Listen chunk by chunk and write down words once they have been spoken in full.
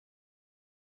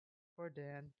Poor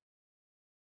Dan.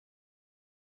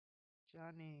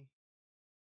 Johnny.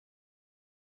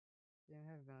 Dan,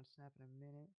 I haven't been on Snap in a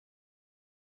minute.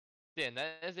 Dan,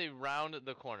 that is a round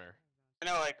the corner. I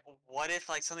know, like, what if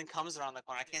like something comes around the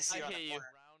corner? I can't see around the corner.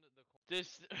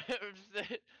 Just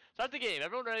start the game.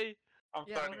 Everyone ready? I'm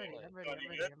Yeah, I'm starting. ready. I'm ready. Starting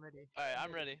I'm good? ready. I'm ready. Alright,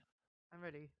 I'm ready. I'm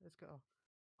ready. Let's go.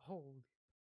 Hold.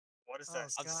 What is Oh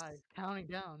that? God, counting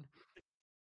down.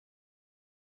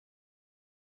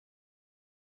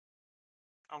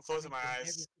 I'm closing my Maybe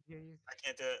eyes. we can hear you. I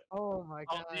can't do it. Oh my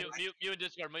Oh, God. mute and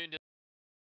Discord. Mute and Discord.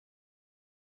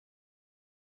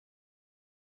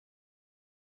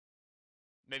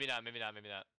 Maybe not. Maybe not. Maybe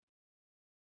not.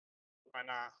 Why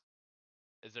not?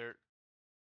 Is there?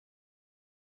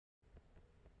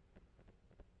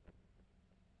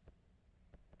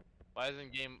 Why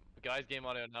isn't game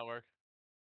audio not work?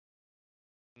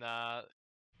 Nah.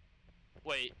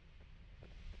 Wait.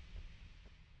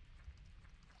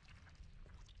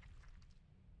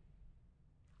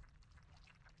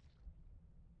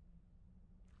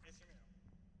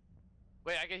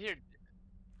 Wait, I can hear.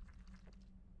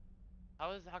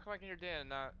 How come I can hear Dan and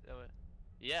not?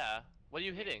 Yeah. What are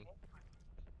you hitting?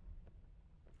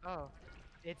 Oh,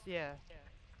 it's yeah.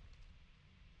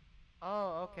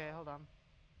 Oh, okay. Hold on.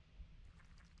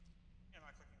 Am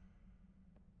I clicking?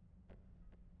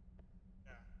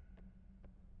 Yeah.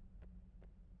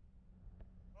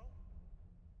 Oh.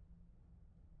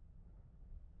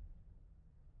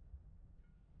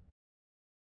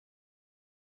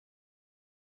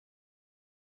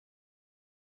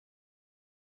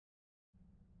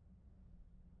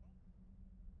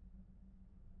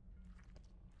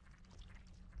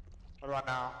 What about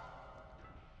now?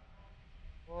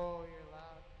 Whoa, you're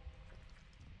loud.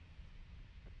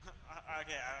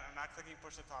 Okay, I'm not clicking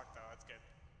push to talk though. That's good.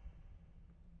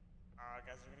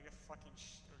 Guys, we're gonna get fucking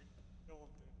we're gonna get killed,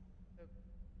 dude.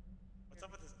 What's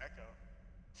up with this echo?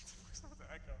 What's up with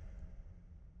the echo?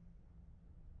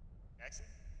 Jackson?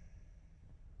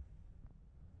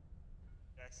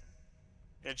 Jackson.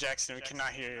 Yeah, Jackson, we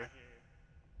cannot hear you.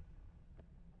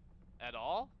 At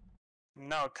all?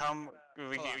 No, come.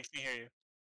 We can't hear you.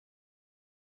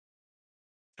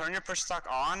 Turn your push to talk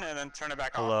on and then turn it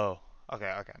back off. Hello. Okay,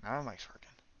 now my mic's working.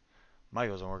 Mic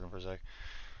wasn't working for a sec.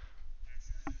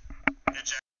 Yeah,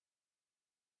 Jackson.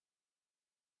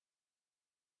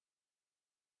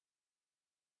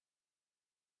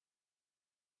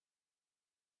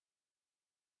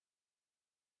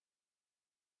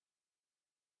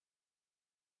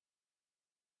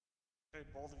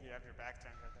 Both of you have your back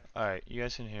turned right there. Alright, you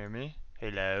guys can hear me?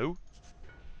 Hello?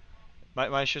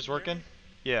 My shit's working?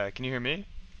 Yeah, can you hear me?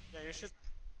 Yeah, your shit.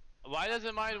 Why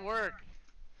doesn't mine work?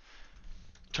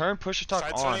 Turn push to talk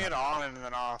Try on. turning it on and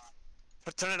then off.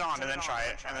 But turn it on and then try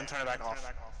it, and then turn it back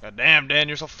off. God damn, Dan,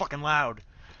 you're so fucking loud.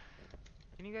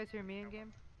 Can you guys hear me in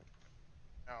game?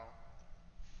 No.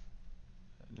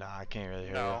 Nah, I can't really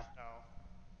hear No. you.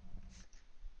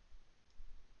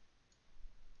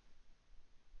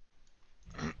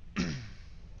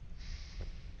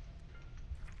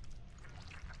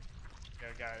 Yo,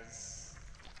 guys.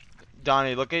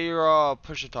 Donnie, look at your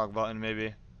push to talk button maybe,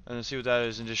 and then see what that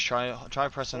is, and just try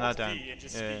pressing that down. And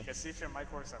just Yeah. speak. See if your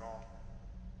mic works at all.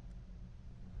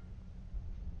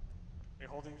 Are you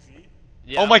holding V?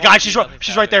 Yeah, oh my God, she's right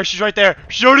there. She's right there.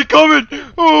 She's already coming.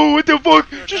 Oh, what the fuck?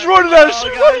 She's running at us.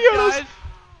 She's running at us.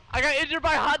 I got injured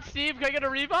by hot steam. Can I get a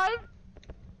revive?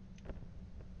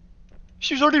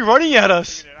 She's already running at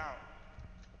us. Figured it out.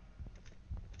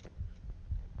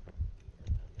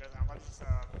 Guys, I'm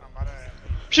about to...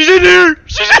 She's in here.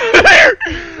 She's in here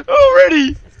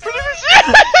already.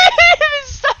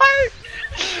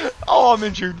 Oh, I'm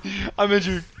injured.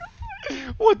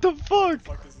 What the fuck? What the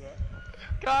fuck is that?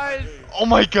 Guys. Oh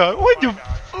my God. What the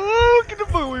fuck? Get the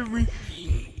fuck away from me.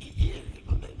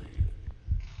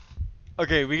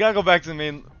 Okay, we gotta go back to the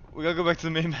main.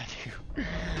 Menu.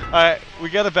 Alright, we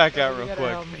gotta back out real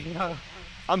quick.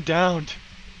 I'm downed.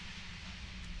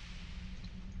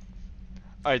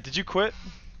 Alright, did you quit?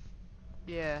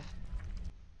 Yeah.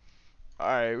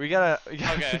 Alright, we gotta.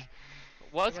 Okay.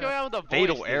 What's going on with the voice?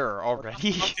 Fatal error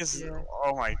already.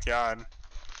 Oh my God.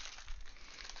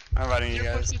 I'm inviting you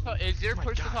guys. Is your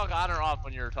push to talk on or off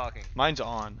when you're talking? Mine's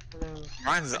on. Hello.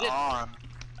 Mine's on.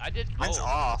 I did both. Mine's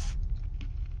off.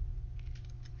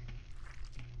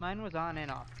 Mine was on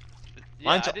and off.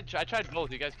 Yeah, I tried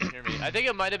both. You guys can hear me. I think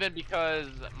it might have been because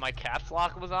my caps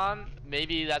lock was on.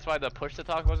 Maybe that's why the push to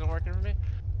talk wasn't working for me.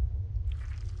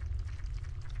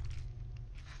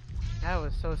 That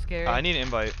was so scary. I need an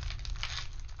invite.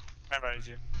 I invited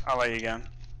you. I'll let you again.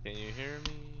 Can you hear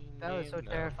me? That was so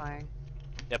terrifying.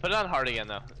 Yeah, put it on hard again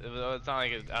though. It's not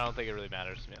like I don't think it really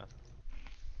matters to me.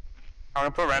 I'm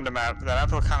gonna put random map. That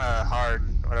map looked kind of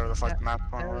hard. Whatever the fuck That- the map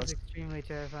That one was was. extremely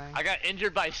terrifying. I got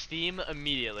injured by Steam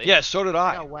immediately. Yeah, so did I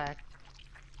I. got whacked.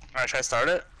 Alright, should I start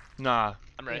it? Nah.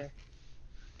 I'm ready. Yeah.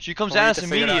 She comes Well, we at need us to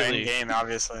figure it out immediately. in game,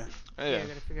 obviously. Yeah, Yeah. I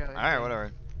gotta figure out. Alright,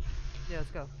 whatever. Yeah,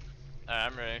 let's go.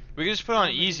 Alright, I'm ready. We can just put it on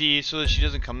easy so that she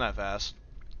doesn't come that fast.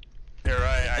 You're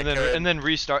right. And then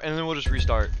restart, and then we'll just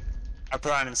restart. I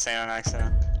put on insane on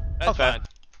accident. That's Okay.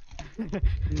 fine.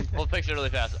 We'll fix it really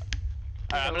fast.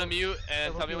 Alright, I'm gonna mute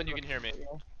and Yeah, tell me we'll when do you it. can hear me.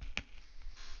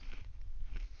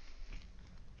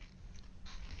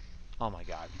 Oh my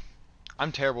god.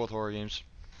 I'm terrible with horror games.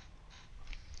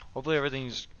 Hopefully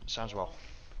everything sounds well.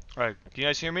 Alright, can you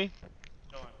guys hear me?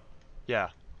 Dylan, Yeah.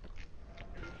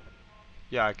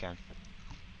 Yeah, I can.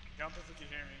 jump if you can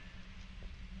hear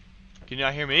me. Can you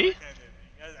not hear me?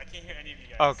 I can't hear any of you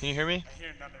guys. Oh, can you hear me? I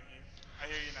hear none of you. I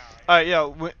hear you now. Alright,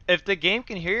 yeah, if the game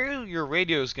can hear you, your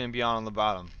radio is gonna be on the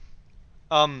bottom.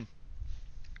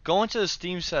 Go into the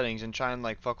Steam settings and try and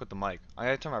like fuck with the mic. I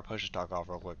gotta turn my push to talk off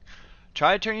real quick.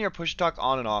 Try turning your push to talk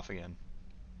on and off again.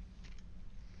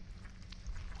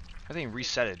 I think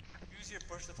reset it. Use your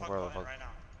push to talk Where the button fuck? right now.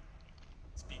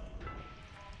 Speak.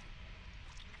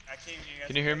 I can't hear you guys.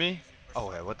 Can you hear me? Use your push Oh to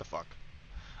wait, talk. what the fuck?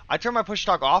 I turned my push to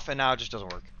talk off and now it just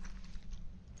doesn't work.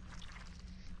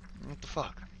 What the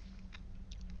fuck?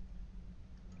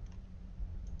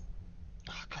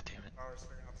 Oh, god damn it. Power's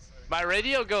figuring out the settings. My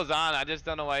radio goes on, I just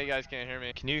don't know why you guys can't hear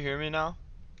me. Can you hear me now?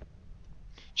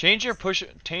 Change your push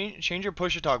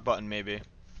to talk button maybe.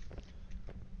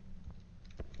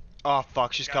 Oh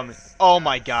fuck, she's coming. Guys, Oh guys,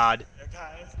 my god. yeah,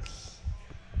 guys.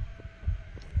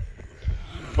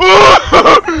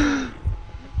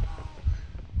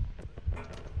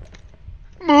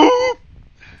 Move!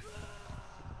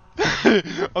 I'm I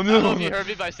don't know if doing you heard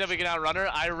me, but I said we can outrun her.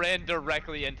 I ran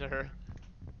directly into her.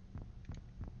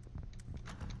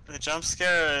 The jump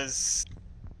scare is.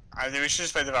 I think we should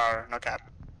just play Devour, no cap.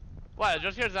 Wow, the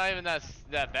jump scare's not even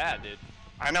that bad, dude.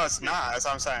 I know it's not, that's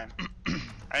what I'm saying.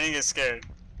 I didn't get scared.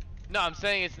 No, I'm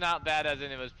saying it's not bad as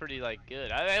in it was pretty, like,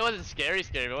 good. I mean, it wasn't scary,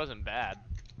 but it wasn't bad.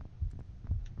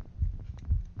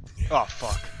 Oh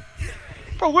fuck.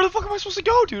 Bro, where the fuck am I supposed to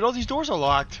go, dude? All these doors are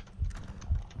locked.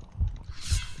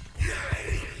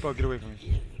 Bro, get away from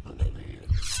me.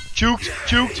 Juked!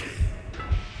 Juked!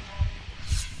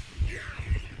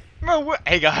 Bro, what?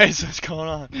 Hey guys, what's going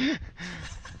on?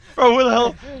 Bro, where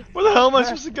the hell am I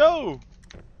supposed to go?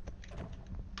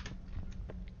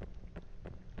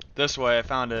 This way, I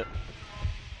found it.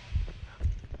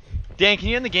 Dan, can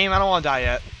you end the game? I don't want to die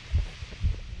yet.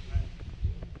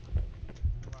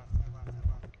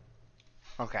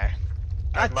 Okay.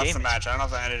 I God left damn the it. match, I don't know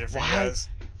if I ended it for Why? you guys.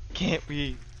 Can't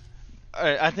we?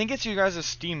 Alright, I think it's you guys'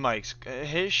 Steam mics.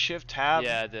 Hit Shift Tab.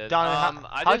 Yeah, it did. Donovan,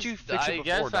 how'd you fix it I before,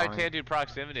 guess I Donovan? can't do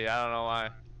proximity. I don't know why.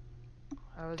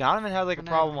 I was Donovan had like a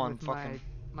enamored problem on with fucking.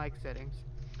 my mic settings.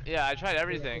 Yeah, I tried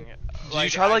everything. you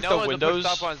try, like, I the know Windows- the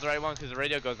push stop one's the right one because the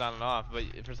radio goes on and off, but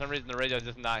for some reason the radio's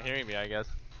just not hearing me. I guess.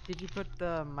 Did you put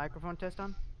the microphone test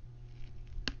on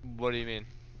What do you mean?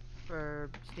 for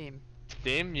Steam?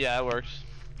 Steam? Yeah, it works.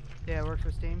 Yeah, it works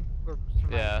with Steam. Works for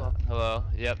mine as Yeah. well. Hello.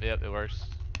 Yep. It works.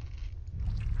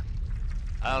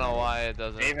 I don't know why it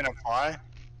doesn't. They even apply?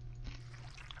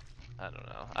 I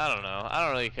don't know. I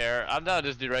don't really care. I'm down to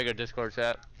just do regular Discord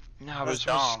chat. No, but That's it's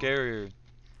much dumb. scarier.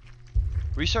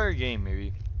 Restart your game,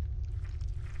 maybe.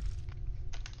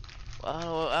 I don't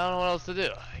know what else to do.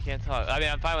 I can't talk. I mean,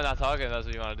 I'm fine with not talking if that's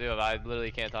what you want to do, but I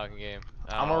literally can't talk in game.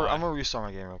 I'm gonna restart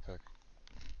my game real quick.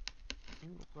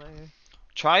 Single player.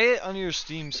 Try it on your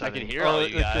Steam I setting. can hear or, all like,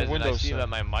 you your guys, and I Windows see that setting.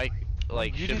 my mic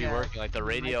like You should be did- working. Like the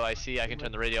radio, I see I can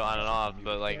turn the radio on and off,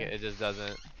 but like Yeah. it just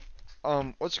doesn't.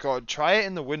 What's it called? Try it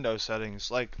in the Windows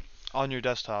settings, like on your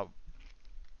desktop.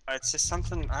 It's just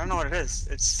something, I don't know what it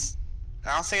is.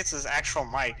 I don't think it's his actual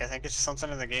mic, I think it's just something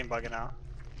in the game bugging out.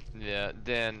 Yeah.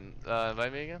 Dan,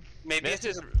 invite me again. Maybe Maybe it's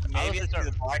it's- just, I'll maybe just it's start-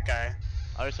 the black guy.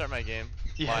 I'll restart my game.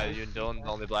 Yeah. Why, you and Dylan, the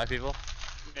only black people?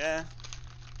 Yeah,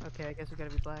 Okay, I guess we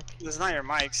gotta be black. it's not your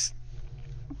mics.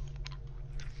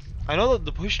 I know that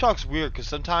the push talk's weird because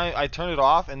sometimes I turn it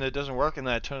off and it doesn't work, and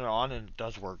then I turn it on and it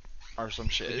does work, or some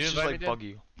shit. Did you It's just invite like me,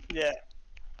 buggy. Yeah,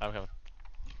 I'm coming.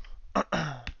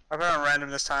 I put it on random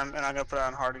this time, and I'm gonna put it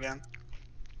on hard again.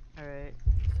 Alright,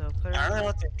 so put it I don't know on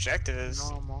what the objective is.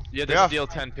 normal. You have to Yeah. steal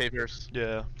 10 papers.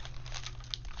 Yeah.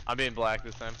 I'm being black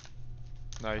this time.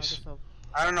 I Nice. guess I'll-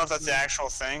 I don't know if that's the actual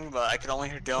thing, but I can only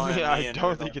hear Dylan Yeah, and me I and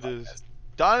don't Dylan think it podcast. is.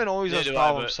 Diamond always Neither has do I,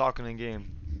 problems but- talking in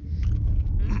game.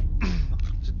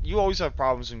 You always have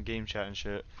problems in game chat and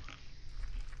shit.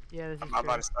 Yeah, this is I'm about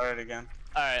true. to start it again.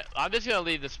 Alright, I'm just gonna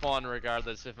leave the spawn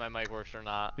regardless if my mic works or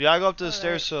not. Yeah, I go up to the Alright.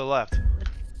 stairs to the left.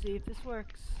 Let's see if this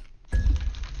works.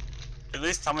 At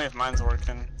least tell me if mine's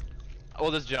working.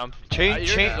 We'll just jump. Change,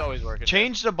 Yours is always working.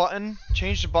 change the button.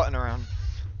 Change the button around.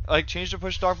 Like change the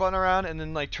push start button around, and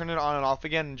then like turn it on and off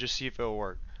again, and just see if it'll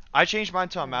work. I changed mine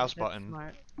to a mouse That's button.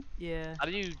 Smart. Yeah. How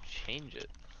do you change it?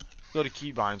 Go to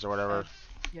keybinds or whatever.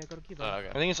 Yeah, go to keyboard. Oh, okay.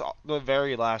 I think it's the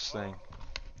very last thing.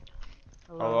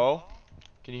 Hello?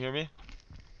 Can you hear me?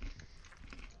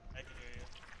 I can hear you.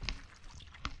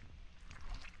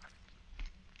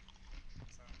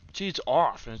 See, it's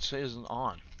off and it says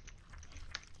on.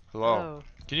 Hello? Hello.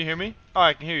 Can you hear me? Oh,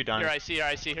 I can hear you, Donnie. Here, I see her,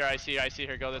 I see her, I see her, I see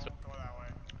her. Go this way. Go that way.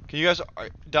 Can you guys,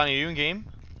 Donnie, are you in game?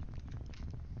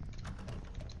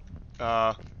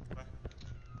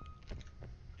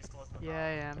 He's close to the Yeah,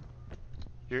 I am.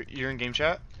 You're in game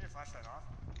chat? Turn your flashlight off.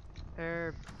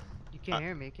 You can't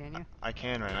hear me, can you? I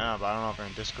can right now, but I don't know if I'm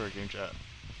in Discord game chat.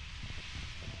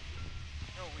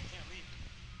 No, we can't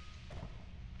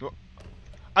leave.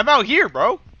 I'm out here,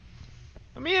 bro.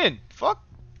 Let me in. Fuck.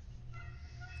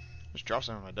 Just drop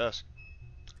something on my desk.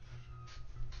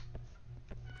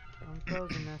 I'm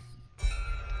closing this.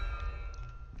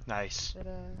 Nice. Ta-da.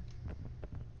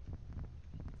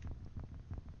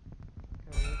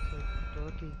 Okay, looks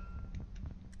like Dorky.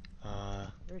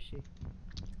 Where is she?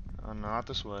 Not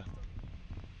this way.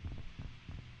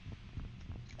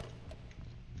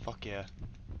 Fuck yeah.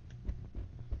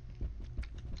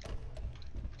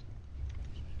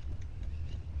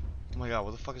 Oh my god,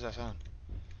 what the fuck is that sound?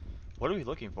 What are we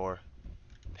looking for?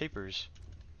 Papers.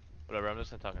 Whatever, I'm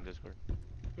just gonna talk on Discord.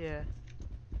 Yeah.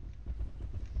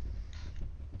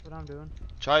 That's what I'm doing.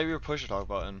 Try your push to talk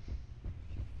button.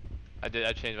 I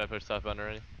changed my push stop button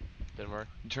already. Didn't work.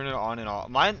 You turn it on and off.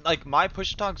 Mine, like, my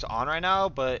push to talk's on right now,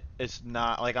 but it's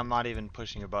not, like, I'm not even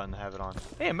pushing a button to have it on.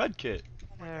 Hey, a med kit.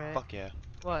 Alright. Fuck yeah.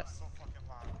 What? So fucking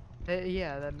loud.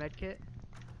 Yeah, that med kit.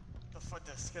 The fuck,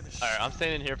 that scared the shit. Alright, I'm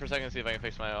staying in here for a second to see if I can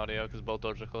fix my audio, because both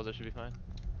doors are closed, it should be fine.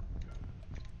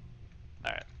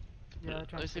 Alright. Yeah, Let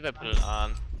try me to see if I fix put mine. it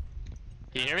on.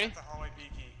 Can you hear me? That's the hallway B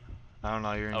key. I don't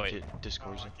know, you're in Oh, wait.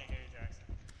 Discord. Oh, I can't hear you, Jackson.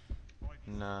 Hallway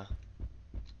B. Nah.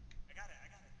 I got it, I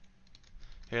got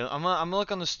it. Here, I'm gonna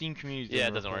look on the Steam community. Yeah,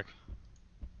 thing it doesn't real work. quick.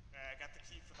 Yeah, I got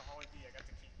the key for the hallway B, I got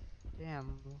the key.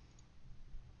 Damn.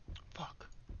 Fuck.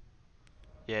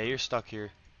 Yeah, you're stuck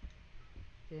here.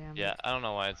 Damn. Yeah, I don't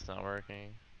know why it's not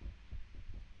working.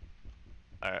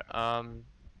 Alright,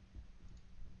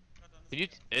 can you,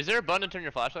 is there a button to turn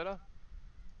your flashlight off?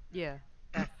 Yeah.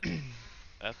 F.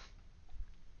 F?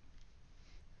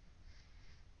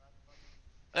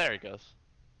 There it goes.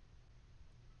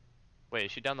 Wait,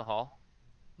 is she down the hall?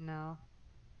 No.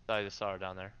 I just saw her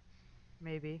down there.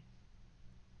 Maybe.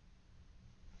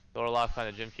 Door lock, find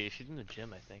a gym key. She's in the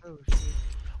gym, I think. Oh shit.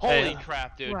 Holy Hey.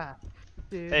 crap, dude. Wow.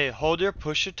 Dude. Hey, hold your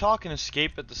push to talk and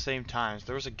escape at the same times.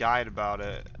 There was a guide about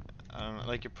it. I don't know,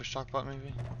 like your push talk button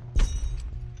maybe?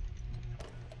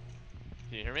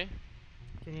 Can you hear me?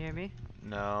 Can you hear me?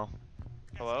 No.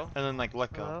 Hello? And then like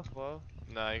let go. Hello? Hello?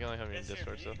 No, you can only hear me in Yes, hear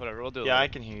Discord, so me. whatever, we'll do it Yeah, I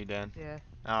later. can hear you, Dan. Yeah.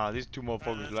 Ah, these two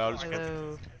motherfuckers let's loud go. as fuck.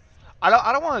 Hello.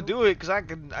 I don't want to do it because I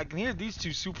can hear these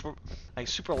two super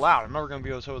loud. I'm never gonna be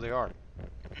able to tell who they are.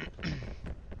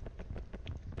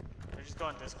 We just go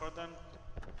on Discord then?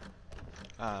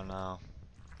 I don't know.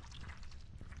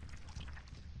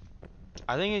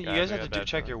 I think you Guys, guys I have to got bad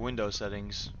check feeling. your Windows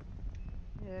settings.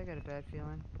 Yeah, I got a bad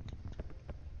feeling.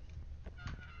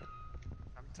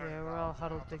 I'm turning Yeah, it we're off, all I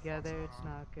don't know huddled what the fuck's together. going It's on.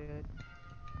 not good.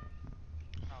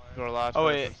 Door locked. Oh,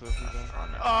 wait.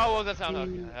 Oh, what was that sound?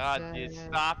 Okay. Ah, dude, Jesus.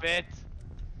 stop it.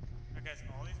 Okay, guys,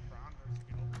 all these brown doors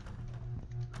you can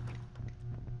open.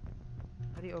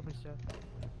 How do you open stuff?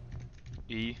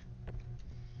 E.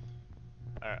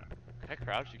 Alright. Can I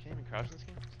crouch? You can't even crouch in this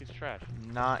game? This game's trash.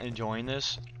 Not enjoying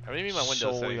this. What do you mean my Windows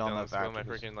Solely settings on don't the let's go in my fact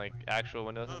that freaking like actual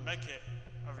Windows? Another med kit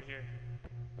over here.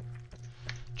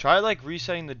 Try like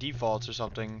resetting the defaults or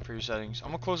something for your settings.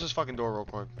 I'm gonna close this fucking door real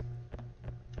quick.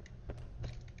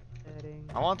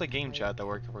 Settings. I want the game chat to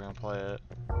work if we're gonna play it.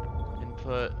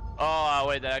 Input. Oh,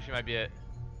 wait, that actually might be it.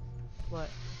 What?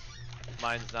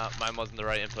 Mine's not. Mine wasn't the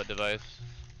right input device.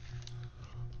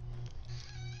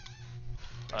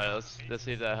 Alright, let's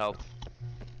see if that helped.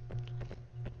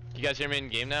 You guys hear me in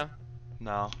game now?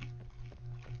 No.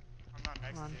 I'm not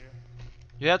next Come on. to you.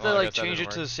 You have to Oh, I like guess that change it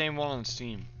didn't to work. the same one on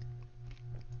Steam.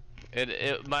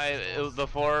 It was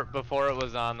before it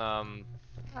was on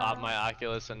my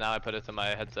Oculus, and now I put it to my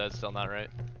headset. It's still not right.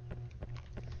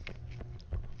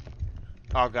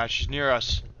 Oh god, she's near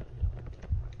us.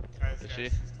 Guys, Is guys, she?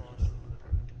 she's close.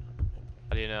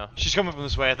 How do you know? She's coming from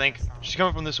this way, I think. She's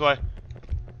coming from this way.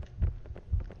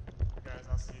 Guys,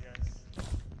 I'll see you guys.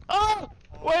 Oh!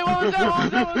 Wait, what was that? What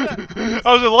was that? What was that?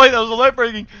 That was a light. That was a light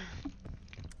breaking.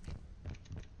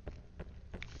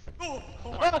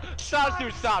 Stop,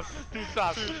 dude, stop. Dude,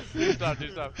 stop. Dude, stop,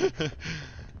 dude, stop. Where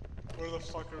the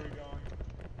fuck are we going?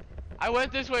 I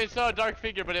went this way and saw a dark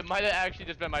figure, but it might have actually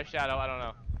just been my shadow. I don't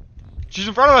know. She's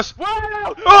in front of us.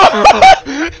 Wow!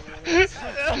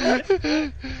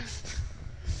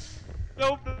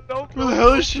 Nope, nope. Where the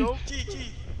hell is she? Nope.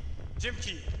 Key. Gym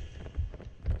key.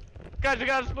 Guys, we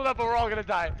gotta split up or we're all gonna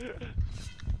die.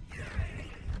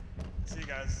 See you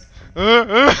guys.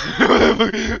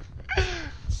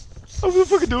 Open the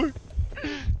fucking door.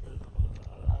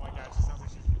 Oh my god, she sounds like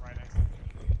she's right next to me.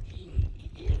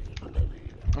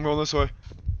 I'm going this way.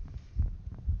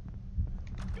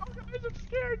 Yo, guys, I'm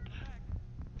scared.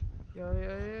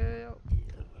 Yo.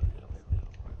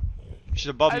 She's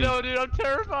above I me. know, dude, I'm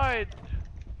terrified.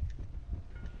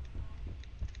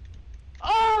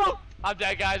 Oh! I'm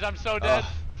dead, guys. I'm so dead.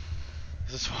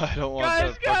 This is why I don't want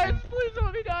guys, to guys, fucking... please don't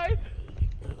let me die.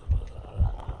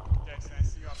 Jackson, I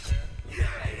see you up there.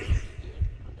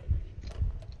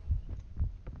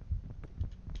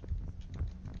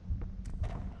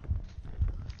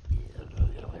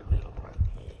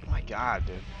 Oh my god,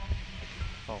 dude.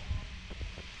 Oh.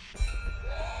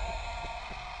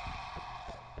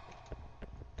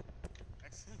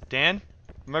 Excellent. Dan?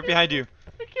 I'm right behind you.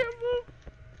 I can't move.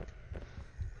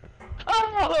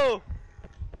 Oh!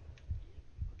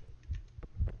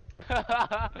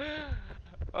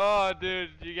 Oh, dude,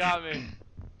 you got me.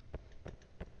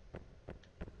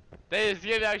 This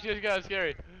game actually is kind of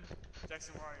scary.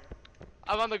 Jackson, where are you?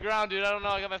 I'm on the ground, dude. I don't know.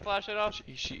 I got my flashlight off.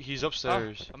 He's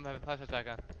upstairs. Oh, I'm having flashlight back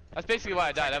on. That's basically why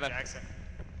I died. I'm Jackson.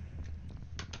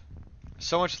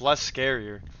 So much less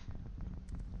scarier.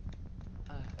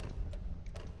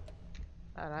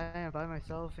 God, I am by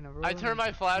myself in a room. I turned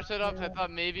my flashlight off 'cause I thought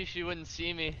maybe she wouldn't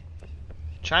see me.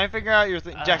 Try and figure out your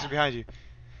thing. Jackson, behind you.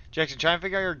 Jackson, try and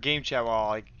figure out your game chat while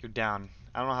like you're down.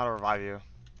 I don't know how to revive you.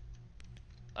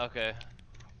 Okay.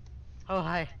 Oh,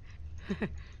 hi.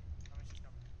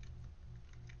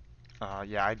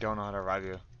 Yeah, I don't know how to revive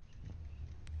you.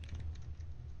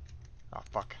 Oh,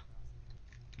 fuck.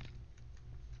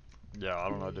 Yeah, I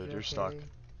don't know, dude. You're stuck. Okay.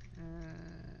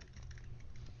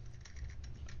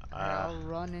 I'll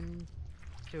run into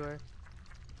her.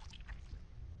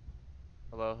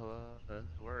 Hello, hello. This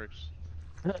works.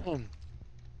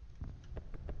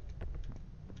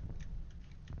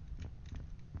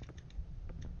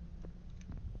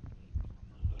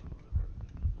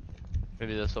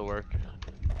 Maybe this will work.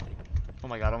 Oh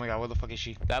my god, where the fuck is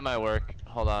she? That might work.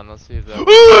 Hold on, let's see if that.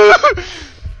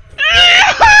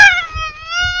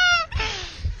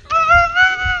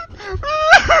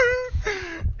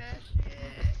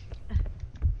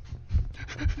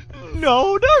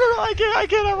 No, I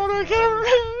can't have one, I can't.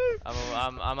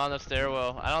 I'm on the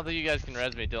stairwell. I don't think you guys can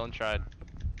res me. Dylan tried.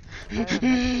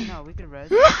 No, we can res.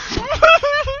 Where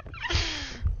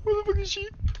the fuck is she?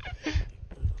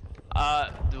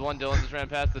 The one Dylan just ran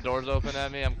past. The door's open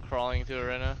at me. I'm crawling to her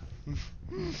right now.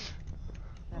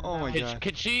 Oh my god.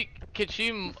 Could she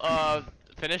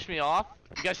finish me off?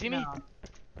 You guys see me? No. Oh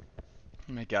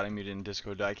my god, I muted in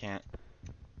Discord. I can't.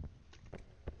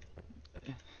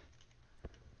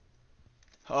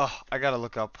 Oh, I gotta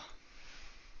look up.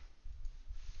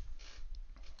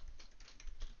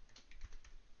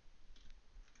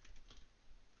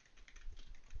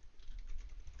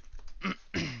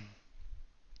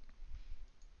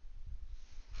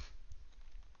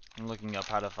 I'm looking up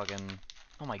how to fucking...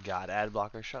 Oh my god, ad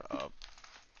blocker, shut up.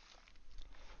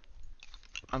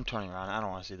 I'm turning around, I don't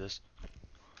want to see this.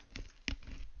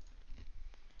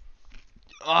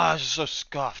 Ah, it's just so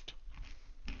scuffed.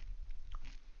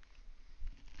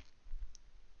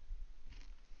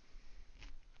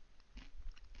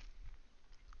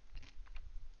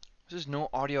 There's no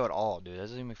audio at all, dude. That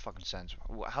doesn't even make fucking sense.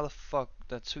 How the fuck?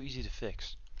 That's so easy to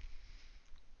fix.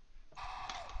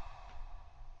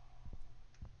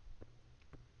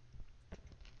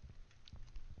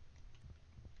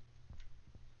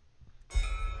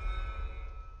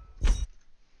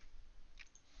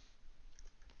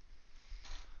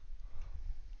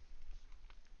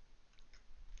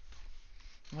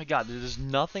 Oh my god, dude, there's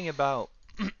nothing about...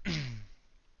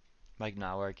 Mic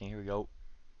not working, here we go.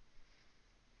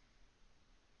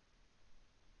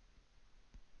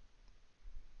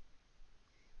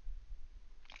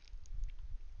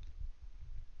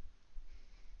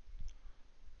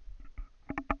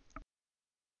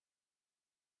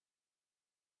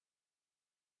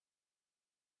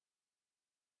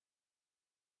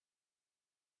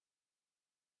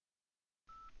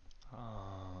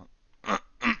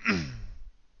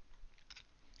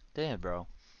 Damn, bro.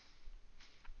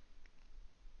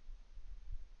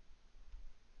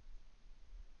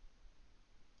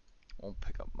 Won't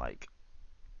pick up mic.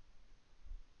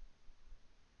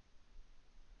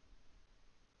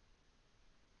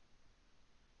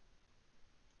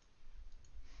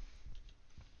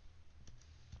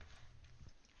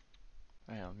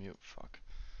 Yeah, mute. Fuck.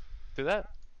 Do that?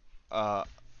 Uh,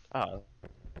 Oh.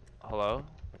 Hello?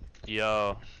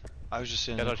 Yo. I was just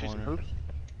sitting Guys in the wanna shoot some corner. hoops?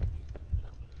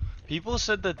 People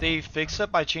said that they fixed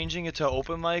it by changing it to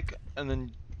open mic and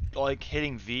then like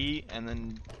hitting V and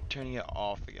then turning it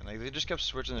off again. Like they just kept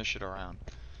switching this shit around.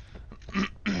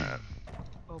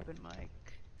 Open mic.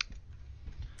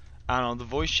 I don't know. The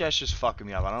voice chat's just fucking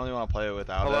me up. I don't really want to play it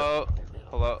without it. Hello?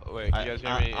 Hello? Wait, can you guys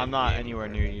hear me? I'm in not game? anywhere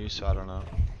near you, so I don't know.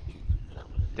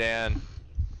 Dan.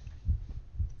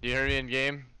 Do you hear me in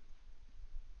game?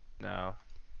 No.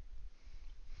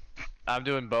 I'm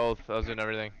doing both. I was doing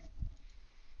everything.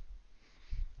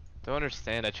 Don't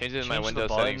understand. I changed it in my Change the Windows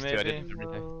button, settings too. I did maybe?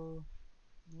 everything. Hello.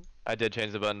 I did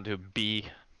change the button to B.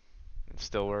 It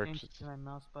still works. Change it to my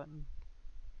mouse button.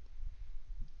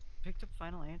 Picked up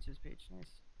final answers page. Nice.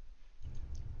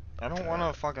 I don't want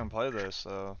to fucking play this,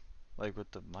 like with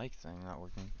the mic thing not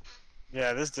working.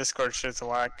 Yeah, this Discord shit's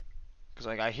whack. Cause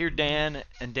like I hear Dan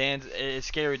and it's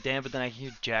scary with Dan, but then I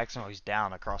hear Jackson. Oh, he's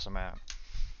down across the map.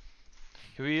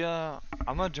 Can we? I'm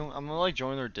gonna like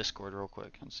join their Discord real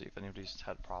quick and see if anybody's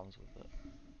had problems with it.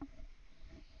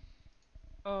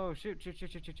 Oh shoot!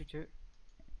 Shoot!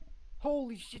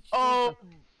 Holy shit! Oh!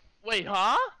 Wait,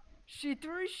 huh? She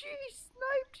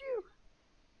sniped you.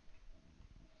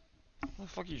 How the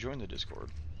fuck you join the Discord?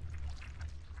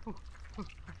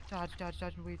 Dodge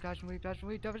and weave.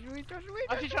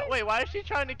 Wait, why is she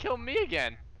trying to kill me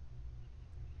again?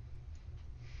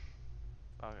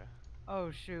 Okay.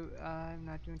 Oh shoot! I'm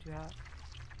not doing too hot.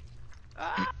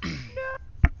 Ah,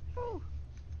 no!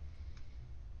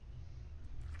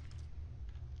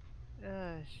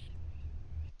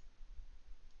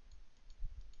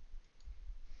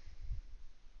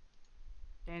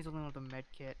 Dan's a little the med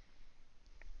kit.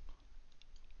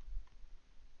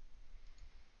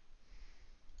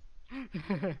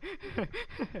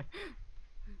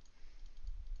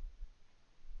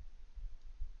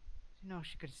 No,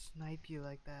 she could snipe you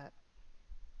like that.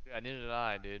 Yeah, neither did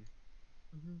I, dude.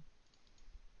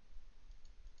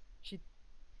 She.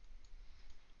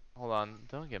 Hold on,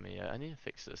 don't get me yet. I need to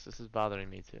fix this. This is bothering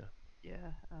me too.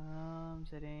 Yeah.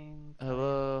 Settings.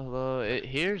 Hello. It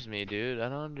hears me, dude. I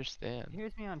don't understand. It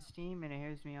hears me on Steam and it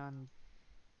hears me on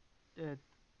the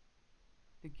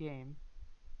game.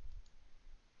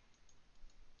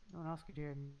 No one else could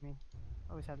hear me.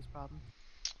 Always have this problem.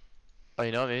 Oh,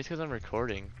 you know what? Maybe it's because I'm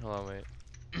recording. Hold on, wait.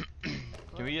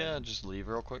 Can we just leave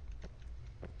real quick?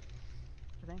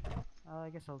 I think. I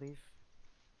guess I'll leave.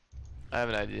 I have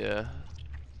an idea.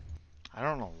 I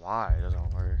don't know why it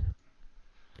doesn't work.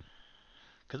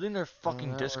 Cause then their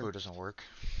fucking that Discord doesn't work.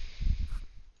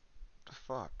 The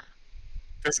fuck?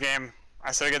 This game,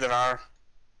 I still get Devour.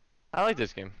 I like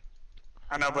this game.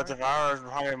 I know, but Devour is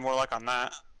probably more like on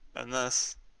that than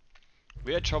this.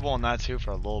 We had trouble on that too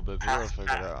for a little bit, but we gotta figure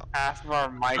it out. Half of our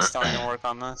mics don't even work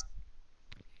on this.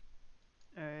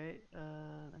 Alright,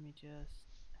 let me just.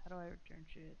 How do I return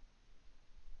shit?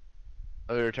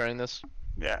 Are we returning this?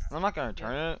 Yeah. I'm not gonna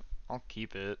return it. I'll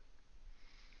keep it.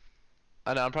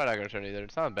 I know, I'm probably not gonna return it either.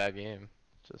 It's not a bad game.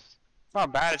 It's just. It's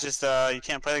not bad, it's just you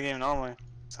can't play the game normally.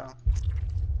 So.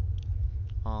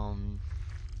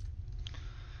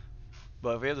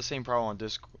 But if we have the same problem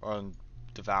on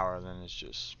Devour, then it's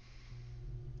just.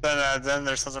 Then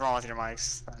there's something wrong with your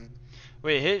mics. Then.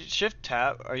 Wait, hit Shift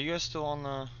Tab. Are you guys still on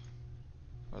the?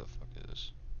 Where the fuck is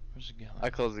this? Where's it going? I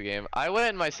closed the game. I went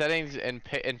in my settings and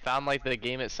found like the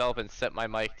game itself and set my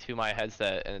mic to my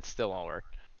headset, and it still won't work.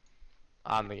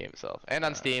 On the game itself. And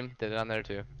on Steam. Did it on there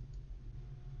too.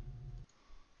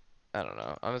 I don't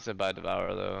know. I'm just gonna buy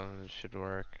Devour though. It should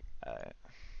work. Alright.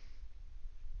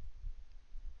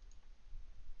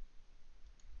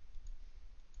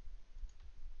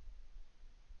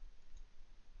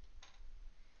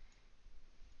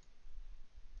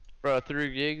 Bro,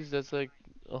 3 gigs? That's like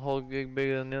a whole gig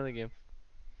bigger than the other game.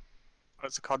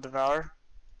 What's it called, Devour?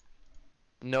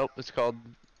 Nope, it's called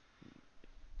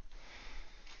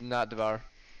not Devour.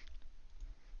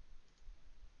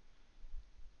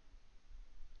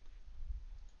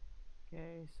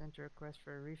 Okay, sent a request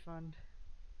for a refund.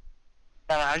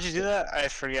 How'd you do that? I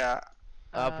forgot.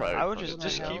 I'll probably I would refund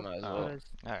just it keep- myself, might as Go well.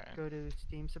 to, Alright. go to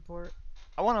Steam support,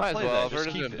 I want to Might as play well. that. If Just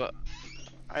it keep isn't, it. but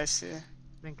I see.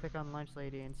 then click on Lunch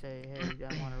Lady and say, hey,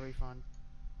 I want a refund.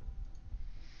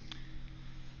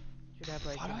 Should have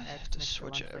like Why do an I X have to next to switch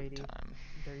Lunch it every Lady time?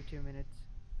 in 32 minutes.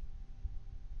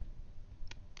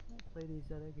 I'll play these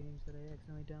other games that I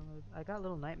accidentally downloaded. I got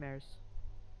Little Nightmares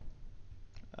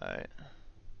Alright.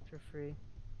 for free.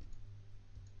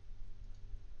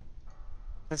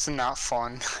 It's not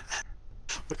fun.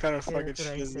 What kind of Yeah, fucking that's what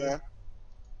shit I is said. that?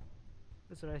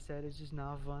 That's what I said, it's just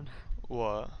not fun.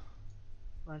 What?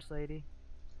 lunch lady.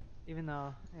 Even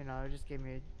though, you know, it just gave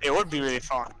me It would be really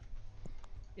fun.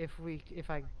 if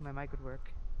my mic would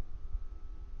work.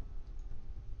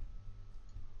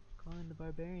 Calling the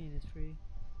barbarian is free.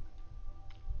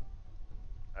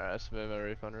 Alright, I submitted my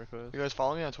refund request. You guys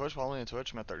follow me on Twitch? Follow me on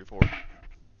Twitch. I'm at 34.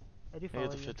 I do You follow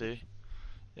get to you on 50. Twitch.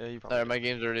 Yeah, you probably. Alright, my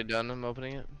game's already done. I'm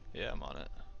opening it. Yeah, I'm on it.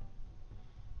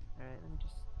 Alright, let me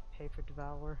just pay for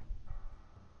Devour.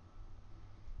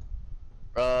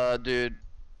 Dude.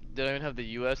 Did I even have the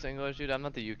US English, dude? I'm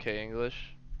not the UK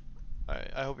English.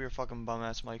 Alright, I hope your fucking bum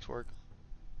ass mics work.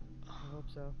 I hope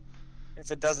so.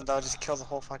 If it doesn't, that'll just kill the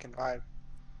whole fucking vibe.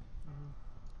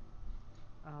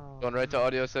 Oh. Going right to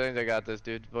audio settings. I got this,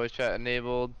 dude. Voice chat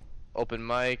enabled. Open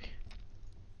mic.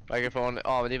 Microphone.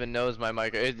 Oh, it even knows my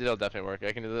mic. It'll definitely work.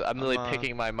 I can do this. I'm literally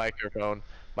picking my microphone.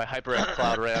 My HyperX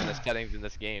Cloud right on the settings in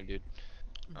this game, dude.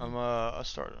 I'll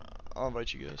start. I'll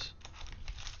invite you guys.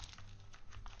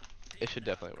 It should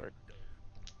definitely work.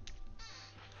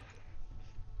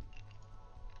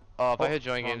 Oh, if I hit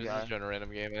join wrong games, guy. just join a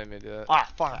random game. I didn't mean to do that. Ah,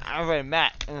 fuck. I invited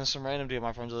Matt and then some random dude on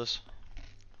my friends list.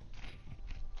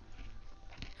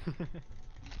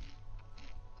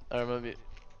 Alright, maybe.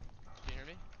 Can you hear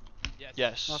me? Yes.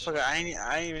 Yes. Motherfucker, I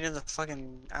ain't even in the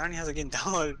fucking. I don't even have the game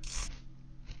downloaded.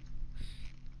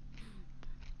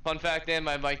 Fun fact, Dan,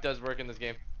 my mic does work in this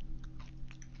game.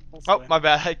 Oh, Hopefully. my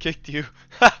bad. I kicked you.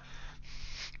 I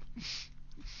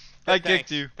Thanks,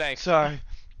 kicked you. thanks. Sorry.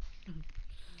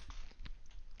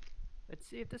 Let's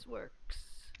see if this works.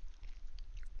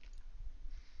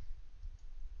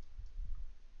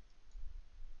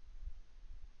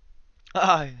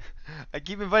 I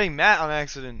keep inviting Matt on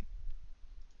accident.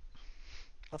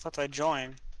 I thought I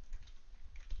joined.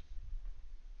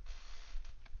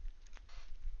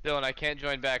 Dylan, I can't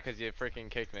join back because you freaking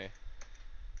kicked me.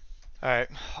 Alright.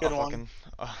 Good I'll one.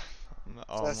 fucking.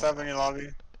 So that's up in your lobby.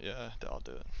 Yeah, I'll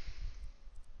do it.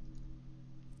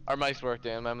 Our mics work,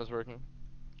 Dan. Mine was working.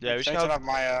 Yeah, we should Changing have. up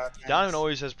my Diamond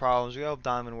always has problems. We hope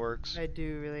Diamond works. I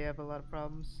do really have a lot of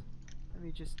problems. Let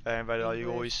me just. I invited all you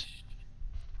boys. English.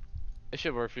 It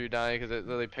should work for you, Donnie, because it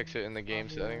literally picks it in the game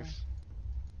Audio. settings.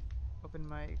 Open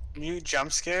mic. mute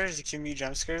jump scares. You can mute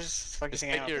jump scares. Fucking Just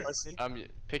saying pick your,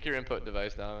 pick your input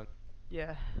device, Donnie.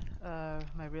 Yeah.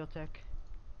 My real tech.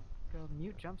 Go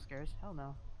mute jump scares. Hell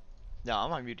no. No, I'm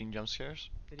not muting jump scares.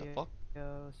 Video The fuck?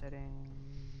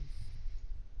 settings.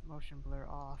 Motion blur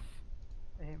off.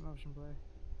 I hate motion blur.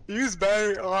 Use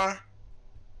battery R.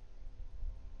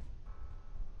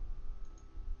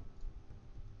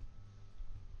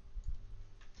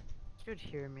 Should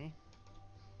hear me.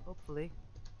 Hopefully.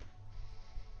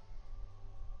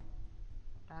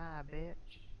 Ah, bitch.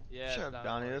 Yeah. Shut up,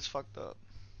 Donnie. That's fucked up.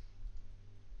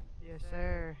 Yes,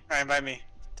 sir. Alright, invite me.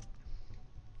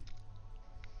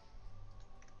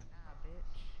 Ah,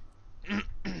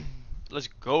 bitch. Let's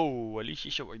go. At least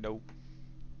you should know.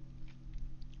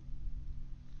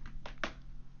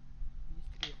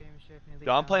 Used to be a famous chef in Elite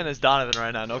Yo, I'm playing Mountain. as Donovan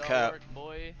right now. No cap.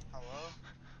 Boy.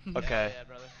 Hello? Okay. Yeah,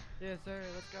 brother. Yes, sir.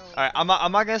 Let's go. Alright, I'm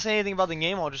not gonna say anything about the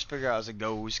game. I'll just figure out as it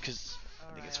goes, cause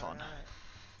I think it's fun. Alright.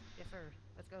 Yes, sir.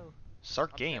 Let's go.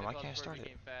 Start I'm game. Santa Why Claus can't I before start we it?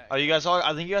 became fat. Oh, you guys all.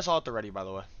 I think you guys all at the ready, by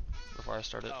the way. Before I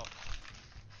start it. Oh.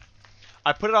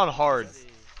 I put it on hard. Let's see.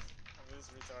 I'm this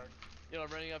retard. Yo, I'm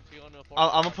running up to go into a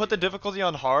I'm gonna put the difficulty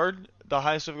on hard. The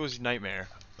highest difficulty is nightmare.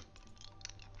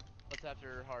 What's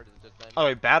after hard? Is it just then? Oh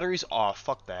wait, battery's off.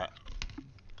 Fuck that.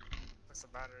 What's the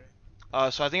battery?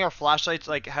 So I think our flashlights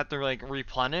like have to like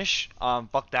replenish.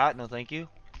 Fuck that. No, thank you.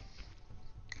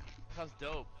 Sounds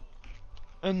dope.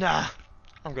 Nah,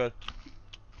 I'm good.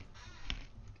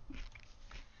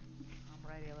 I'm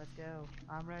ready. Let's go.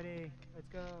 I'm ready. Let's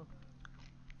go.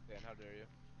 Dan, how dare you?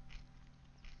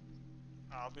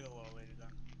 Oh, I'll be the little lady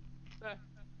then.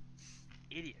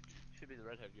 Idiot. Should be the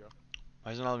redhead girl.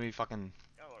 Why isn't it letting me fucking?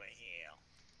 Go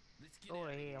to hell. Go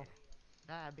to hell.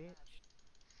 Die, bitch.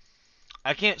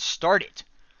 I can't start it.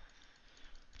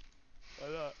 Why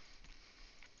not?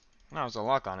 No, there's a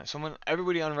lock on it. Someone,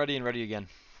 everybody on ready and ready again.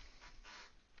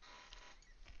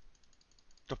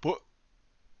 The put.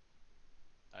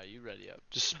 Are you ready up?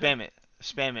 Just spam it.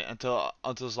 Spam it until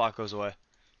this lock goes away.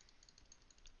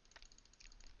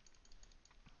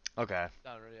 Okay.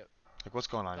 Diamond, ready up. Like what's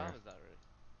going on here? Diamond's not ready.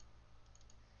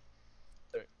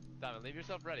 There. Diamond, leave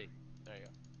yourself ready. There you go.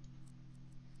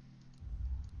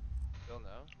 Still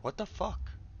no? What the fuck?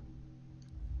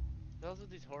 The hell's with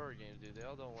these horror games, dude? They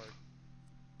all don't work.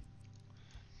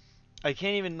 I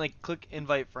can't even like click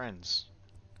invite friends.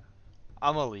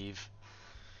 I'ma leave.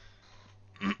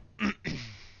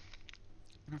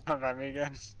 Invite me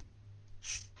again.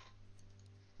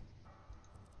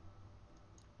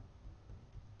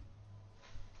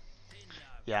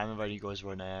 Yeah, I'm inviting you guys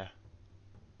right now.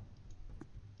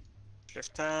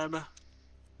 Shift tab.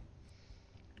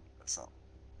 That's all.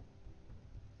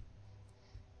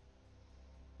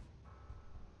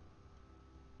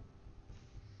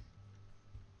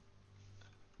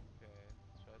 Okay,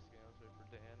 let's try this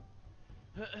again.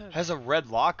 Let's wait for Dan. Has a red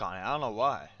lock on it. I don't know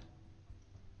why.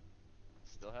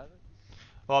 Still have it?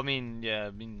 Well, I mean, yeah,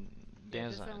 I mean, Yeah,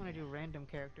 Dan's just not. I want to do random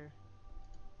character.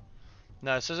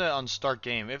 No, it says it on start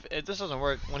game. If this doesn't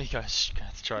work, one of you guys gonna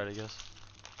have to try it, I guess.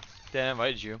 Dan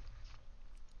invited you.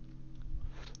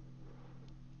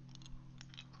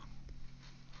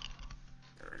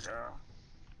 There we go.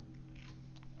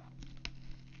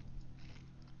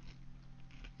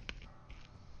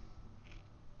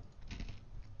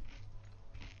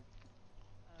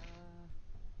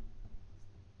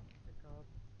 What's it called?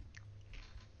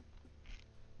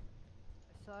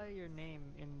 I saw your name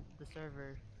in the server.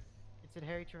 It said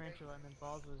Harry Tarantula and then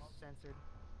Balls was censored.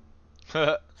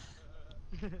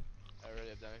 I already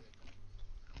have done.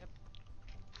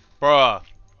 Bruh. Shot.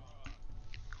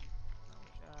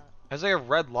 Has like a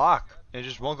red lock. It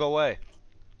just won't go away.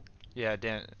 Yeah,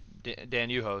 Dan,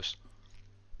 you host.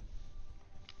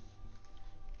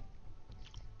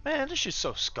 Man, this shit's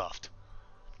so scuffed.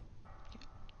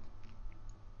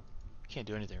 Can't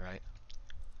do anything right.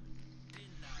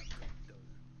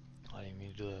 I didn't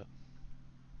mean to do that.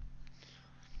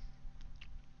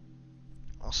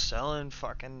 I'll selling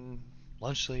fucking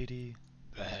lunch lady.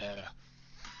 Blah.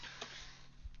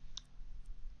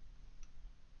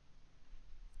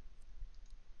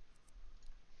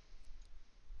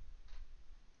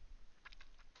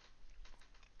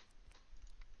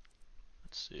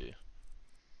 Let's see.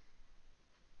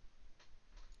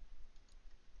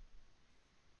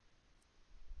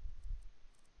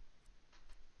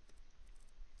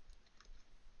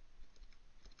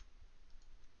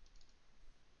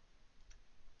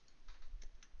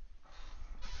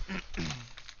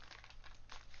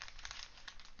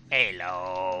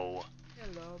 Hello.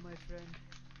 Hello, my friend.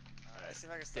 Alright, see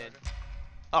if I can start Dan. it.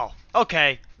 Oh,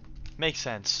 okay. Makes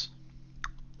sense.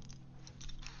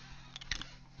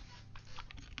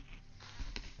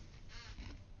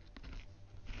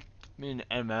 I mean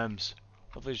MMs.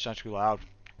 Hopefully it's not too loud.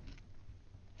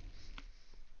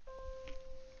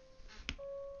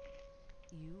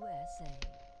 USA,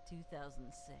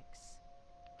 2006.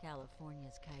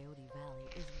 California's Coyote Valley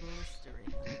is blistering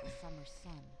under the summer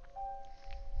sun.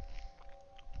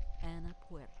 Ana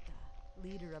Puerta,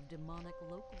 leader of demonic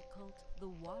local cult the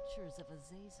Watchers of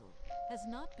Azazel, has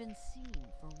not been seen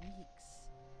for weeks.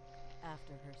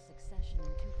 After her succession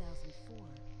in 2004,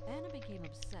 Anna became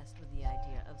obsessed with the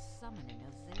idea of summoning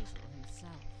Azazel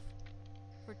himself.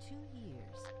 For 2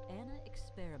 years, Anna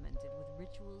experimented with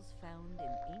rituals found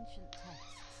in ancient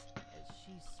texts as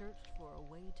she searched for a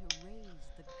way to raise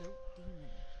the goat demon.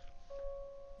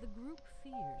 The group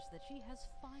fears that she has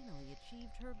finally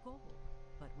achieved her goal,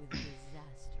 but with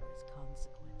disastrous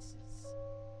consequences.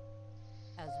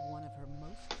 As one of her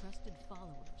most trusted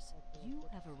followers, you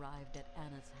have arrived at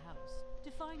Anna's house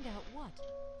to find out what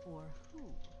or who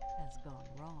has gone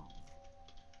wrong.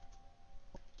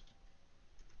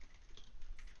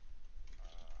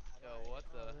 Yo, what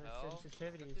the there's hell?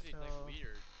 sensitivity, Sensitivity's like so-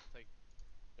 weird. It's like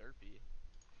derpy.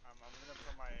 I'm gonna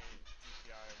put my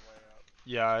DPI way up.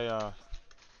 Yeah,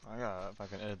 I got if I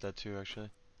can edit that too actually.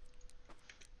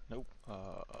 Nope. I think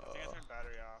I turned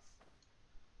battery off.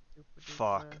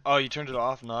 Fuck. Oh, you turned it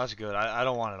off? No, that's good. I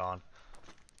don't want it on.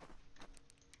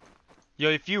 Yo,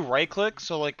 if you right click,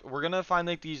 so like we're gonna find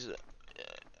like these.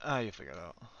 You figure it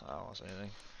out. I don't want to say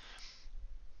anything.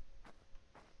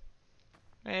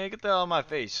 Hey, get the hell out of my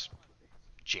face,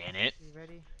 Janet. You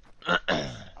ready?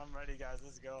 I'm ready, guys.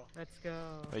 Let's go. Let's go.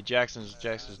 Wait, Jackson's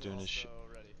doing this So shit.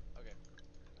 ready. Okay.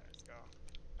 Alright, let's go.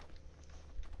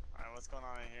 Alright, what's going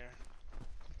on in here?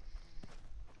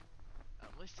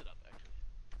 I'm listed up actually.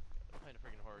 I'm playing a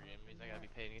freaking horror game. Means I gotta be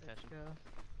paying Let's attention. go.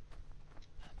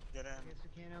 Get in. Guess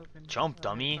we can't open. Jump, Oh,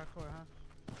 dummy. parkour, huh?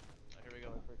 Oh, here we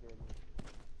go. Freaking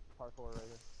parkour right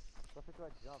here. What do I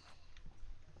jump?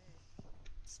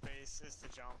 Space is to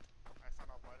jump. I found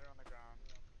a lighter on the ground.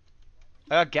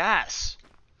 I got gas.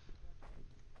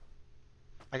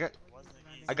 It wasn't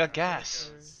easy. I got That's gas.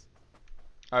 how it goes.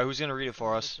 All right, who's gonna read it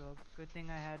for us? So, good thing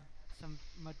I had some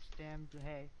much damned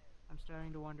hay. I'm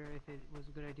starting to wonder if it was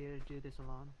a good idea to do this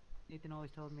alone. Nathan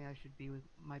always told me I should be with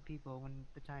my people when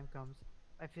the time comes.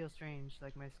 I feel strange,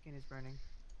 like my skin is burning.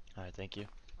 All right, thank you.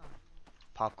 Oh.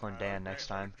 Popcorn Alright, Dan we're next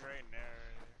great- we're time. great narrator.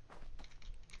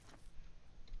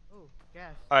 Oh,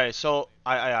 gas. All right, so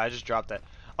I just dropped that.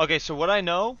 Okay, so what I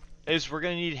know is we're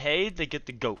gonna need hay to get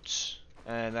the goats,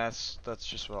 and that's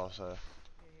just what I'll say. Okay,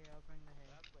 I'll bring the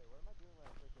hay.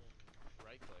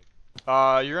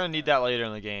 You're gonna need that later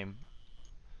in the game.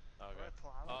 How do Okay. I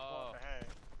pull out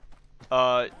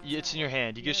the hay? It's in your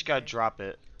hand. You Yeah, just gotta hay. drop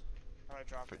it. How do I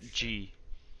drop For this shit? G.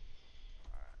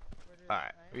 Where did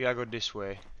Alright, I- we gotta go this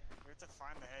way. We have to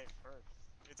find the hay first.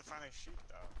 We have to find a sheep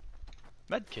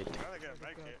though. Medkit. We gotta get a Where'd it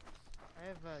med go? kit. I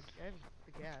have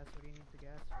the gas. What do you need the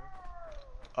gas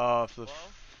for? For the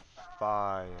Hello?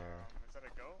 fire. Is that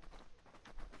a goat?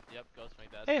 Yep, ghost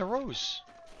make that. Hey, a rose.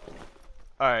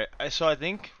 Alright, so I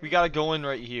think we gotta go in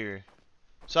right here.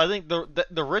 So I think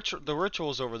the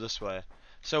ritual's over this way.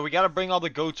 So we gotta bring all the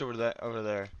goats over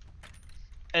there.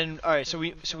 And alright, so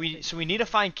we need to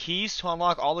find keys to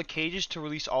unlock all the cages to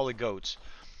release all the goats.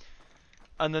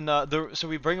 And then so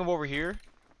we bring them over here.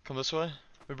 Come this way.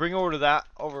 We bring over to that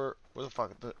where the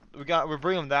fuck we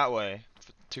bring them that way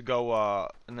to go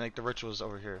and like the ritual's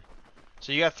over here.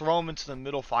 So you gotta throw them into the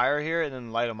middle fire here and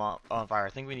then light them up on fire.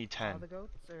 I think we need All 10. the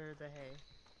goats or the hay?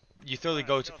 You throw the Alright,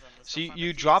 goats. kill them. Let's So go find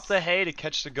you the drop keys. the hay to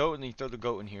catch the goat and then you throw the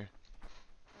goat in here.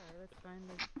 Alright, let's find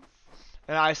the.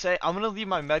 And I say I'm gonna leave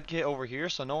my med kit over here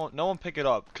so no one pick it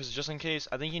up because just in case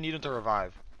I think you need him to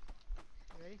revive.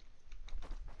 You ready?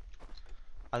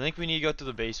 I think we need to go to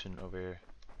the basement over here.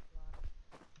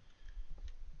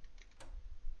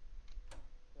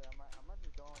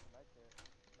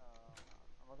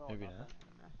 Maybe not.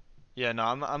 Yeah, no,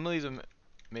 I'm gonna leave the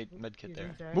med kit He's there.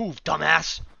 inside. Move,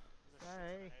 dumbass! There's Alright.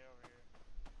 hay over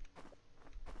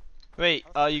here.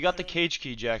 Wait, you got the cage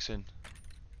key, Jackson.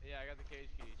 Yeah, I got the cage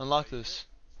key. Unlock Should I use this.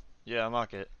 Yeah,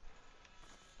 unlock it.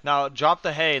 Now drop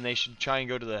the hay and they should try and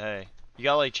go to the hay. You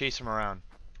gotta like chase them around.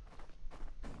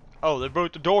 Oh, they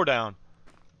broke the door down.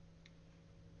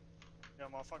 Yo,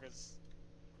 motherfuckers.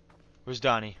 Where's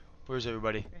Donnie? Where's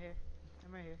everybody? Right here.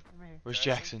 I'm right here. I'm right here. Where's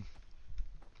Jackson?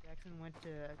 Jackson? Jackson went to.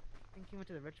 I think he went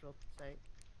to the ritual site.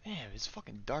 Man, it's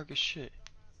fucking dark as shit.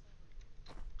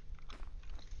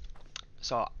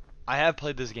 So, I have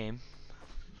played this game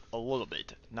a little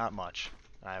bit, not much.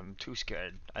 I'm too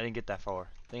scared. I didn't get that far.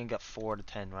 I think I got 4 to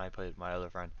 10 when I played with my other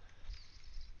friend.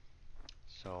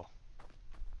 So,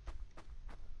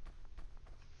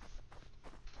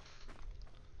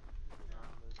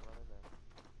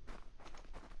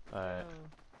 alright, Oh,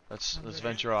 let's Is it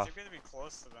venture off. You're gonna be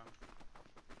close to them.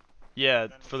 Yeah,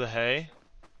 Then for we the can hay finish it.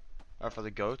 or for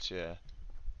the goats, yeah.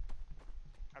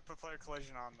 I put player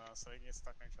collision on though, so they can get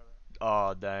stuck in each other.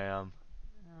 Oh damn.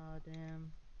 oh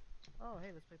damn. Oh hey,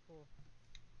 let's play pool.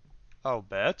 Oh,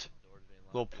 bet. Doors being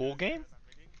locked. Little pool game? Guys, I'm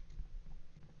reading.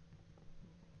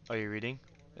 Are you reading?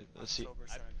 Let's see. October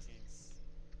 17th.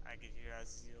 I can hear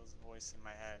Aziz's voice in my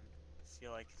head. I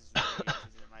feel like his rage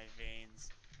is in my veins.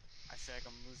 I feel like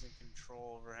I'm losing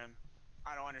control over him.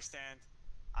 I don't understand.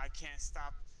 I can't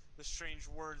stop the strange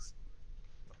words.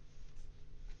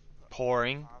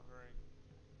 Pouring. Hovering.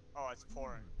 Oh, it's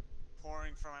pouring.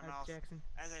 Pouring from my Alright, mouth Jackson.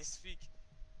 as I speak.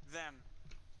 Them.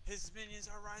 His minions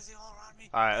are rising all around me.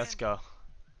 Alright, let's and- go.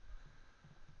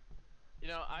 You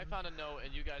know, I found a note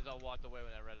and you guys all walked away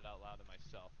when I read it out loud to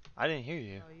myself. I didn't hear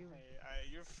you. Oh you.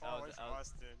 Hey, you're far away was- from I was-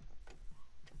 us, dude.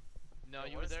 No, Yo,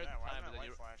 you what were is there at that? the Why is time, my but then light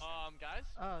you flashing? guys?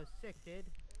 Oh sick, dude.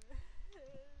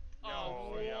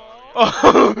 Oh, yo,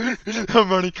 what? yo. I'm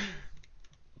running.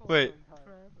 Wait. Holy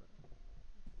crap.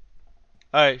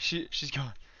 Alright, she's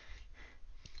gone.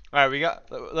 Alright, we got.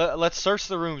 Let's search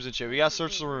the rooms and shit. We gotta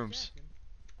search the Where's rooms. Jackson?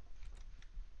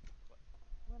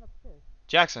 He went upstairs.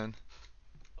 Jackson.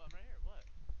 Oh, I'm right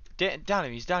here, what? Down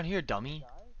him. He's down here, dummy.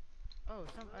 Oh,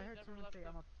 I heard Never someone left say the-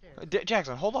 I'm upstairs.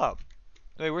 Jackson, hold up.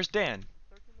 Wait, where's Dan?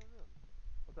 Searching the room.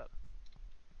 What's up?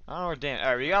 I don't know where Dan.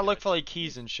 Alright, we gotta look for like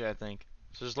keys and shit, I think.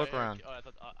 So just look Right here. around. Oh, I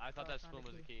thought Oh, that found a spoon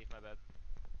was a key. key. My bad.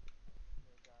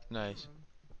 Nice. Room.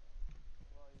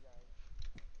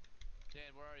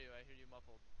 Dan, where are you? I hear you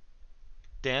muffled.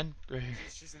 Dan? Right here.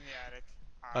 She's in the attic.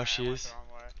 Oh, she I went is? the wrong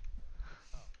way.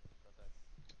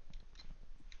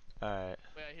 Okay. Alright.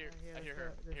 Wait, I hear let's her.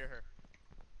 go- I this- hear her.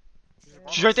 She's, Yeah.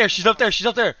 above She's right us. there. She's up there. She's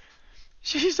up there.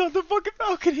 She's on the fucking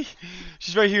balcony.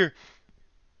 She's right here.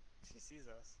 She sees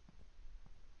us.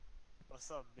 What's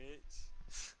up, bitch?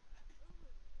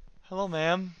 Hello,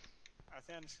 ma'am. I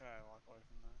think I'm just gonna walk away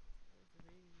from that.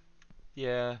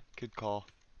 Yeah, good call.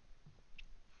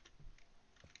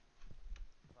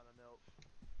 On a note.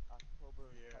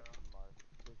 Yeah.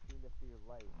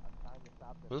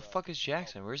 Where the fuck is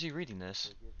Jackson? Where's he reading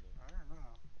this? I don't know.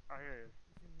 Oh, here he is.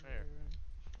 He's in the Here. other room.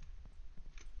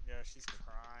 Yeah, she's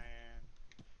crying.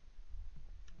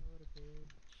 Oh, what a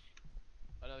bitch.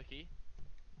 Another key.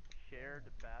 Shared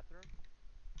bathroom.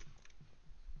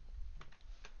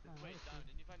 Oh, Wait, another Dom, key.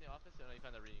 didn't you find the office? Or no, you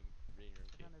found the reading room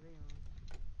key. Found a reading room.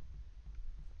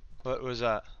 What was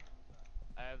that?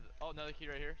 I have. Oh, another key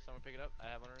right here. Someone pick it up. I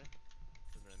have one already.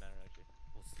 It's been in matter actually.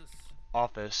 What's this?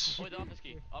 Office. Oh, wait, the office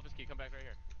key. Office key. Come back right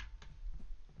here.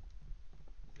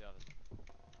 This is the office.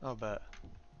 I'll bet.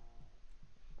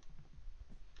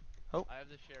 I have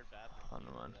the shared bathroom. Oh, Key,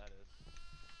 never mind. whatever that is.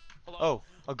 Hello?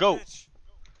 Oh, a goat. Bitch.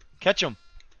 Catch him.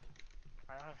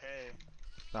 I have hay.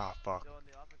 Ah, fuck. Dylan,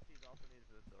 the office key also needs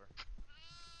this door.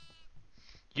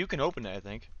 You can open it, I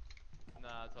think.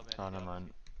 Nah, tell me. Oh, never mind.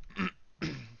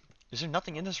 Is there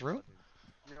nothing in this room?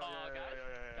 Guys?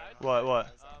 What? What?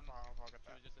 She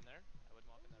was just in there. I wouldn't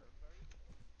walk in that room if I were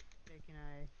you. Hey, can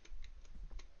I?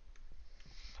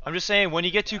 I'm just saying, when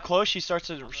you get too Yeah? close, she starts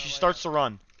to light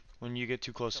run. When you get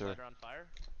too close to Can her. light her on fire?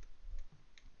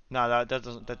 No,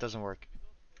 that doesn't work.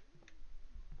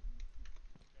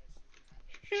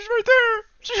 She's right there.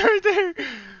 She's right there.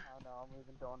 Oh no, I'm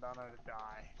leaving Dylan down there to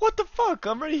die. What the fuck?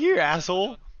 I'm right here,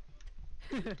 asshole.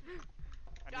 I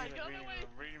Guys, need get a out of the reading way.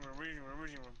 room, reading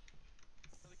room.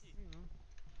 Another key.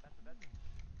 That's the bedroom.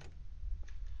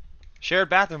 Shared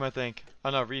bathroom, I think.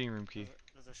 Oh no, reading room key.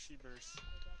 There's a sheepers.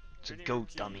 It's a Reading room goat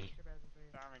key. dummy.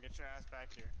 Diamond, get your ass back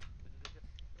here. This is it.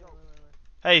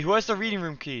 Hey, who has the reading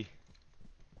room key?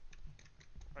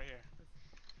 Right here.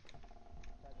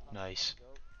 Nice.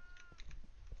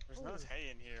 There's no hay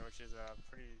in here, which is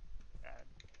pretty bad.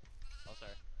 Oh,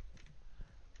 sorry.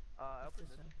 I opened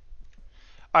this.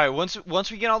 All right,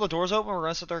 once we get all the doors open, we're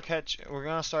gonna start We're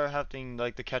gonna start having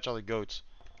like to catch all the goats.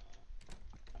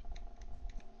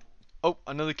 Oh,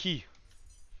 another key.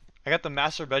 I got the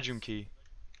master bedroom key.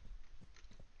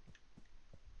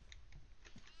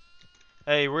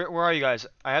 Hey, where are you guys?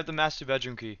 I have the master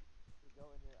bedroom key.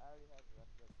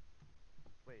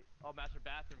 Wait. Oh, master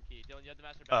bathroom key. Dylan, you have the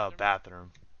master bathroom?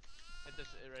 Bathroom. Hit this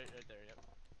right there. Yep.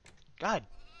 God,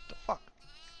 the fuck.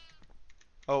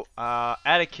 Oh,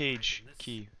 attic cage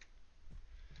key.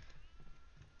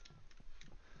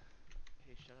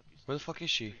 Hey, shut up, you Where the stupid fuck is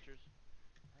she? creatures.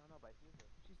 I don't know, but I see her.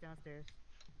 She's downstairs.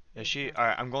 Is she? All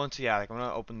right, I'm going to the attic. I'm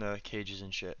gonna open the cages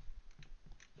and shit.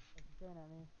 She's staring at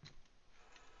me.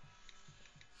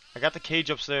 I got the cage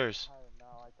upstairs. I do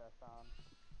not like that sound.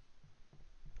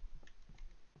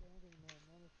 Standing there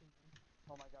menacing me.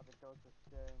 Oh my god, the goats are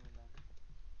scaring me, man.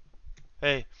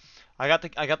 Hey, I got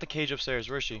the cage upstairs.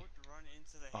 Where is she? Don't run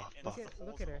into the Oh, into fuck. the Look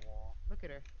holes at in her. the wall. Look at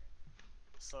her.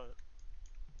 So,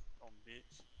 oh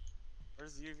bitch.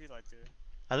 Where's the UV light, dude?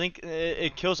 I think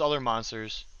it kills other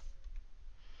monsters.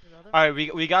 There's other All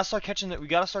right, we gotta start catching the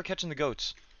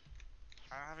goats.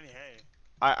 I don't have any hay.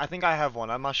 I think I have one.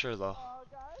 I'm not sure though. Oh,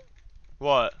 guys.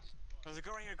 What? There's a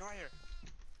goat right here. Go right here.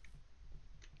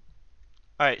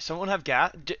 All right, someone have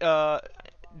gas?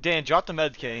 Dan, drop the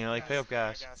med kit and like pick up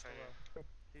gas. Gas right here.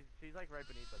 She's like right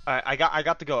beneath us. All right, I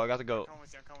got the goat. I got the goat. Come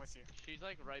with you. I'm coming with you. She's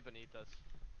like right beneath us.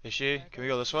 Is she? Can we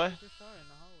go this way? I just saw her in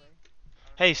the hallway.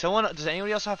 Hey, does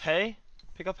anybody else have hay?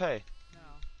 Pick up hay. No.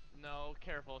 No,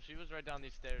 careful. She was right down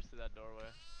these stairs to that doorway.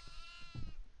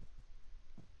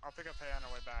 I'll pick up hay on our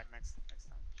way back next time.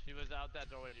 She was out that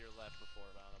doorway to your left before,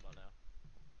 but I don't know about now.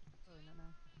 Probably not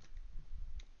now.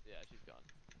 Yeah, she's gone.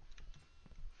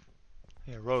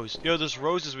 Yeah, rose. Yo, there's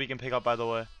roses we can pick up, by the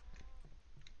way.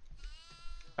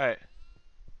 All right.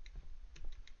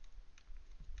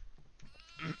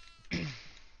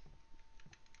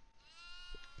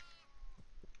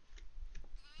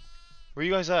 Where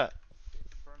you guys at?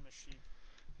 Burn the sheep.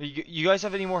 You guys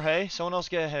have any more hay? Someone else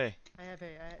get hay. I have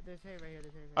hay. There's hay right here.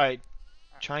 There's hay right All right,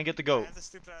 try and get the I goat. have the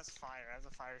stupid ass fire. I have the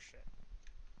fire shit.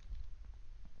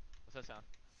 What's that sound?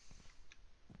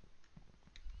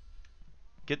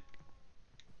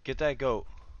 Get that goat.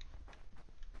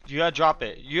 You gotta drop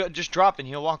it. You just drop it and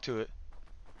he'll walk to it.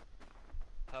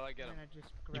 How do I get here. him? And I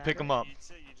just You grab pick her. him up. Eats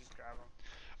it, you just grab them.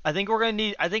 I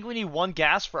think we need one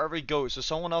gas for every goat, so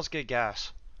someone else get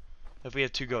gas. If we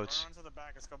have two goats. Run to the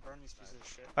back. Let's go burn these pieces of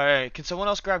shit. Alright, can someone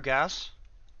else grab gas?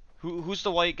 Who's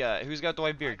the white guy? Who's got the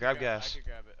white beard? Grab gas. I could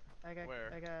grab it.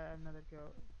 I got another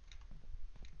goat.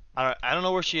 I don't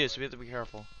know where she is, so we have to be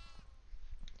careful.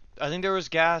 I think there was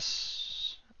gas.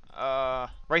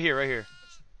 Right here.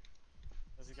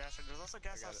 There's a gas. There's also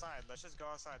gas got it. outside. Let's just go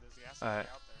outside. There's gas Alright.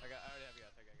 out there. I already have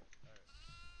gas. I got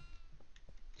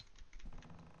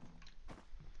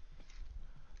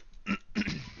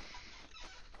gas.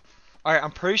 Alright,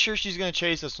 I'm pretty sure she's gonna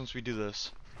chase us once we do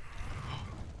this.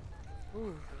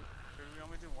 Ooh, Should we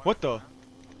only do one What at a the? time?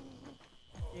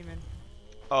 demon.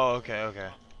 Oh, okay.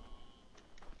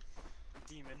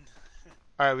 Demon.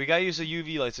 Alright, we gotta use the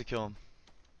UV lights to kill him.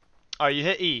 Alright, you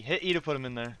hit E. Hit E to put him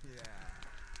in there. Yeah.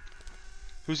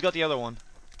 Who's got the other one?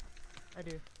 I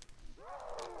do.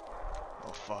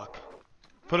 Oh, fuck.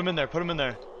 Put him in there. Put him in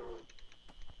there,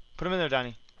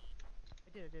 Danny.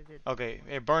 I did. Okay,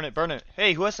 hey, burn it.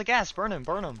 Hey, who has the gas? Burn him.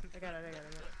 I got it.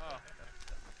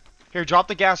 Here, drop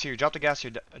the gas here. Drop the gas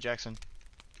here, Jackson.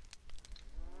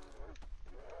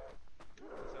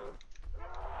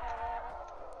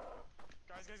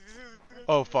 Guys.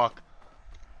 Oh fuck.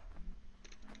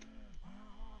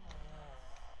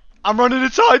 I'm running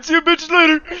inside. See you bitches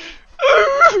later.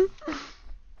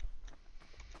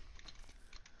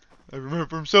 I remember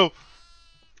for himself.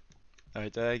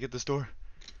 Alright, did I get this door?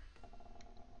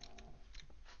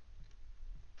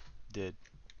 Did.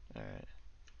 Alright.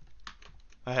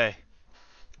 Oh, hey.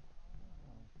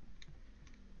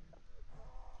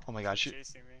 Oh my god, She's she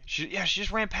chasing me. she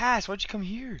just ran past. Why'd you come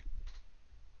here?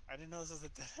 I didn't know this was a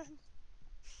dead end.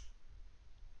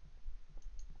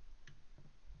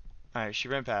 Alright, she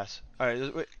ran past.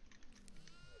 Alright, wait.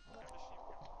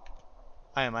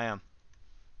 I am.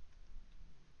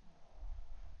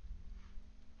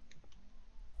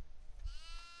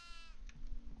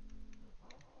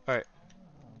 Alright.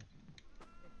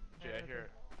 Yeah, I hear it.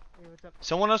 Hey, what's up?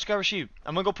 Someone else grab a sheep.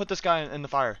 I'm gonna go put this guy in the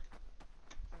fire.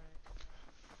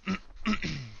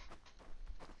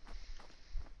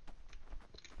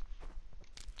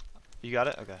 You got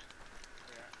it? Okay. Yeah.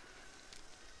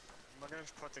 I'm gonna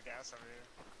just put the gas over here.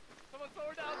 Someone slow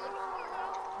her down!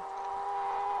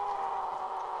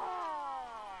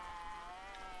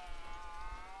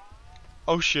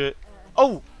 Oh shit.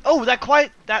 Oh,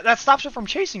 that stops her from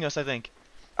chasing us, I think.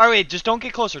 Alright, wait, just don't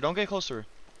get closer. Don't get closer.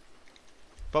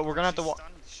 But we're gonna have to walk.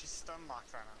 She's stun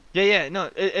locked right now. Yeah, no,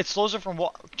 it slows her from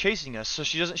chasing us, so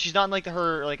she's not in like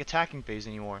her like attacking phase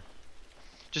anymore.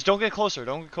 Just don't get closer.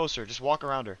 Don't get closer. Just walk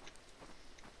around her.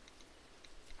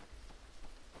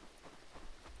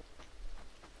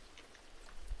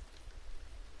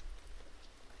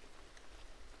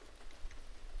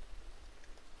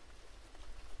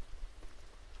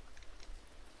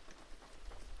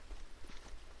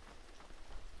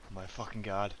 Oh my fucking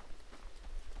god.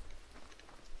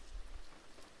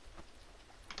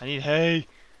 I need hay.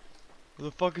 Where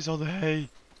the fuck is all the hay?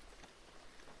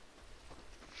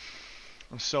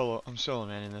 I'm solo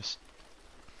manning this.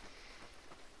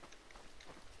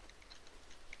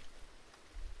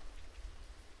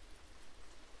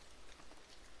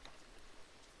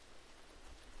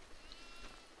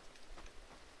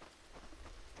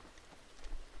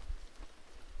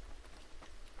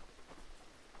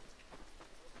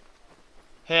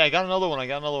 Hey, I got another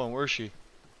one. Where is she?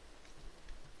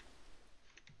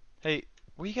 Hey,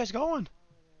 where you guys going?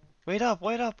 Wait up.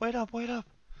 Where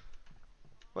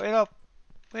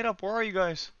are you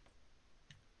guys?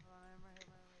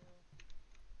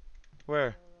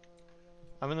 Where?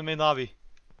 I'm in the main lobby.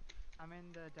 I'm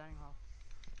in the dining hall.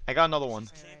 I got another one.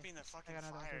 She's camping the fucking I got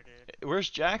another fire, one. dude. Where's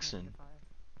Jackson?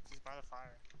 She's by the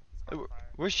fire. He's by the fire.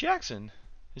 Where's Jackson?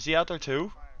 Is he out there too?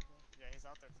 Fire. Yeah, he's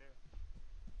out there too.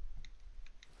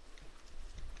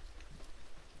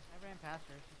 I ran past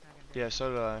her. She's not gonna do Yeah, anything. so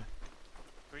did I. Can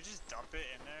we just dump it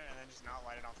in there and then just not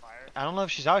light it on fire? I don't know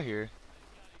if she's out here. You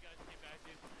guys came back,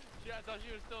 dude. Yeah, I thought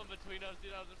she was still in between us,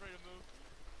 dude. I was afraid to move.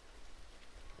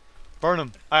 Burn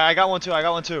him. I got one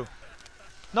too.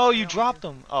 No, you dropped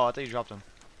him. Oh, I thought you dropped him.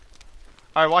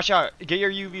 Alright, watch out. Get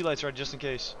your UV lights ready just in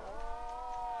case.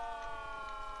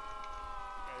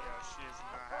 Yeah, yo, she is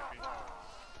not happy.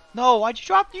 No, why'd you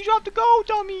drop? You dropped the goat,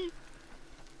 dummy.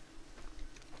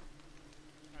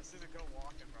 I see the goat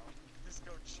walking, bro. This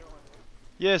goat chilling.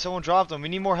 Yeah, someone dropped him. We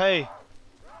need more hay.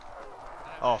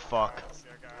 Oh fuck. Guys,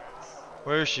 yeah, guys.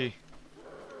 Where is she?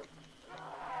 I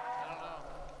don't know.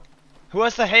 Who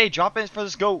has the hay? Drop it for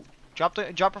this goat. Drop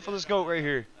her for this goat right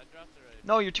here. I dropped it already.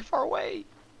 No, you're too far away.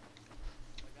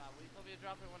 Oh my god, will you tell me to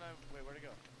drop it when I... Wait, where'd it go?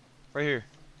 Right here.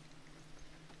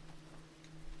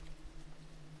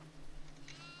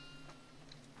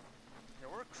 Yeah,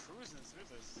 we're cruising through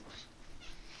this.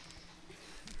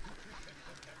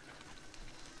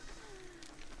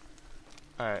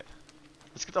 Alright.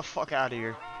 Let's get the fuck out of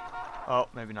here. Oh,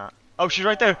 maybe not. Oh, she's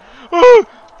right there. Ooh!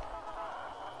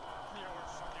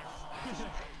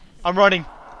 I'm running.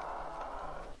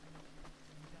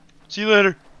 See you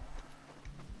later.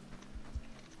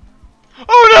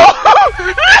 Oh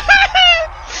no!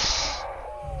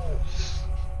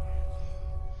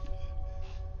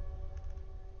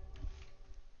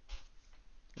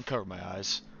 I covered my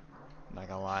eyes. I'm not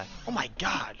gonna lie. Oh my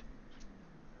god!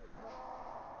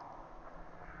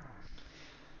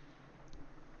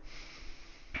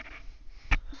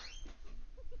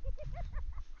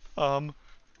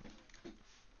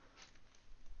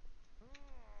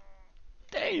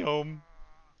 Damn.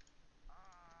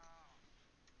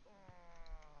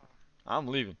 I'm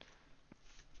leaving.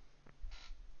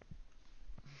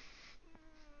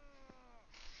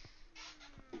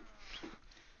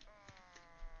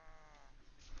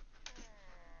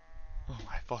 Oh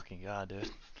my fucking god, dude.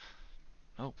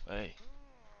 No way.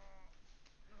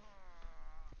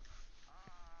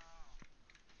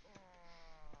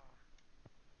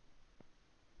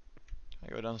 Can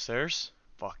I go downstairs?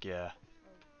 Fuck yeah.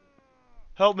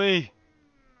 Help me!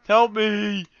 Help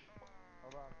me!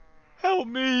 Help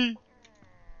me!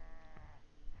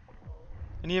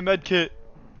 I need a med kit.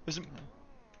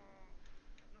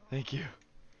 Thank you.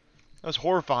 That was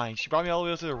horrifying. She brought me all the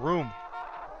way up to the room.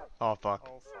 Oh fuck.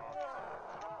 Oh fuck.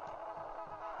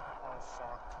 Oh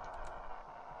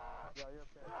fuck. Yeah,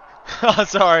 you're okay.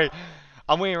 Sorry.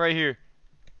 I'm waiting right here.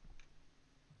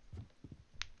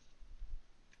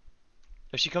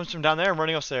 If she comes from down there, I'm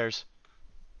running upstairs.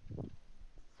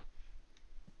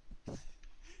 You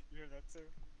hear that too?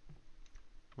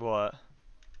 What?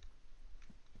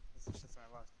 This is just my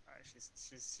left. Alright,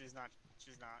 she's not.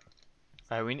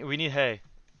 Alright, we need hay.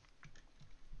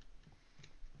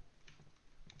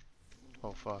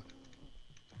 Oh fuck.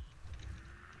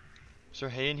 Is there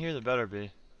hay in here? There better be. I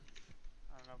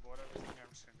don't know, but whatever's in here, I'm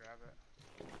just gonna grab it.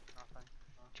 Nothing.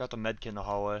 Oh. Drop the med kit in the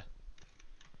hallway.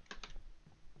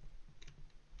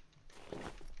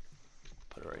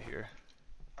 Put it right here.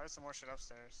 Probably some more shit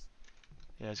upstairs.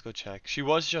 Yeah, let's go check. She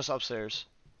was just upstairs.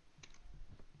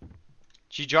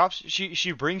 She drops.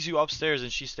 She brings you upstairs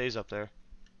and she stays up there.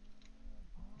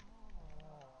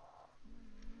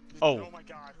 Oh. Oh my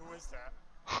god, who is that?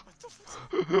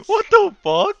 What the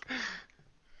fuck?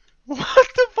 What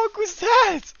the fuck was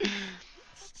that?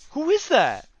 Who is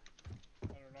that? I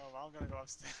don't know, but I'm gonna go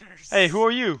upstairs. Hey, who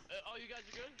are you? Oh, you guys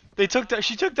are good? They took that.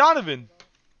 She took Donovan.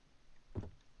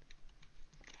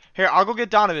 Here, I'll go get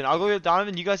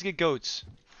Donovan. You guys get goats.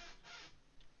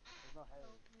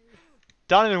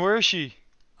 Donovan, where is she?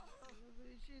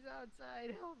 She's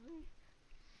outside. Help me.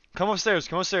 Come upstairs.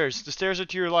 The stairs are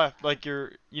to your left. Like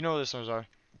your, you know where the stairs are.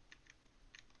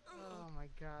 Oh my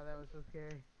god, that was so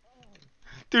scary.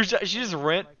 Dude, she just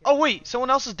ran. Oh wait, someone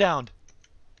else is downed.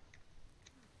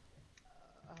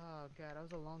 Oh god, I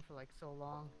was alone for like so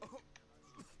long.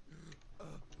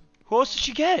 Who else did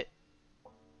she get?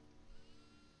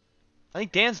 I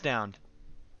think Dan's downed.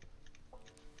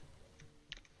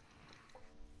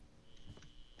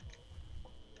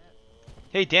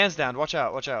 Hey, Dan's down. Watch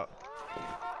out.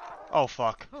 Oh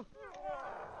fuck. You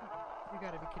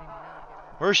gotta be kidding me.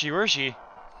 Where is she?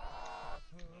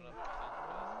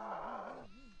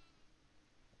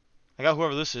 I got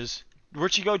whoever this is.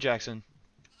 Where'd she go, Jackson?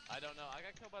 I don't know. I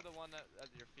got killed by the one at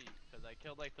your feet because I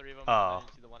killed like 3 of them. Oh. And I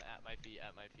didn't see the one at my feet.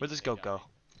 Where'd this They goat got go? me.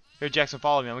 Here, Jackson,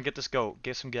 follow me. I'm gonna get this goat.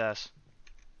 Get some gas.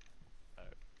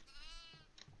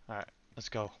 Alright, let's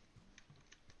go.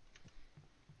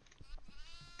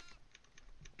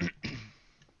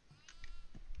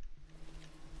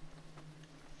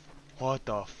 What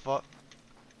the fuck?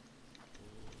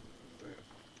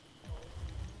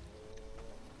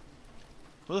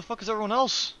 Where the fuck is everyone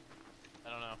else? I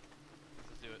don't know.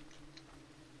 Let's do it.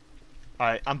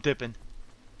 Alright, I'm dipping.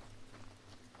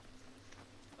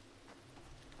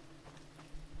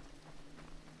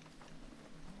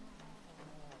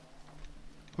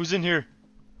 Who's in here?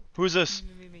 Who is this?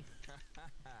 Me.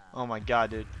 Oh my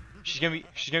god, dude. She's gonna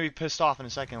be pissed off in a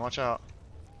second. Watch out.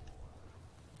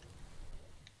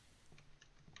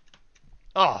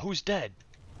 Oh, who's dead?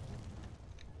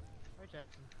 Where's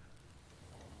Jackson?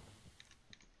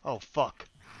 Oh fuck.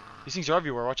 These things are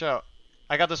everywhere. Watch out.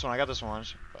 I got this one. Oh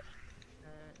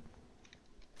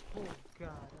god.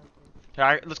 Okay.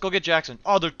 Alright, let's go get Jackson.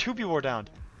 Oh, there 2 people are down.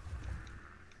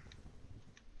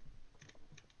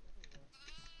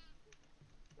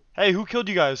 Hey, who killed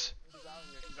you guys? She's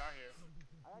out here.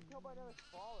 I got killed by another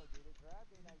spawner, dude. It grabbed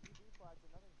me and I UV flashed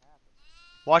and nothing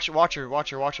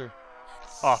happened. Watch her.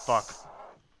 Oh fuck.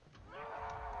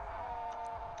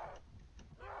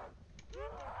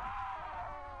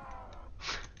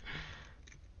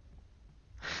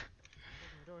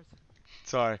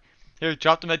 Sorry. Here,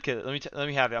 drop the medkit. Let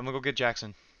me have it. I'm gonna go get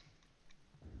Jackson.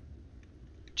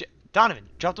 Donovan,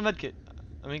 drop the medkit.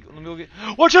 Let me go get.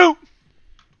 Watch out!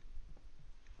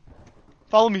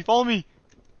 Follow me.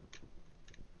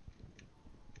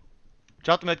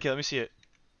 Drop the medkit. Let me see it.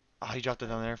 Oh, he dropped it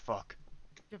down there. Fuck.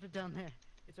 Drop it down there.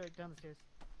 It's right down the stairs.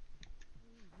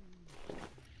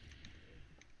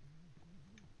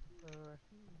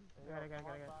 I got it.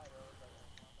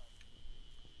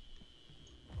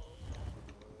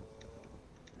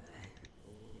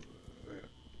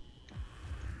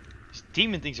 These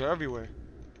demon things are everywhere.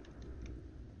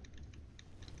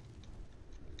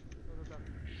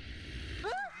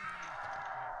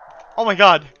 Oh my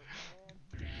god.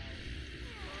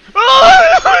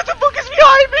 Oh, what the fuck is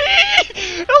behind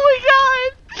me? Oh my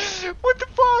god. What the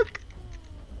fuck?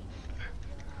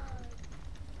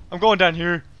 I'm going down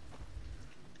here.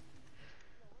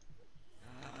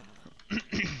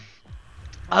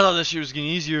 I thought this shit was getting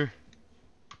easier.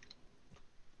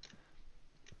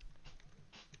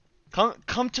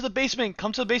 Come to the basement.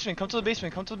 Come to the basement. Come to the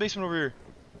basement. Come to the basement over here.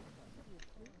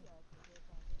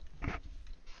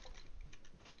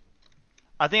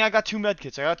 I think I got 2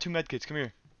 medkits. I got 2 medkits. Come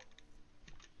here.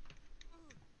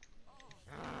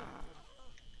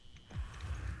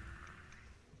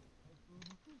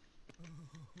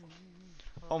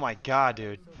 Oh my god,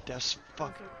 dude. That's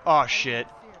fuck. Oh shit.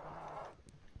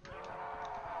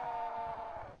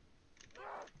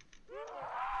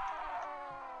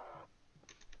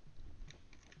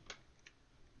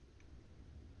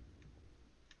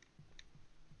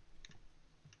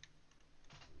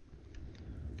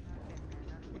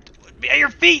 Be at your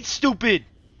feet, stupid!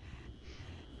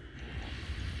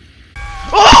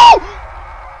 Oh!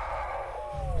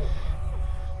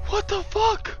 What the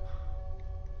fuck?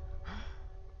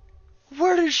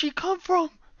 Where did she come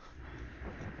from?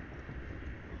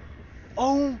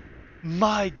 Oh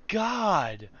my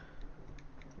god.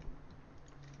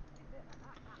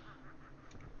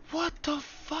 What the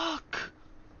fuck?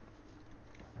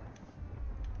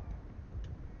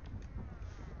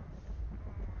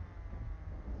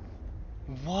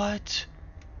 What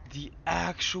the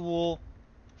actual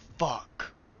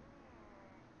fuck?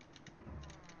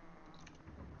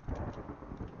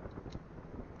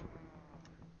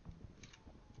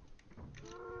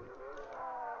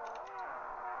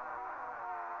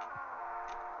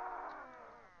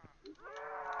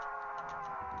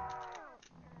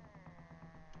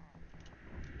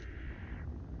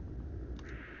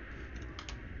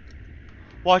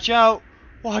 Watch out!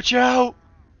 Watch out!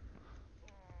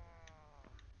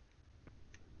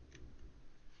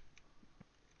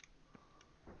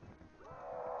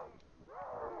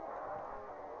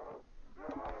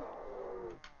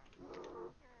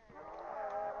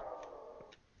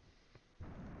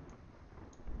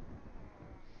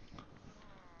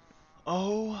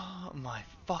 Oh my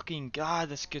fucking god,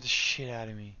 that scared the shit out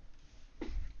of me.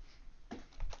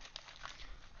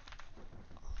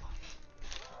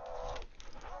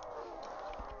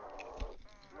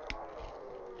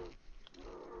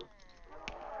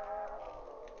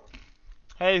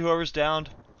 Hey, whoever's downed.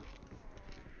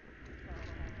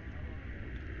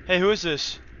 Hey, who is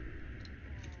this?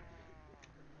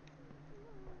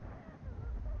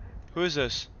 Who is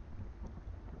this?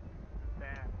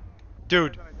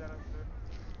 Dude.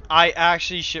 I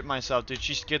actually shit myself, dude.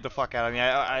 She scared the fuck out of me.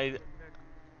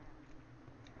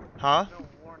 Huh?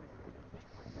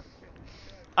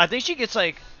 I think she gets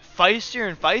like feistier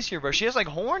and feistier, bro. She has like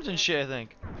horns and shit, I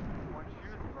think.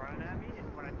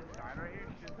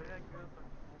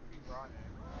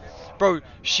 Bro,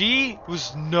 she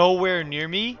was nowhere near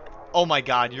me. Oh my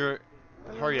god,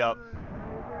 hurry up.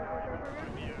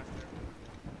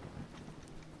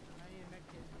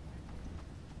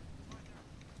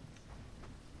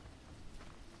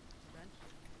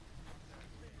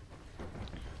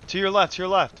 To your left, to your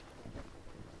left.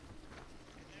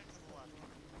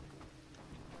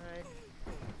 Alright.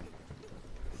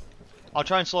 I'll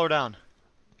try and slow her down.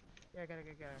 Yeah, I got it.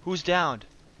 Who's downed?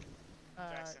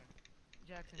 Jackson.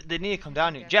 Jackson. They need to come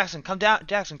down here. Jackson, come down.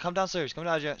 Jackson, come downstairs. Come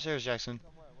downstairs, Jackson.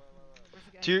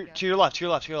 To your left, to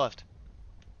your left, to your left.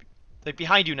 Like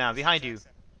behind you now, behind you.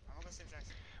 Jackson. I'm gonna go save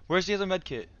Jackson. Where's the other med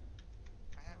kit?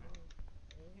 I have it.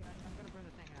 Yeah, I'm gonna burn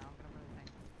the thing now.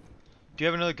 Do you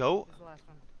have another goat? This is the last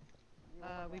one.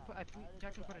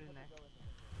 Jackson put it in there.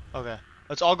 Okay.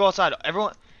 Let's all go outside.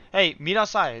 Everyone, hey, meet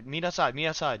outside. Meet outside. Meet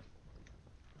outside.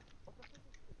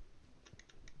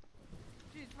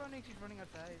 She's running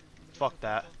outside. Fuck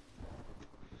that.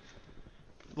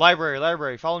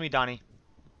 Library. Follow me, Donnie.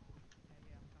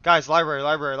 Guys,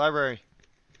 library.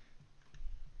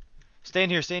 Stay in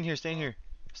here.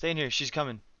 She's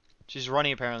coming. She's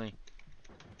running apparently.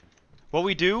 What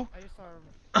we do? I just saw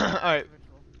her. Alright.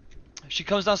 She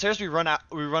comes downstairs, we run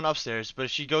upstairs. But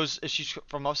if she's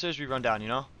from upstairs, we run down, you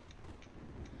know?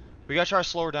 We gotta try to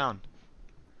slow her down.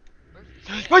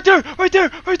 Right there!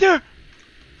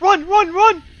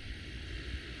 Run!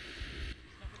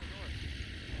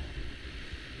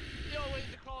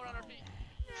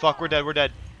 Fuck, we're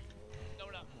dead.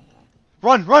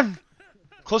 Run!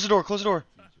 Close the door.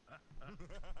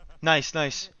 Nice.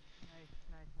 Nice.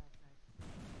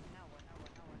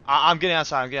 I'm getting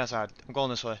outside. I'm going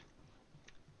this way.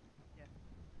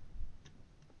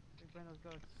 We burn those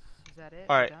goats. Is that it?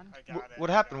 Alright. Done? I got it. What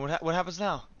happened? What happens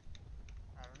now?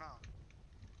 I don't know.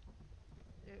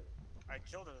 Ew. I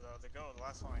killed her though. The goat. The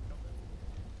last one I killed her.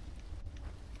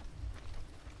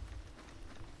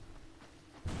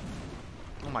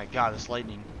 Oh my god, this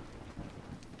lightning.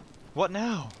 What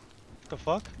now? The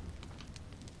fuck?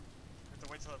 Have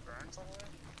to wait till it burns all the way?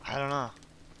 I don't know.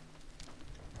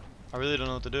 I really don't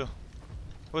know what to do.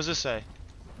 What does this say?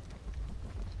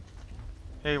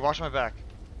 Hey, watch my back.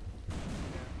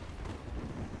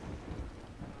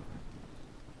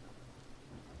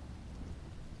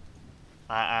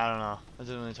 I don't know. It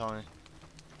didn't really tell me.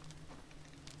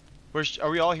 Are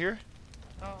we all here?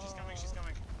 Oh, She's coming, she's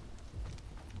coming.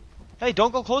 Hey,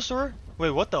 don't go close to her.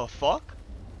 Wait, what the fuck?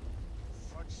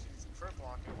 Fuck, she's crib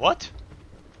walking. What?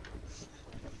 She's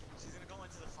gonna go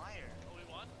into the fire. Oh,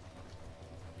 we won?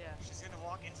 yeah. She's gonna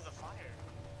walk into the fire.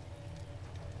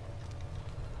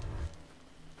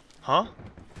 Huh? Huh?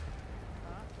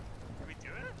 Did we do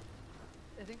it?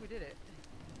 I think we did it.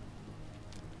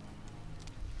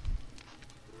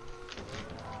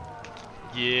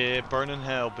 Yeah, burn in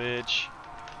hell, bitch.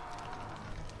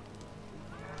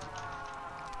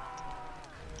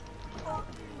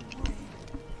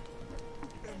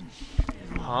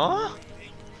 Huh?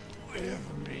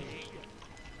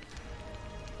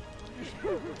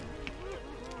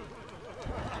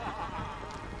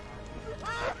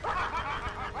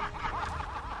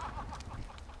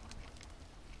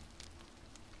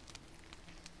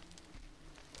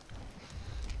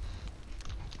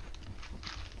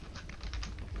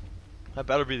 That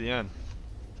better be the end.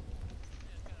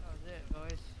 That was it,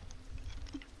 boys.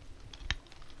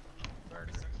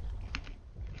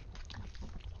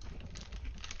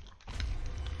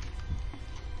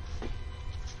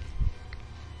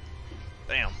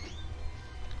 Damn.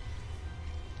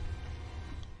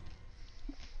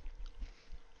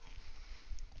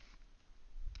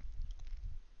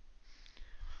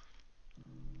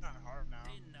 Kinda hard now.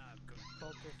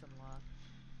 Cultist unlocked.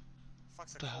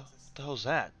 Fuck's a The hell, cultist. the hell's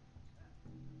that? I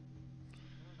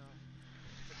don't know.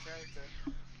 It's a character.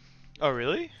 Oh,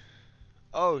 really?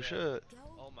 Oh, Yeah. shit.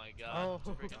 Oh my god.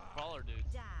 Oh. Freaking crawler, dude.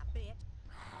 Die, bitch.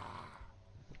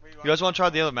 Wait, You guys want to try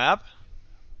the other map?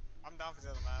 I'm down for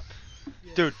the other map.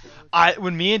 Yeah, Dude, so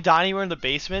when me and Donnie were in the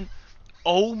basement,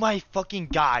 oh my fucking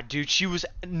god, dude, she was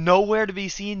nowhere to be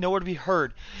seen, nowhere to be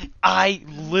heard. I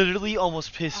literally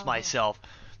almost pissed Oh. myself.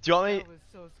 Do you want me? that was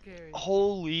so scary.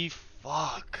 Holy Like,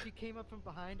 fuck! she came up from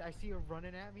behind. I see her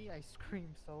running at me. I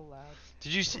screamed so loud.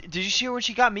 Did you see her when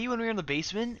she got me when we were in the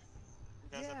basement,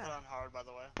 You guys have Yeah. put on hard, by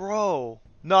the way. bro?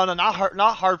 No, not hard,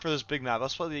 not hard for this big map.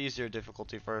 Let's play the easier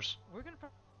difficulty first. We're gonna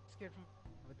probably get scared from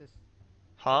with this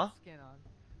Huh? skin on.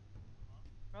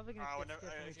 Probably gonna Alright, get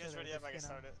scared from if each you guys other ready with up, I can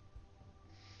skin on. start it.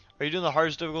 Are you doing the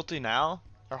hardest difficulty now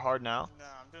or hard now? No,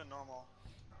 I'm doing normal.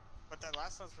 But that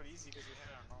last one's pretty easy because we hit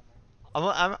it on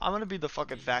normal. I'm gonna be the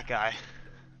fucking fat guy.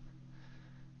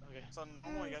 Okay. So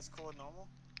normal, you guys cool with normal?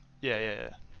 Yeah.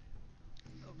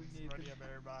 Oh, we Ready need up,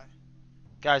 everybody.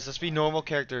 Guys, let's be normal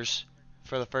characters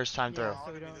for the first time Yeah. through. I So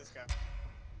wanna we be don't- this guy.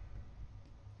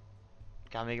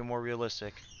 Gotta make it more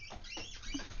realistic.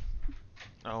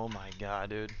 Oh my god,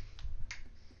 dude.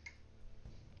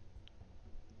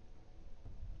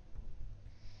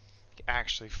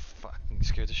 Actually fucking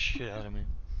scared the shit out of me.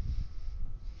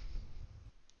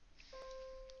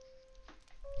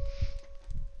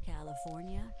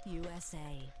 California, USA.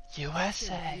 After USA.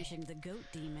 banishing the goat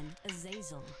demon,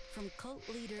 Azazel, from cult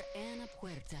leader Ana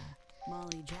Puerta,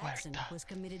 Molly Jackson Puerta. was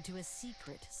committed to a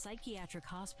secret psychiatric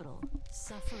hospital,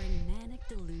 suffering manic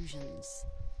delusions.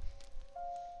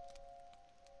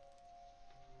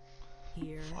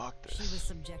 Here, Fuck she this. was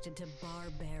subjected to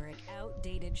barbaric,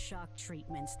 outdated shock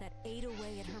treatments that ate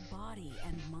away at her body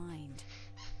and mind.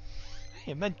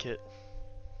 Hey, a medkit.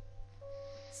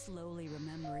 Slowly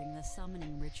remembering the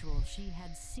summoning ritual she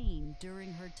had seen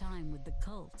during her time with the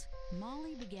cult,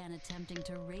 Molly began attempting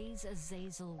to raise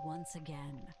Azazel once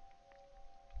again.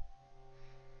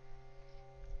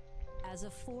 As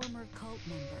a former cult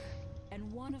member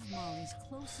and one of Molly's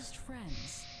closest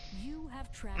friends, you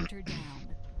have tracked her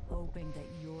down, hoping that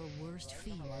your worst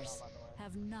fears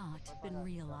have not been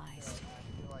realized.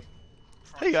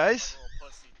 Hey, guys.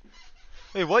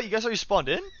 Wait, what? You guys already spawned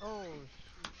in? Oh,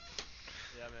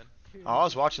 Yeah, man. shoot. Oh, I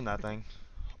was watching that thing.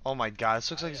 Oh my god,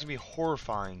 this looks like it's gonna be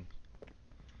horrifying.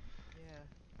 Yeah.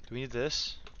 Do we need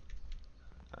this?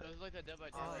 This is like that Dead by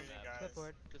Oh, Daylight you map. guys.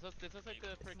 clipboard. This looks like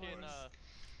the freaking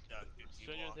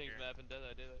Stranger Things map in Dead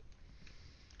by Daylight.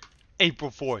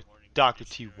 April 4th, Dr.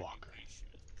 T. Walker.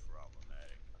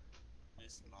 Problematic.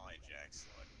 Miss Molly Jackson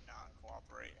would not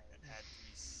cooperate and had to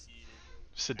be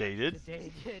Sedated?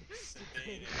 Sedated.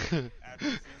 sedated after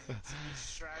refusing to be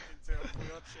strapped into a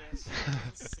wheelchair. She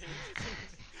couldn't save.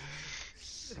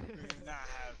 We do not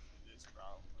have this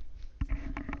problem.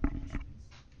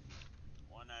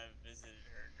 When I visited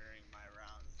her during my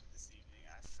rounds this evening,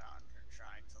 I found her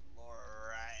trying to lure a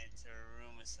rat into a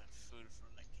room with some food from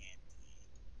the canteen.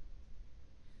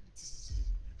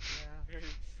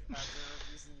 Yeah. After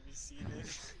refusing to be seated.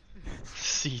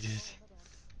 Seated.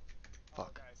 Oh,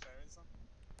 Fuck. guys, sorry, something.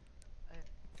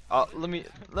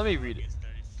 Let me read it. August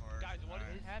 31st. Guys, what is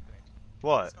Alright. happening?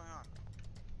 What? What's going on?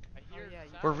 I hear yeah, you-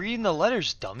 sounds. We're reading the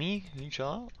letters, dummy. Can you chill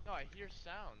out? No, I hear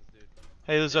sounds, dude.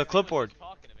 Hey, there's a This dude was clipboard. just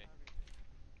talking to me.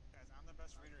 Guys, I'm the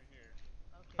best reader here.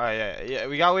 Okay. Alright, yeah.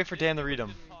 We gotta wait for This Dan to dude read was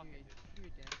them. just talking, dude. You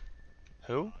read Dan.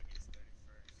 Who? August 31st.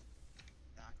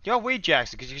 You gotta wait,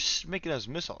 Jackson, because you're making us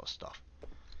miss all this stuff.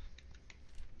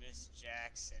 Miss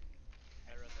Jackson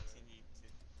had continued to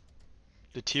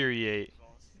Deteriorate.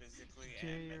 both physically and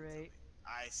mentally. Deteriorate.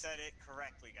 I said it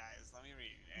correctly, guys. Let me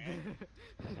read it.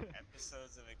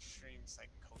 Episodes of extreme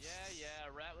psychosis. Yeah,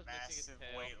 Rat was missing his Massive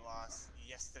tail. weight loss.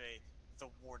 Yesterday, the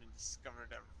warden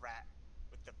discovered a rat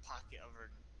with the pocket of her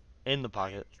In the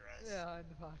pocket. dress. Yeah, in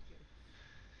the pocket.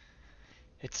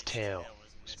 Its Its tail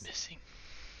was was missing.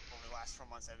 Over the last 4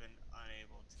 months, I've been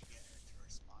unable to get her to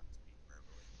respond to me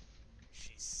verbally.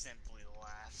 She simply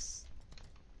laughs.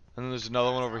 And then there's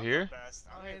another one Guys, over I'm the here. best.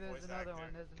 I'm Oh, a hey, there's voice another actor.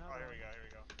 one. There's another Oh, here one. we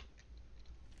go.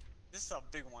 This is a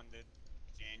big one, dude.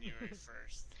 January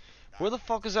 1st. Where the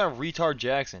fuck is that retard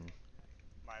Jackson?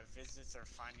 My visits are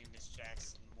finding Miss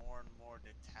Jackson more and more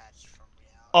detached from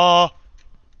reality.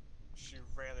 She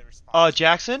rarely responds to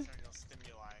Jackson? external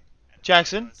stimuli and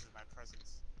Jackson? notices my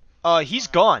presence. He's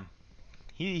gone.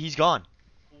 He's gone.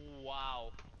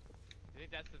 Wow. You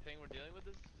think that's the thing we're dealing with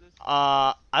this?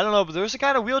 I don't know, but there's a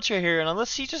guy in a wheelchair here, and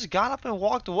unless he just got up and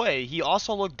walked away, he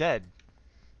also looked dead.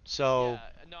 So. Yeah,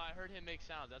 no, I heard him make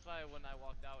sounds. That's why when I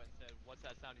walked out and said, "What's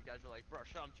that sound?" You guys were like, "Bro,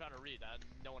 shut up, I'm trying to read."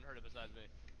 No one heard it besides me.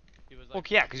 He was like, Well,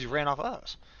 yeah, because he ran off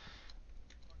us.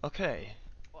 Okay.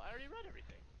 Well, I already read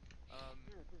everything.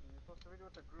 Dude, you're supposed to read it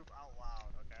with the group out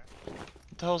loud, okay?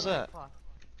 What the hell's that? Fuck.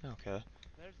 Okay.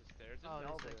 There's the stairs. This Oh, is it's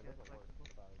elevator. like a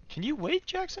flexible. Can you wait,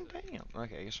 Jackson? Bam.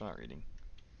 Okay, I guess we're not reading.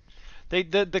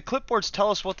 The clipboards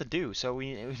tell us what to do, so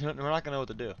we're not gonna know what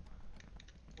to do.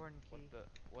 Warden key.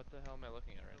 What the hell am I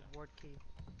looking at right now? Ward key.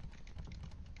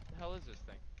 What the hell is this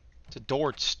thing? It's a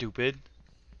door, stupid.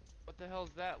 What the hell is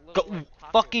that Go little like, pocket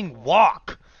of fucking wall?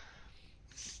 walk.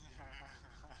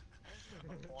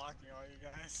 I'm blocking all you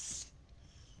guys.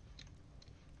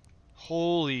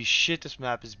 Holy shit, this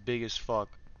map is big as fuck.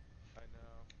 I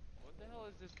know. What the hell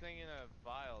is this thing in a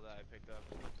vial that I picked up?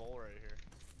 There's a bowl right here.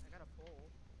 I got a bowl.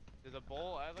 There's a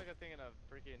bowl. I have like a thing in a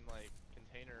freaking like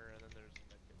container, and then there's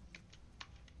medkits.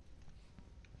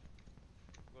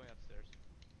 I'm going upstairs.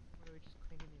 What are we just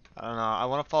cleaning these? I don't know. I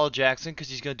want to follow Jackson because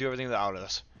he's gonna do everything without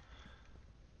us.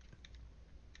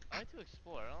 I like to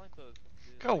explore. I don't like to.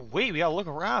 Go wait. We gotta look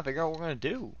around. Figure out what we're gonna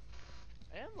do.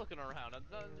 I am looking around. I'm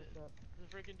done. Hey, what's up? The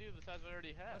freaking dude besides what I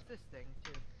already have. What's this thing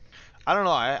too? I don't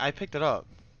know. I picked it up.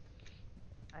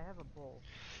 I have a bowl.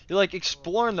 You're like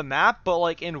exploring the map, but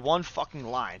like in one fucking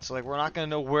line. So like we're not gonna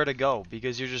know where to go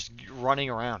because you're just running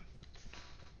around.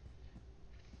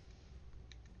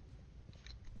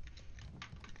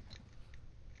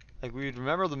 Like we'd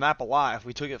remember the map a lot if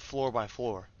we took it floor by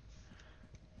floor.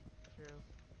 True.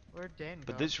 Where'd Dan go?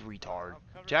 But this retard,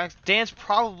 covered-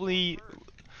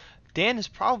 Dan is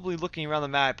probably looking around the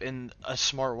map in a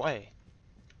smart way.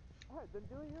 Alright, then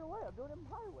do it your way. I'm doing it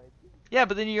my way. Yeah,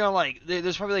 but then you're gonna like,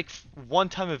 there's probably like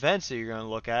one-time events that you're gonna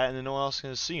look at, and then no one else is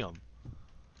gonna see them.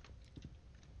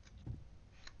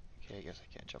 Okay, I guess I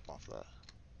can't jump off that.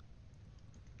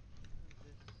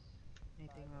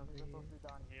 Anything over here? Supposed to be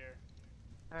down here.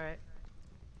 Alright.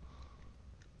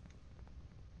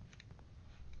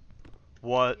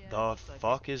 What Yeah, the looks like it.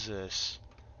 fuck is this?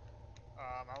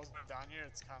 I was down here.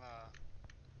 It's kind of.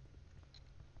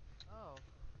 Oh.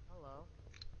 Hello.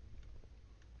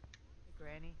 Hey,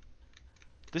 Granny.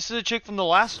 This is a chick from the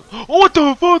last. Oh, what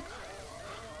the fuck?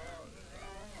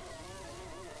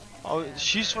 Oh,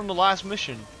 she's from the last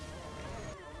mission.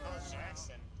 Oh, it's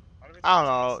Jackson. Why do we I think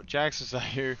don't it's know. Jackson's not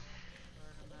here. Burn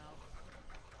 'em out.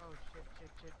 Oh shit.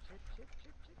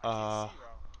 Jackson? I Uh. can't see,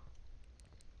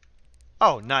 bro.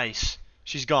 Oh, nice.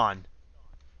 She's gone.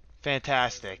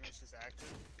 Fantastic. It's just active.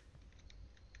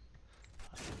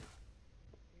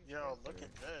 Yo, look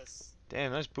at this.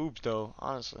 Damn, nice boobs though.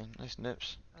 Honestly, nice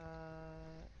nips.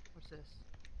 What's this?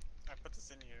 I put this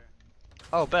in here.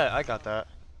 Oh, bet I got that.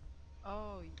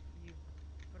 Oh, you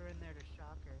put her in there to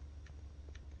shock her.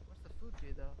 What's the food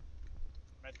do though?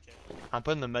 Medkit. I'm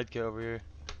putting the medkit over here.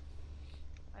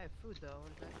 I have food though.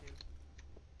 What does that do?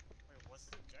 Wait, what's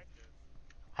the objective?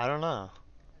 I don't know.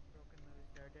 I've broken loose.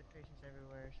 There are dead patients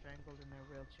everywhere, strangled in their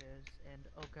wheelchairs, and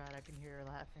oh god, I can hear her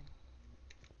laughing.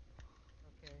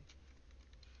 Okay.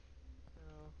 So,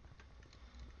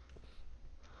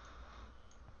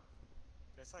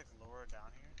 This to like lure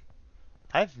down here?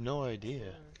 I have no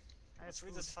idea. I have Let's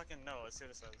read food. this fucking note. Let's see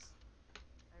what it says.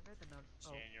 I read the note.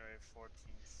 Oh, January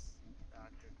 14th,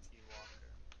 Dr. T.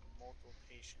 Walker. Multiple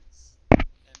patients. An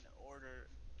order.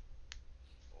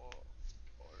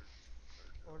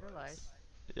 order lice.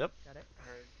 Yep. Got it.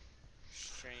 Heard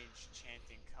strange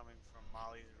chanting coming from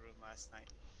Molly's room last night.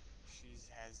 She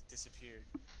has disappeared.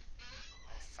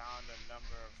 I found a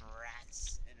number of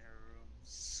rats in her room,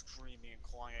 screaming and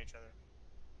clawing at each other.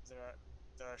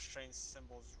 There are strange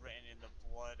symbols written in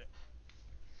blood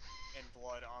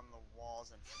on the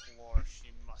walls and floor.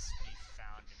 She must be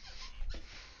found immediately.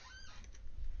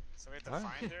 So we have to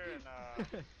Alright. find her and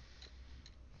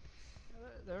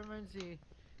That reminds me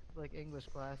of like English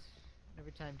class.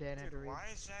 Every time Dan had to dude, read. why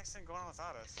is Jackson going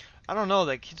without us? I don't know,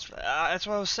 that kid's. That's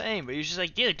what I was saying, but he was just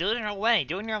like, dude, do it your own way,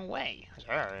 do it your own way. I was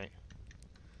like, alright.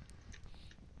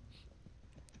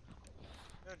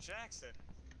 Yo, Jackson.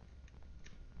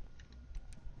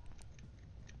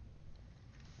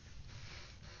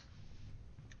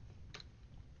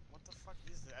 What the fuck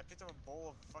is this? I picked up a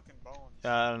bowl of fucking bones.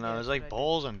 Yeah, I don't know, Yeah, there's that's like what I did.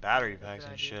 bowls and battery That's packs what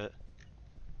I and did. shit.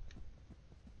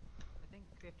 I think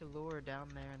you have to lure her down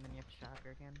there and then you have to shock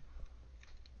her again.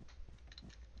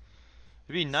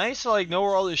 It'd be nice to like know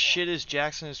where all this shit is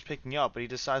Jackson is picking up, but he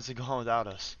decides to go on without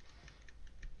us.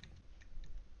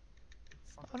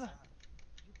 Fuck Oh, is no. that?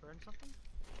 Did you burn something?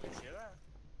 Did you hear that?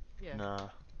 Yeah. Nah. I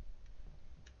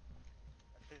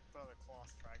picked up a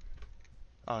cloth fragment.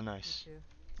 Oh, Me nice. too.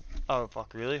 Oh,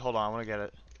 fuck, really? Hold on, I wanna get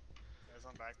it. There's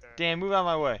one back there. Dan, move out of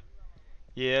my way.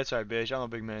 Yeah, that's right, bitch. I'm a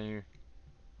big man here.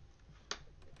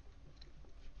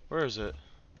 Where is it?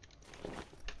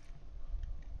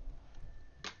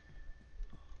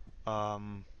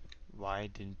 Why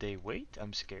didn't they wait?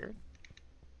 I'm scared.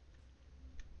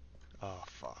 Oh,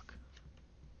 fuck.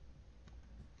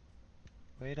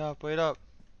 Wait up, wait up.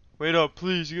 Wait up,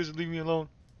 please. You guys leave me alone.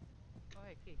 Oh,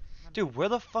 hey, key. Come on. Dude, where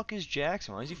the fuck is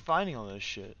Jackson? Why is he finding all this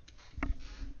shit? Found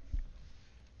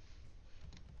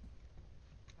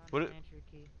What an it- entry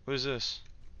key. What is this?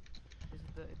 This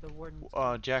is the warden's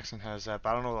Jackson has that, but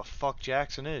I don't know what the fuck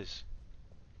Jackson is.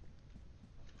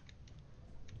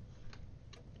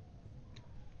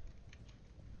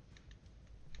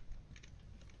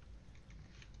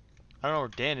 I don't know where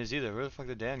Dan is either. Where the fuck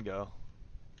did Dan go?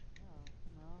 key. Oh,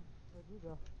 no. Where'd you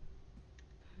go?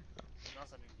 There's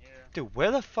nothing in here. Dude,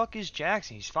 where the fuck is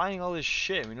Jackson? He's finding all this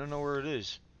shit. We don't know where it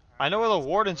is. I know Alright, where the he's been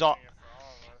warden's ruining o- it for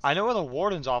all of us. I know where the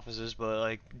warden's office is, but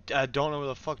like, I don't know where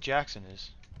the fuck Jackson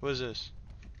is. What is this?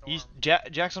 Dorm.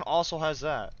 Jackson also has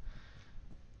that.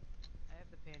 I have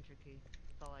the pantry key.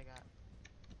 That's all I got.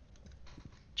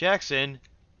 Jackson,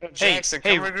 Jackson,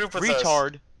 hey, come regroup with us.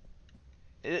 retard.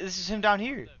 This is him down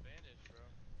here.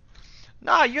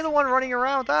 Nah, you're the one running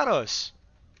around without us.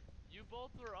 You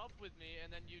both were up with me,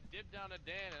 and then you dipped down to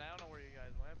Dan, and I don't know where you guys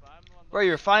went, but I'm on the. Bro,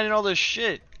 you're finding all this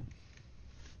shit.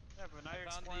 Yeah, but now I you're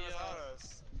found exploring the, without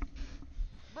us.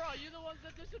 Bro, you're the ones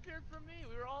that disappeared from me.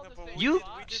 We were all Yeah, in the but same we You-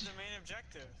 spot. did the main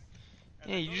objective. And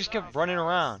Yeah, then you those just guys kept running found us.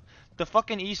 around. The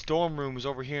fucking east dorm room is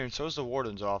over here, and so is the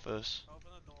warden's office. Open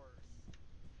the doors.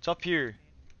 It's up here.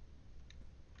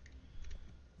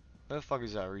 Where the fuck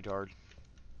is that retard?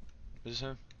 Is this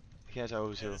him? I can't tell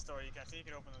who's Yeah, who. this door. I think you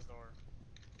can open this door.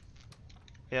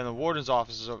 Yeah, and the warden's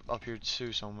office is up here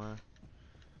too somewhere.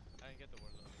 I didn't get the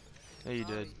word though. Yeah, you Oh,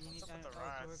 did. you need, What's up with the so we're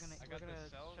rats? gonna, I we're got the gonna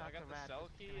cell. shock I got the the rats. cell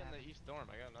That's key what's in gonna the happen. east dorm.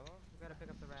 I got another one. We gotta pick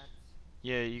up the rats.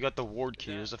 Yeah, you got the ward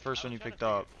key. Is It was that- the first I one was you trying to picked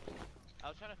up. I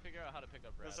was trying to figure out how to pick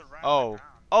up rats. There's a rat Oh. on the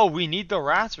ground. Oh, we need the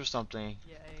rats or something.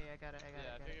 Yeah, I got it. I got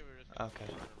Yeah, I it. Got figured it. we were just gonna Okay.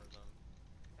 find them or something.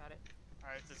 Got it.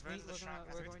 Alright, where's the We're shot? gonna-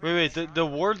 we're going Wait, wait.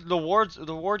 to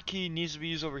The ward key needs to be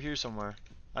used over here somewhere.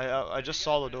 I Have you just guys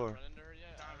saw the ran- door. run into her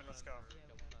yet? I Diamond, run let's into go. her a Yeah,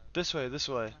 couple times. This way, this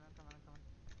way. I'm coming.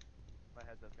 My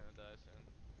headset's gonna die soon.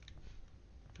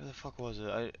 Where the fuck was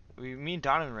it? Me and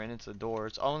Donovan ran into the door.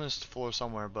 It's on this floor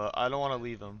somewhere, but I don't want to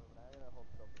leave him.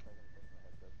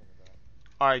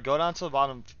 Alright, go down to the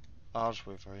bottom. I'll just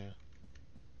wait for you.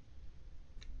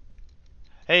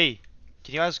 Hey,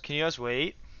 can you guys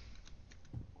wait?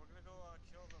 We're gonna go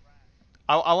kill the rat.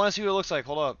 I want to see what it looks like.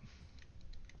 Hold up.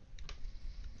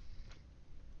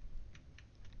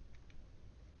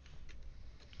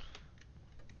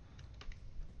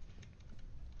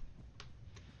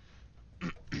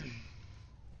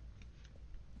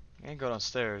 I can go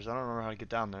downstairs. I don't remember how to get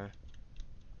down there.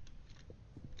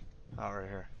 Oh, right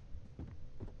here.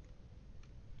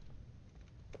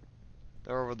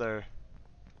 They're over there.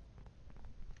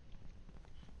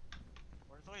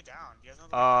 Where's the way down? Do you guys know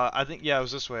the way down? I think, yeah, it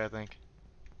was this way, I think.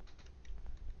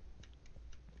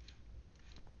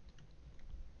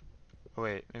 Oh,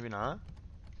 wait, maybe not?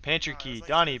 Pantry There's key. like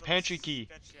Donnie, this little pantry key.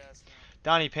 sketchy ass room.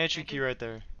 Donnie, pantry Pantry? key right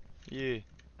there. Yeah.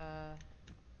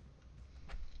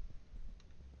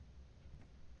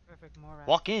 Perfect. More rats.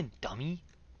 Walk in, dummy.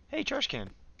 Hey, trash can.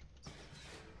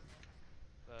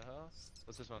 The hell?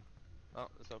 What's this one? Oh,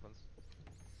 this opens.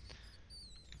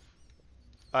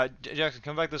 Jackson,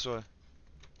 come back this way.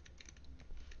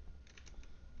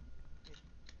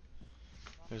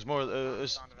 There's more. Yeah,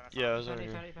 it's over Found it.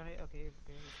 here. Found it. Found it. Okay. Okay.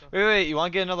 Let's go. Wait. You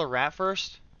want to get another rat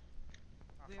first?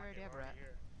 Oh, We fuck already it, have we're rat.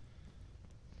 here.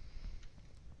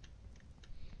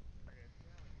 Okay.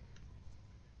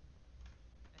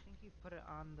 I think you put it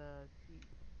on the.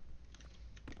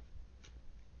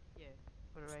 Yeah.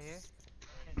 Put it right here.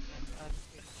 And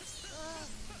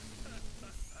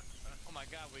Oh my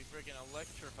god, we freaking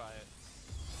electrify it.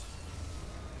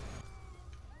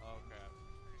 Oh crap.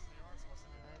 Okay, so you are supposed to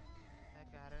do that. that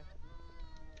got her.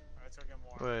 Alright, let's go get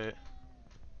more. Wait.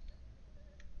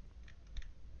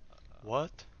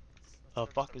 What? Let's The go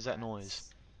get fuck the is that rats.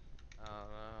 noise? I don't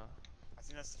know. I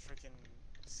think that's the freaking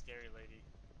scary lady.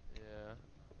 Yeah.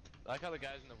 I like how the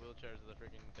guys in the wheelchairs are the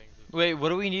freaking things. Wait, what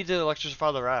do we need to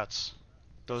electrify the rats?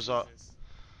 Those Fuses.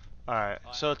 Alright, Oh,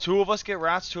 I so have 2 of us get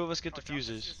rats, 2 of us get Oh, drop the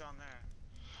diffuses. fuse on there.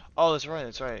 Oh, that's right,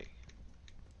 that's right.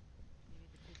 You need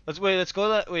the two.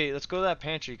 Let's go to that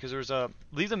pantry, cause there's a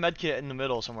leave the med kit in the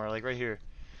middle somewhere, like right here,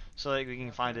 so like we can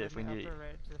Yeah, find put it if we on the need it. upper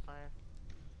right to the fire.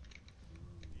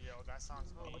 Yo, that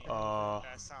sounds mean. Uh.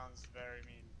 That sounds very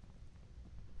mean.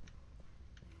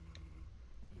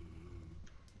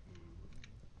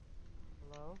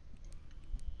 Hello.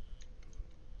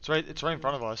 It's right in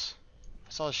front of us. I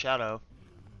saw a shadow.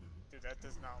 Dude, that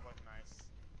does not look nice.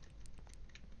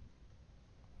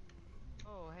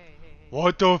 Oh, hey, hey, hey.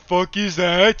 What the fuck is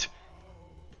that?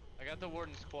 I got the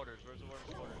warden's quarters. Where's the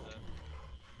warden's quarters at?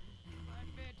 Run,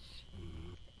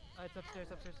 bitch. It's upstairs.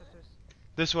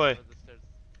 This way. Where's the stairs?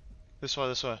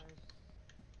 This way. Guys,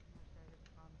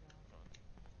 calm down.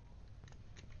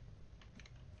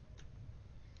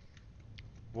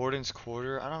 Warden's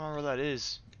quarter. I don't remember what that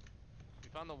is. We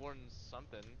found the warden's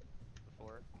something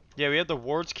before. Yeah, we had the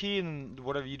ward's key and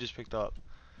whatever you just picked up.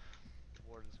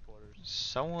 Warden's quarters.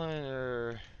 Someone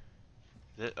or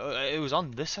it was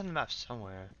on this side of the map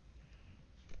somewhere.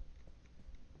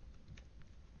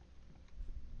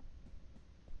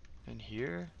 In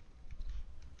here?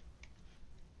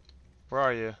 Where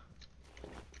are you?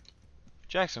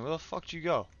 Jackson, where the fuck did you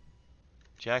go?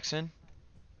 Jackson?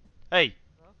 Hey!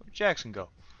 Hello? Where'd Jackson go?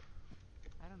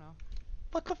 I don't know.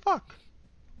 What the fuck?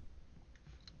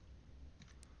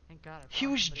 Thank God. I He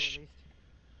found was somebody at j- least.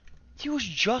 He was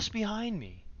just behind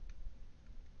me.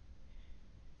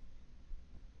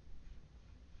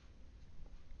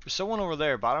 There's someone over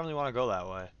there, but I don't really want to go that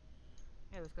way.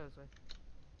 Yeah, let's go this way.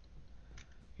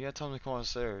 You gotta tell him to come on the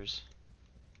stairs.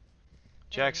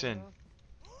 Hey, Jackson.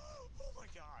 hello? Oh my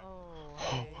god. Oh,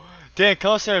 hey. Dan,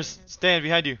 come upstairs. Stand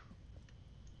behind you.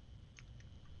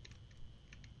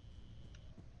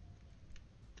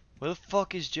 Where the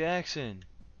fuck is Jackson?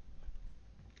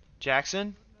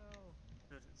 Jackson? No.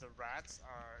 Dude, the rats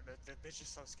are. The bitch is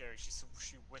so scary. She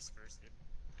whispers, dude.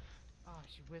 Oh,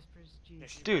 she whispers. Jeez. Yeah,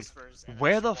 she Dude, whispers, and then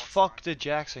where she the walks fuck around. did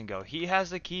Jackson go? He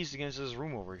has the keys against his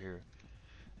room over here.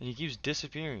 And he keeps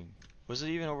disappearing. Was it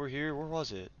even over here? Where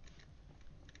was it?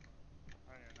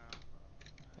 I don't even know.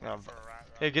 Yeah, Looking for a rat,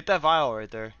 though. Hey, get that vial right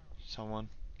there. Someone.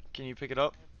 Can you pick it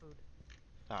up? I have food.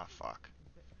 Ah, fuck.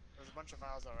 There's a bunch of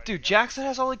vials already. Dude, You gotta- Jackson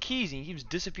has all the keys and he keeps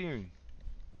disappearing.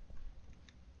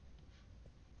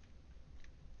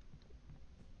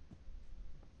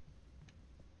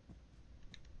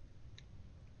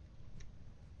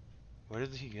 Where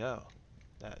did he go?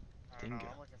 That I don't know.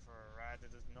 dingo. I'm looking for a rat.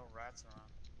 There's no rats around.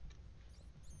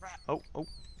 Rat! Oh.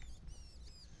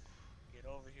 Get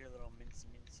over here, little mincy.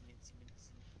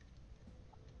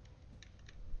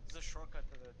 There's a shortcut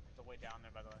to the way down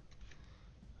there, by the way.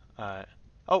 Alright.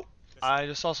 Oh, This I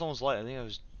just saw someone's light. I think it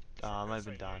was, it shortcut's might have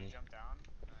been right here. Donnie. You jump down,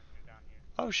 and then you're down here.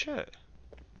 Oh shit.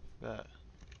 Bet.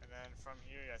 And then from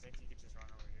here, I think you could just run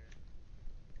over here.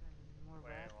 And more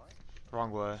Wait, rats. what?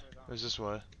 Wrong way. Which way down? It was this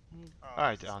way. Oh,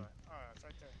 Alright, it's this down. way. Oh, it's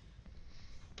right there.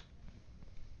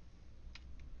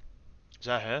 Is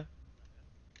that him?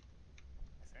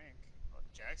 I think. Oh,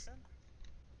 Jackson?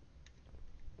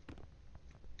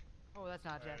 Oh, that's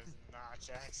not That Jackson. is not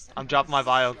Jackson. I'm dropping my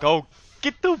vial. Go.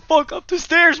 Get the fuck up the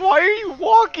stairs. Why are you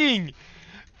walking?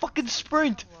 Fucking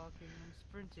sprint. I'm not walking. I'm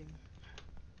sprinting.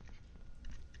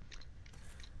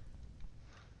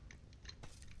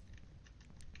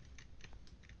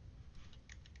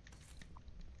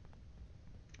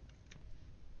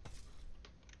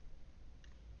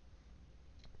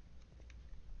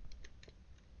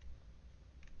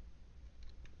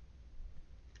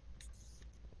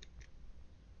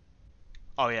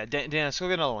 Oh yeah, Dan, let's go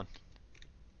get another one.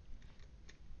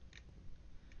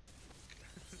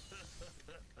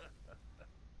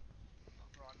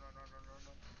 Run, run, run, run,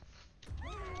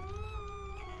 run,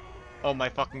 run. Oh my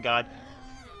fucking god.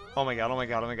 Oh my god, oh my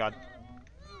god, oh my god.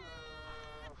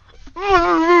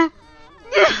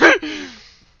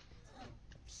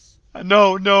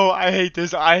 No, no, I hate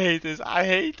this, I hate this, I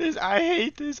hate this, I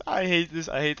hate this, I hate this,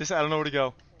 I hate this, I don't know where to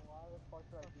go.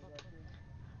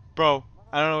 Bro,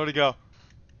 I don't know where to go.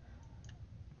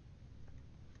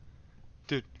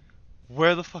 Dude,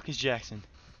 where the fuck is Jackson?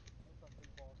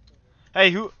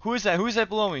 Hey, who is that? Who is that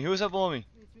below me? Who is that below me?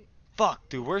 It's me. Fuck,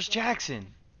 dude, where's Jackson?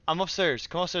 I'm upstairs.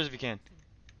 Come upstairs if you can.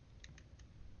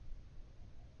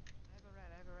 I have a rat,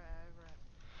 I have a rat, I have a rat.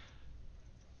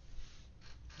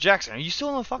 Jackson, are you still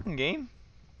in the fucking game?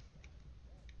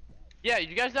 Yeah,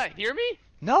 you guys not hear me?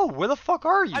 No, where the fuck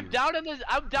are you? I'm down in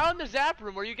the zap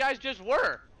room where you guys just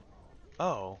were.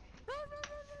 Oh.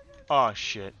 Oh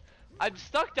shit. I'm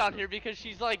stuck down here because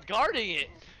she's like guarding it.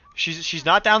 She's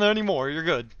not down there anymore. You're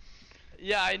good.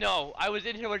 Yeah, I know. I was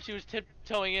in here when she was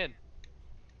tiptoeing in.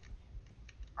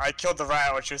 I killed the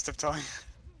rat when she was tiptoeing.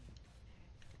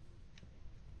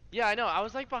 Yeah, I know. I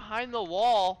was like behind the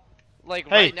wall, like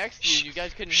Hey, right next to you. You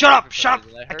guys couldn't shut hear me up! for Shut some up!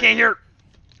 reason. I heard can't it. hear.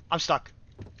 I'm stuck.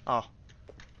 Oh.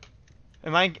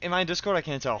 Am I in Discord? I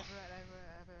can't I tell. have a rat, I have a rat,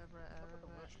 I have a rat, I have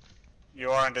a rat.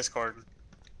 You are on Discord.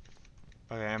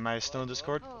 Okay, am I still in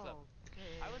Discord? Oh, up? okay.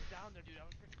 I was down there, dude. I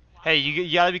was freaking Hey,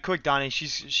 you gotta be quick, Donnie.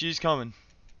 She's coming.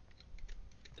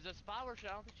 There's a spot where I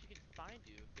don't think she can find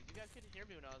you, because you guys couldn't hear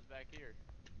me when I was back here.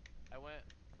 I went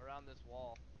around this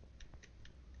wall.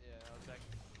 Yeah, I was back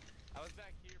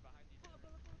here behind these.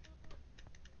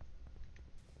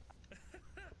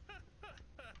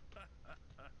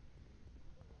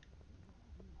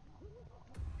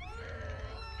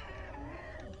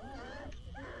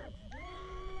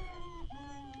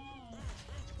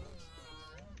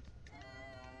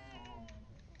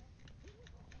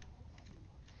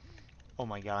 Oh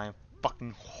my god, I am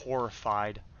fucking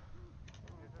horrified.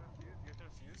 You have to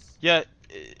refuse? Yeah,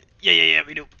 yeah,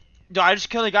 we do. No, I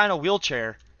just killed a guy in a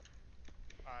wheelchair.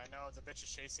 I know, the bitch is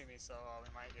chasing me, so we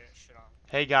might get shit on.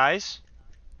 Hey guys,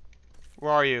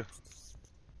 where are you?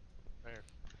 Where?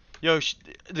 Yo,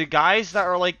 the guys that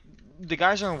are like, the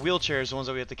guys that are in wheelchairs, the ones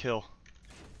that we have to kill.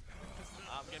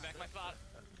 I'm getting back my spot.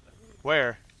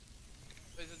 Where?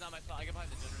 This is not my spot. I get behind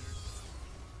the generators.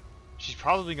 She's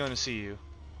probably going to see you.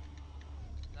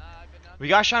 Nah, I've been down. We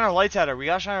gotta shine our lights at her. We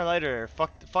gotta shine our light at her.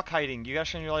 Fuck hiding. You gotta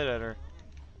shine your light at her.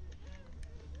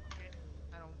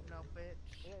 I don't know,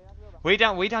 bitch. Way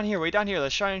down here. Way down here.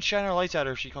 Let's shine our lights at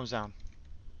her if she comes down.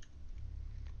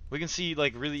 We can see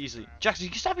like really easily. Jackson, you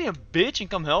can stop being a bitch and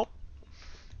come help.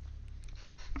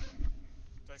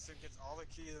 Jackson gets all the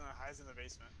keys and hides in the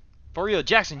basement. For real,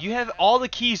 Jackson, you have all the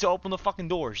keys to open the fucking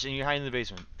doors and you're hiding in the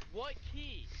basement. What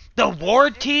key? The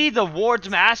ward key? The ward's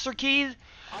master key?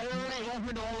 I already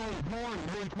opened all those doors,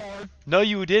 retard. No,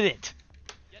 you didn't.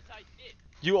 Yes, I did.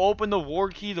 You opened the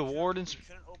ward key, the warden's. You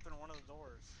couldn't open one of the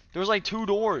doors. There was like 2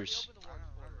 doors. Open the I wall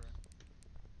don't door. remember.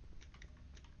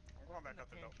 I'm going back The up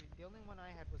the door. pantry. The only one I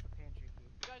had was the pantry key.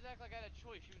 You guys act like I had a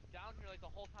choice. She was down here like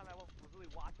the whole time I was really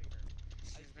watching her.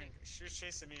 She was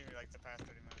chasing me like the past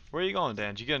 30 minutes. Where are you going,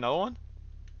 Dan? Did you get another one?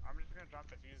 I'm just gonna drop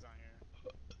the fuse on here.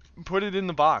 Put it in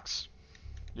the box.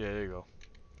 Yeah, there you go.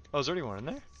 Oh, there's already one in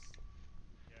there?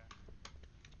 Yeah.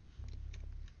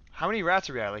 How many rats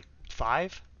are we at? Like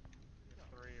 5? 3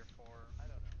 or 4. I don't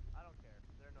know. I don't care.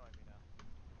 They're annoying me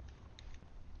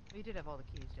now. You did have all the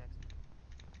keys, Jackson.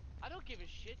 I don't give a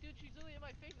shit, dude. She's literally in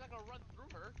my face. I'm not gonna run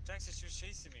through her. Jackson, she was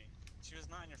chasing me. She was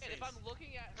not in your And face. if I'm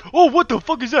looking at her. Oh, what the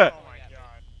fuck is that? Oh my god.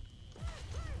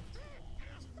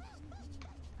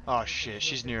 Oh shit,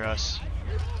 she's near us.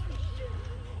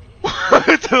 What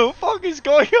the fuck is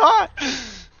going on?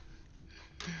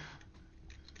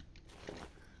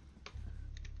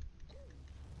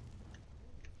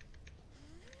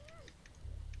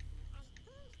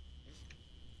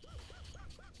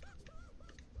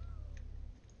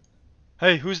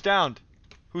 Hey, who's downed?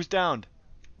 Who's downed?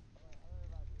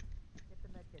 Get the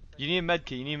med kit. You need a med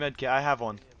kit, you need a med kit. I have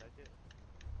one.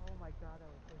 Oh my god, I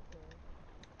was so scared.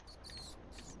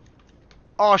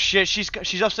 Oh shit,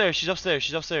 she's upstairs, she's upstairs,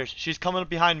 she's upstairs. She's coming up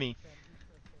behind me.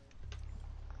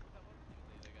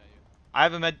 I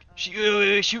have a med. She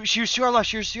was to our left.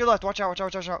 She was to your left. Watch out! Watch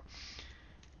out! Watch out!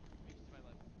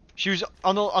 She was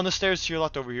on the stairs to your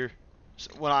left over here.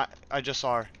 When I just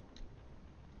saw her.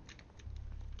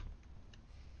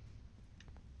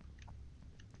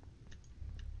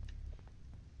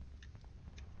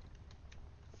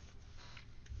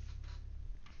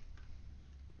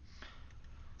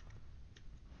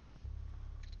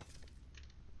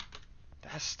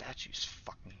 That statue's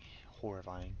fucking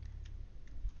horrifying.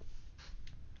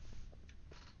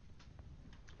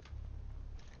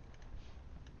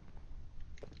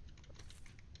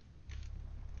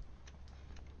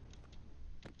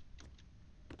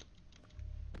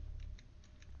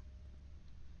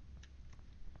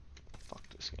 Fuck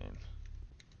this game.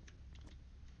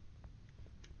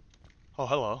 Oh,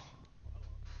 hello.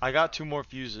 I got 2 more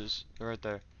fuses. They're right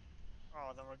there.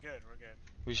 Oh, then we're good. We're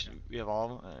good. We have all of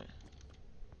them? Alright.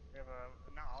 We have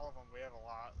not all of them. We have a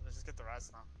lot. Let's just get the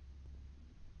rest now.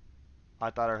 I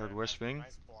thought I Got heard a whispering.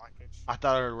 Nice blockage. I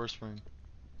thought I heard whispering.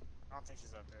 I don't think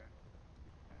she's up here.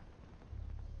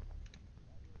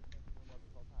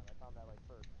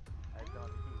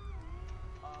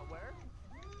 Where?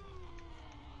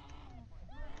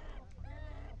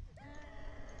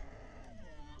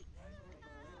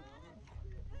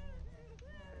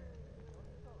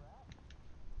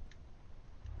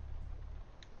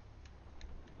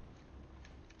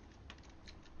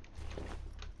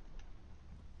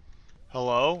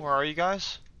 Hello? Where are you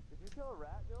guys? Did you kill a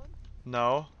rat, Dylan?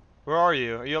 No. Where are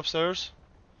you? Are you upstairs?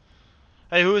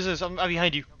 Hey, who is this? I'm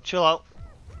behind you. Chill out.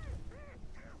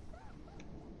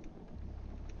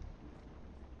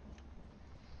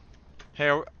 Hey,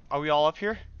 are we all up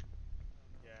here?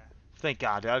 Yeah. Thank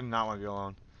God, dude. I do not want to be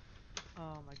alone.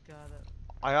 Oh my god.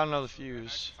 I got another We're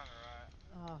fuse. actually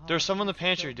found a rat. There's some in the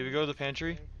pantry. Did we go to the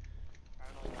pantry? I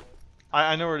don't know what it is.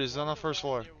 I know where it is. It's on the first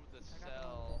floor. Near the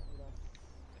cell.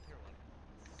 Here one.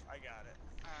 I got it.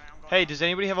 Alright, I'm going Hey, down. does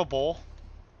anybody have a bowl?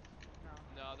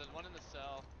 No, there's one in the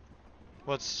cell.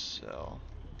 What cell?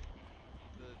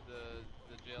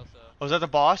 The jail cell. Oh, is that the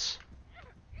boss? Yeah,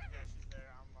 she's there.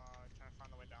 I'm trying to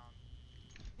find the way down.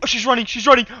 Oh, she's running. She's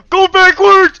running. Go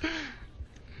backwards! Please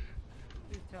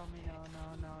tell me no,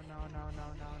 no, no, no, no, no,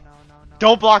 no, no, no, no.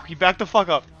 Don't block me. Back the fuck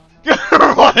up. No,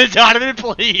 no. Run, Donovan,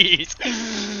 please.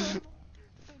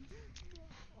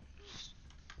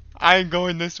 I ain't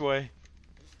going this way.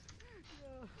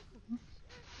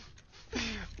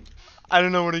 I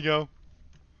don't know where to go.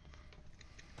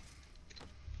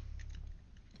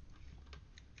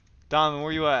 Donovan,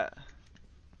 where you at?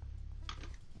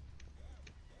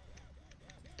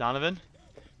 Donovan?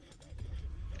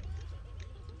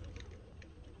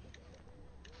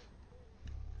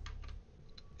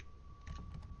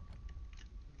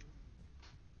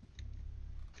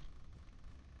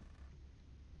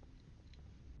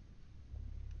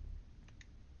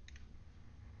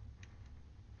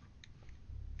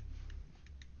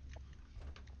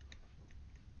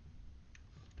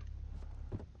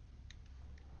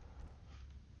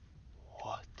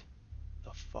 What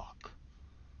the fuck?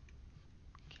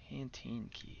 Canteen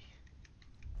key.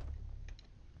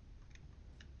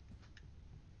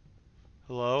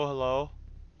 Hello, hello?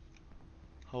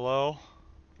 Hello?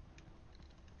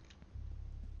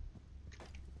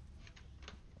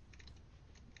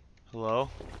 Hello?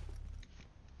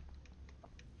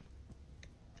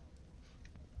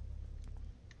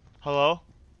 Hello?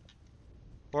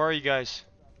 Where are you guys?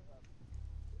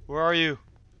 Where are you?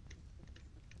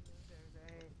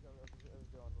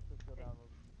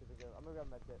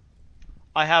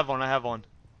 I have one, I have one.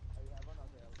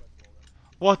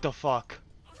 What the fuck?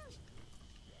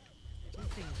 These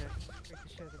things are freak the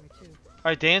shit out of me too.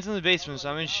 Alright, Dan's in the basement, so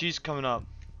I mean she's coming up.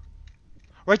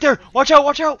 Right there! Watch out,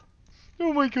 watch out!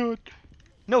 Oh my god.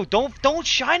 No, don't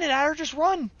shine it at her, just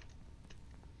run!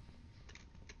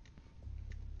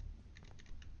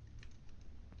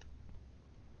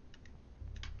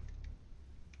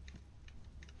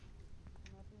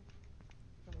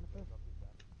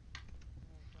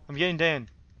 I'm getting Dan.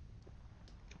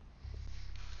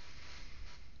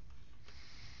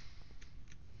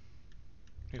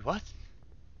 Wait, what?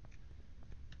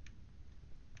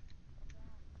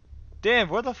 Dan,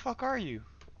 where the fuck are you?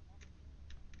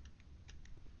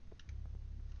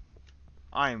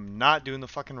 I am not doing the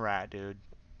fucking rat, dude.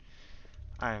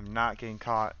 I am not getting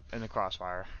caught in the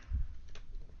crossfire.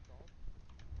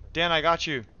 Dan, I got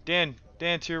you. Dan,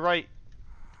 to your right.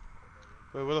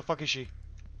 Wait, where the fuck is she?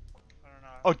 I don't know.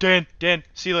 Oh, Dan,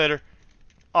 see you later.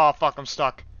 Oh, fuck, I'm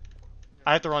stuck.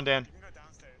 I have to run, Dan. You can go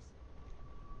downstairs.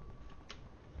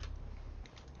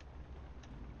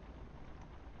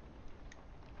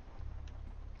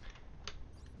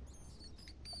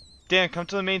 Dan, come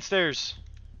to the main stairs.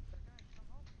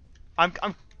 I'm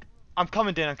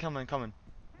coming, Dan. I'm coming.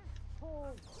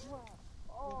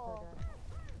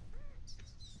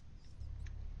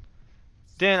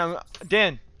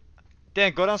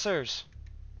 Dan, go downstairs.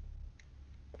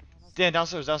 Dan,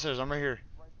 downstairs. I'm right here.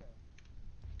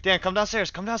 Dan, come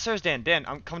downstairs. Dan.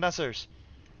 I'm coming downstairs.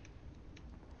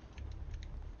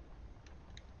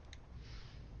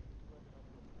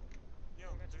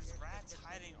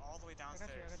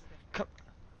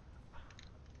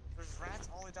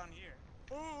 way down here.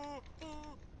 Oh,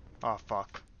 oh. Oh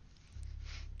fuck.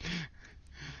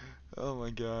 Oh my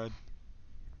god.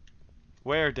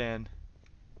 Where, Dan?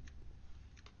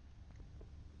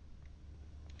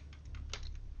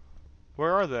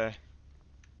 Where are they?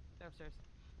 They're upstairs.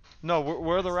 No,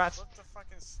 where are the Just rats? Flip the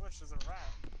fucking switch. There's a rat.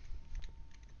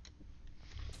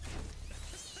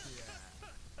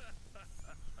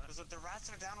 The rats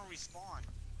are down where we spawn.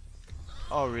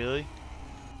 Oh really?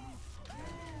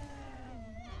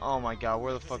 Oh my god,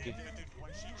 where the fuck is... Dude,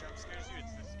 when she jump scares you,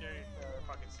 it's the scariest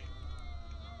fucking scene.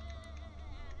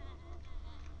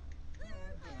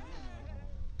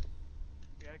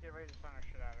 We gotta get ready to find our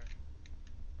shit at her.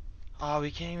 Oh,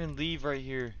 we can't even leave right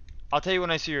here. I'll tell you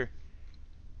when I see her.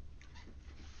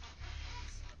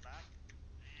 She's in the back.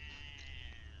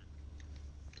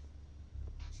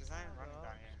 She's not even running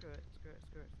down here. Screw it, screw it,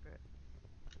 screw it, screw it.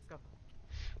 Let's go.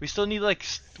 We still need like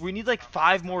we need like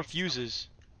 5 more fuses.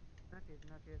 No, she isn't,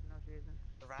 no, she isn't, no, she isn't.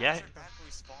 The rats Yeah. are back where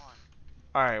we spawn.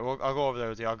 All right, well I'll go over there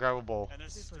with you. I'll grab a bowl. And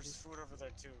there's food over there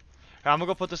too. I'm gonna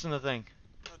go put this in the thing.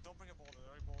 No, don't bring a bowl. There's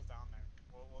already bowls down there.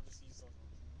 We'll just use those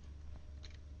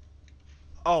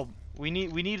ones. Oh, we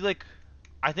need like,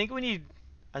 I think we need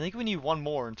 1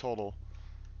 more in total.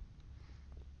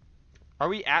 Are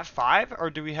we at 5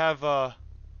 or do we have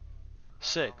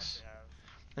 6?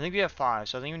 I think we have 5,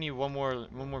 so I think we need one more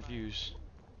fuse.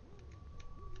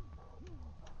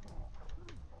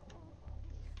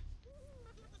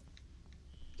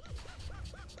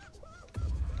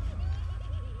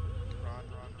 Run.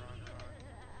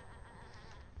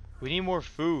 We need more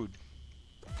food.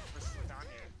 There's food down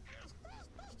here.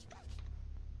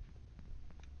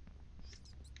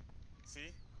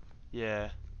 See?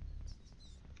 Yeah.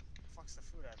 Fuck's the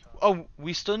food at though? Oh,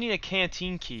 we still need a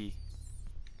canteen key.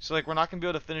 So like we're not gonna be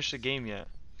able to finish the game yet.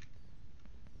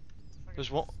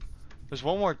 There's one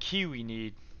more key we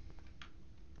need.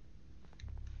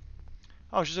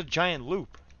 Oh, it's just a giant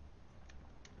loop.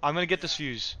 I'm gonna get this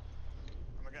fuse.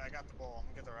 I got the bowl. I'm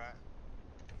gonna get the rat.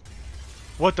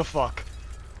 What the fuck?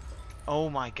 Oh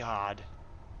my god.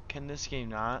 Can this game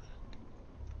not?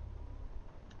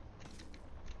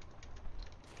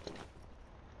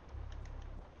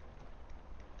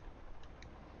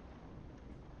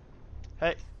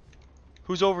 Hey.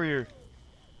 Who's over here?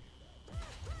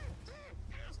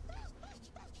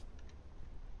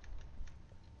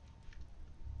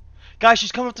 Guys,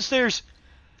 she's coming up the stairs.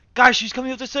 Guys, she's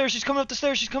coming up the stairs. She's coming up the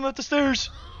stairs. She's coming up the stairs.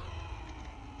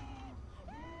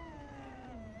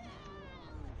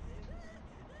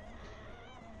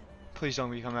 Please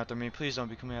don't be coming after me. Please don't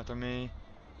be coming after me.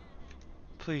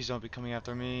 Please don't be coming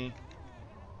after me.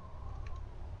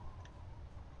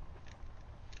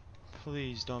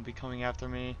 Please don't be coming after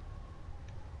me.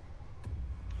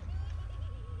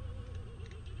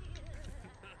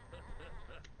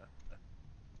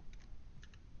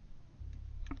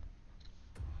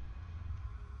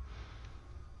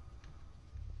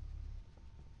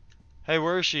 Hey,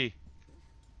 where is she?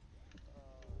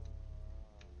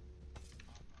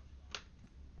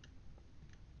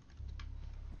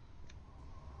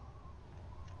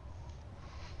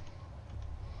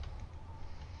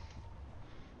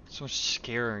 So much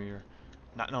scarier,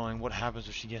 not knowing what happens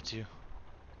if she gets you.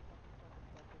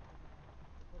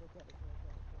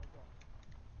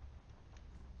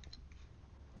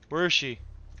 Where is she?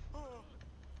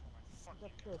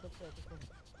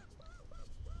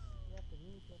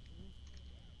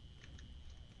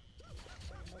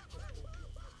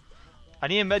 I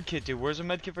need a med kit, dude. Where's a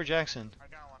med kit for Jackson? I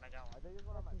got one.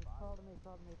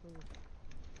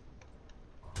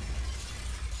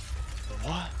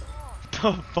 What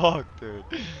the fuck, dude?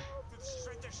 She's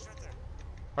right there.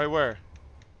 Right where?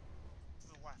 To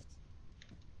the left.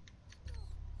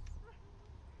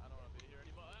 I don't want to be here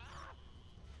anymore.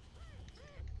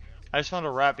 I just found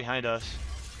a rat behind us.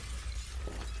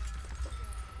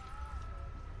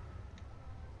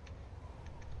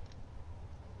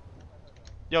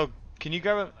 Yo, can you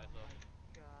grab a...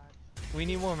 We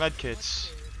need more med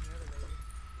kits.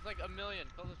 It's like a million.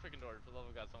 Close this freaking door. For the love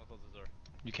of God, someone close this door.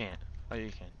 You can't. Oh,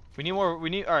 you can. We need more.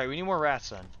 Alright, we need more rats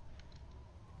then.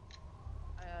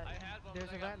 I had one, There's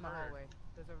but I a got rat in the murdered. hallway.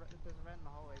 There's a rat in the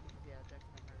hallway. Yeah,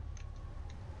 Jackson got murdered.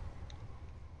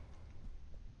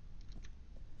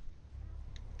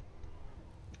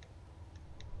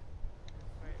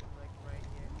 It's right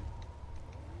here.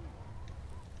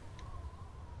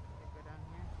 Okay, go down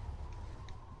here.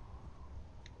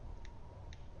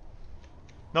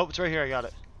 Nope, it's right here. I got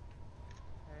it.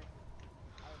 Alright.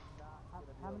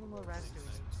 How many more rats do we need?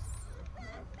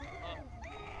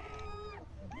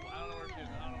 I don't know where she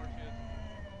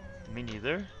is. Me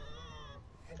neither.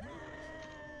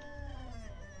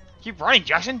 Keep running,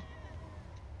 Jackson.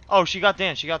 Oh, she got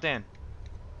Dan. She got Dan.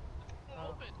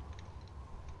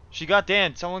 She got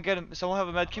Dan. Someone get him. Someone have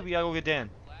a med kit. We gotta go get Dan.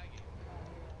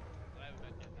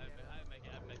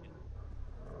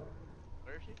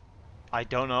 Where is she? I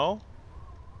don't know.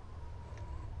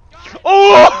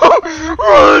 Oh!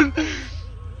 Run!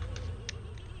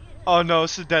 Oh no,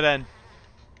 this is dead end.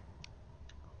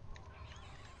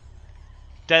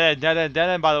 Dead end, dead end, dead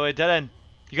end, by the way, dead end.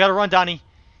 You gotta run, Donnie.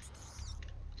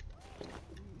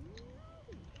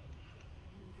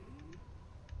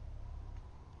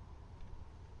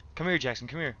 Come here, Jackson,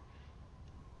 come here.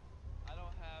 I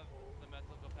don't have the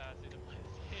mental capacity to play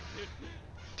this game,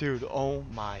 dude. Dude, oh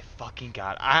my fucking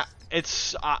god. I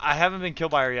haven't been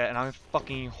killed by her yet, and I'm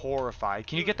fucking horrified.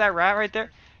 Can you get that rat right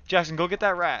there? Jackson, go get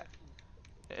that rat.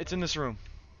 It's in this room.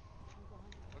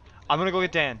 I'm gonna go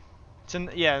get Dan. It's in,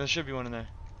 yeah, there should be one in there.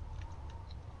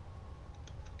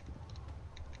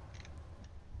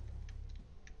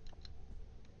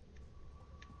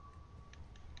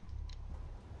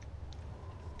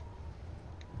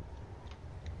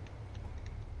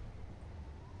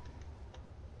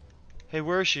 Hey,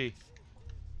 where is she?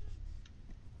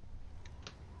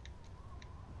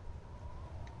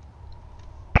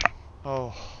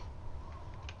 Oh.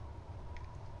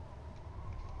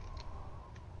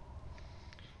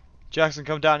 Jackson,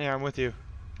 come down here. I'm with you.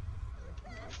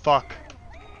 Fuck.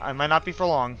 I might not be for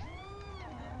long.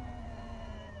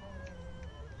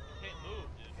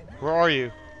 Where are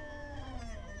you?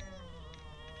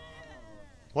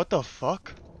 What the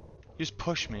fuck? You just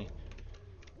pushed me.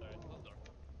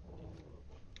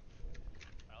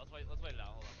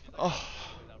 Oh.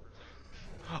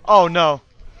 Oh no.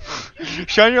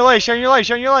 Shine your light, shine your light,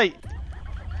 shine your light.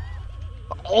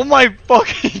 Oh my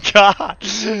fucking god.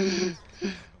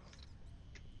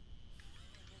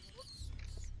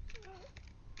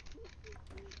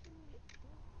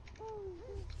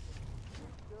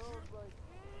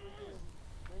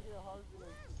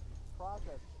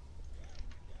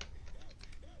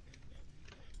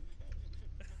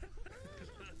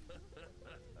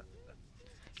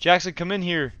 Jackson, come in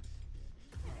here.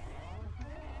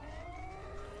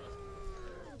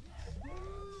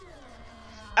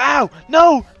 Ow!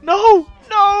 No! No!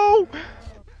 No!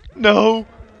 No!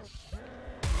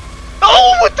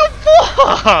 Oh, what the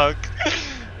fuck?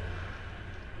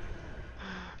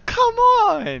 Come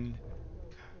on!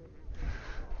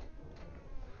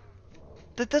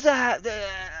 That doesn't have. There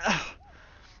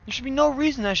should be no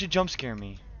reason that should jump scare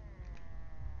me.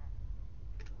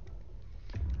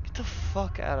 Get the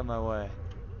fuck out of my way.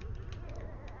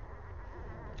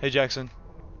 Hey, Jackson.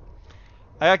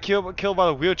 I got killed by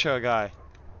the wheelchair guy.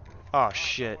 Oh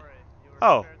shit.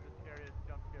 Oh.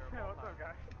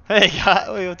 Hey guy,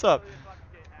 wait, what's up?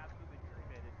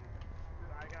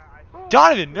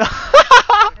 Donovan!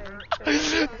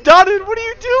 Donovan, what are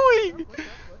you doing?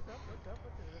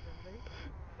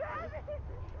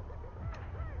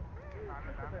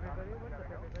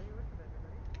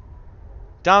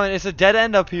 Donovan, it's a dead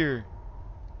end up here.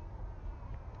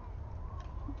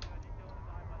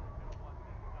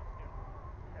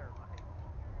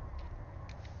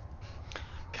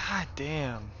 God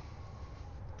damn.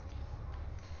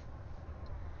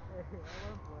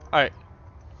 Alright.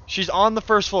 She's on the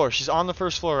first floor. She's on the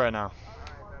first floor right now.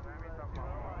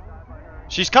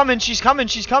 She's coming, she's coming,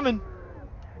 she's coming.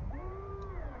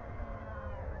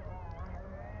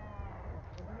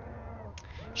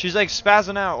 She's like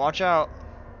spazzing out, watch out.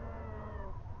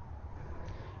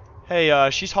 Hey,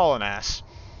 she's hauling ass.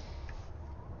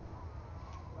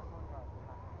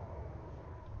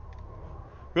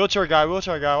 Wheelchair guy, watch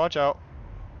out.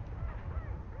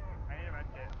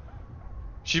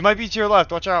 She might be to your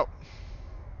left, watch out.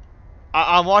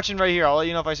 I'm watching right here, I'll let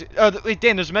you know if I see. Oh, wait,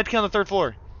 Dan, there's a medkit on the third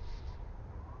floor.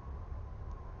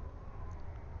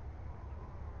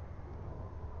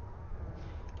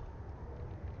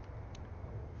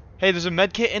 Hey, there's a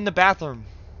medkit in the bathroom.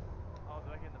 Oh,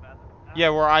 did I get in the bathroom? Yeah,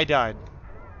 where I died.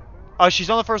 Oh, she's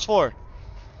on the first floor.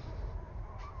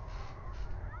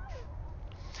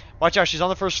 Watch out, she's on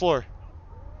the first floor.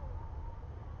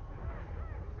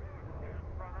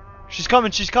 She's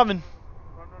coming, she's coming.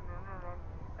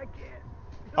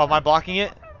 Oh, am I blocking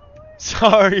it?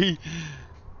 Sorry.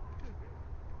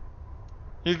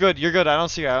 You're good, I don't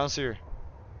see her,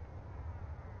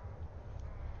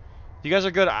 You guys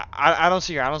are good, I don't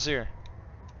see her,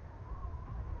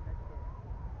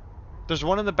 There's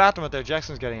one in the bathroom out there,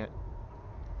 Jackson's getting it.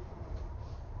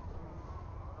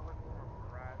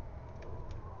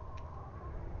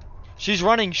 She's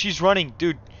running,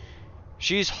 dude.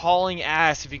 She's hauling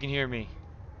ass if you can hear me.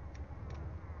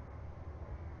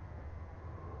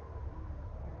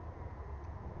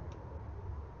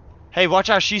 Hey, watch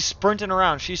out. She's sprinting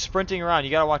around. She's sprinting around.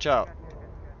 You gotta watch out. Got you, got you,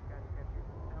 got you.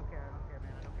 I don't care,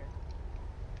 man. I don't care.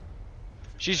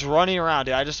 She's running around,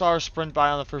 dude. I just saw her sprint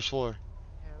by on the first floor.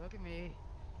 Yeah, look at me.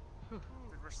 Dude,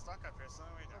 we're stuck up here. It's the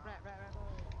only way down. Rat.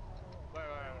 Wait.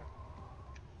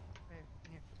 Hey,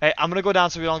 in here. Hey, I'm gonna go down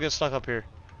so we don't get stuck up here.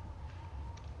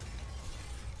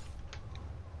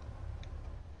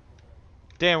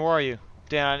 Dan, where are you?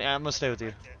 Dan, I'm gonna stay with you.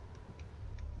 Okay.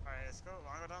 Alright, let's go.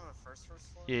 Wanna go down to the first floor?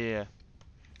 Yeah.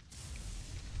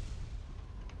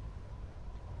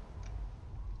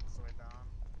 That's the way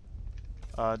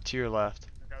down. To your left.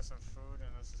 We got some food and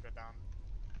let's just go down.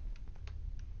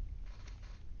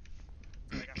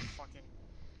 I got fucking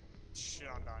shit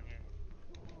on down here.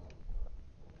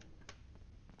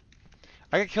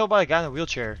 I got killed by a guy in the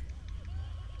wheelchair.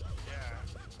 Yeah, I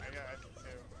did too.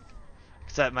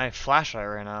 Cause that my flashlight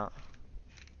ran out.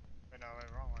 Wait, no,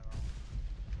 wrong.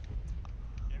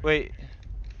 Wait.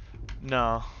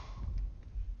 No.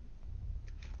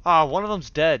 Ah, one of them's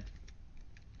dead.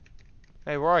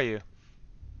 Hey, where are you?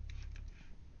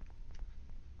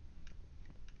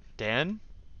 Dan?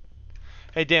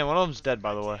 Hey, Dan, one of them's dead,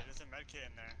 by the way. There's a medkit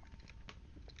in there.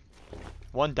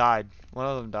 One died. One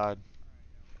of them died.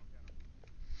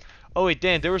 Oh wait,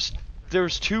 Dan, there was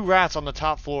 2 rats on the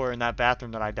top floor in that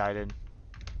bathroom that I died in.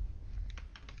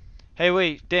 Hey,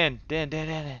 wait, Dan.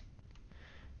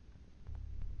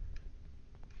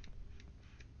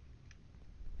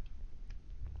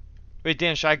 Wait,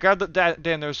 Dan, should I grab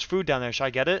Dan, there's food down there. Should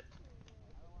I get it?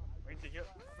 We need to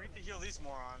heal these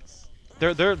morons.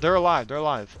 They're alive. They're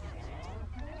alive.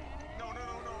 No.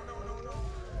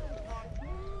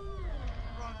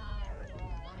 Run.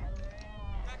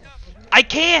 Back up. I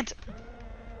can't.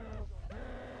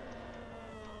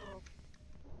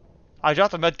 I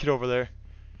dropped the med kit over there.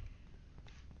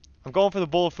 I'm going for the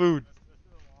bowl of food. This is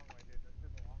a long way, dude.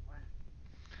 This is a long way.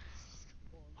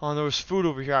 Oh, there was food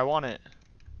over here. I want it.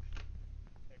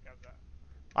 Okay, grab that.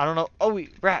 I don't know. Oh,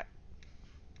 wait, rat.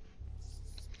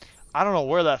 I don't know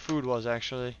where that food was,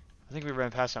 actually. I think we ran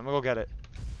past it. I'm gonna go get it.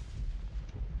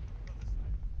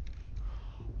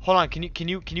 Hold on. Can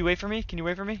you wait for me? Can you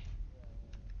wait for me?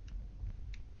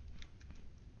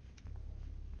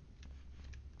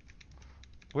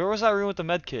 Where was that room with the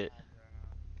med kit?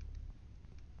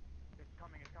 It's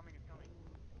coming.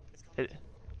 It.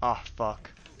 Oh,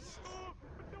 fuck.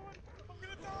 I'm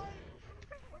gonna die.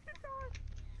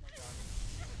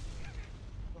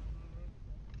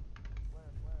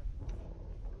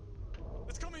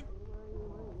 It's coming.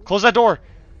 Close that door.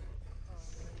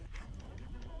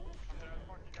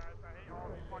 Fuck you guys. I hate all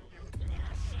of you. Fuck you.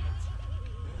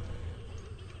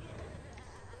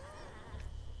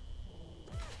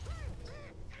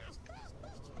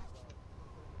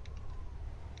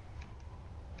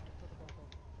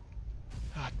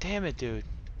 Ah, damn it, dude.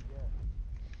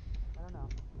 I don't know.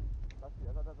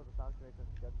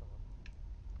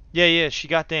 Yeah, she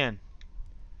got Dan.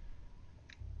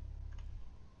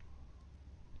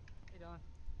 Hey, Don.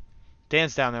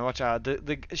 Dan's down there. Watch out.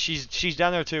 She's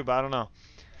down there too, but I don't know.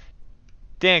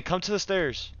 Dan, come to the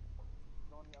stairs.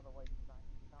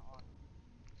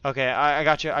 Okay, I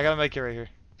got you. I got a med kit right here.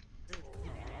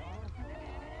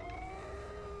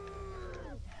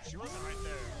 She wasn't right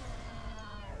there.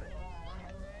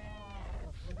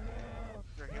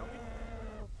 You're heal me?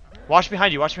 Watch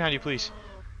behind you. Watch behind you, please.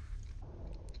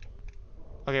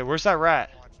 Okay, where's that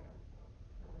rat? I'm watching.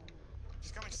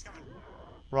 She's coming.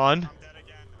 Run. I'm dead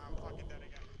again. I'm fucking dead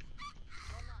again.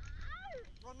 Run.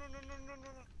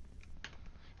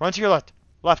 Run to your left.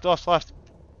 Left.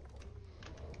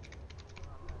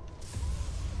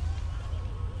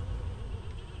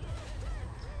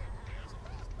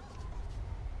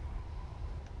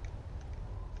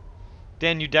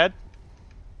 Dan, you dead?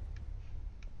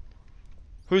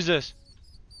 Who's this?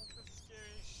 That's the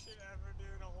scariest shit ever,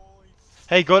 dude. Holy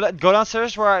Hey, go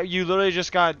downstairs where you literally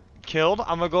just got killed.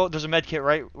 I'm gonna go. There's a med kit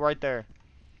right there.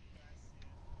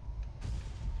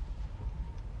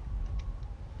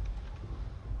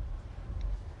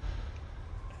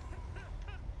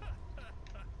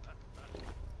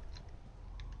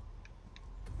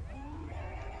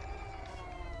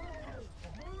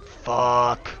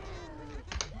 Fuck.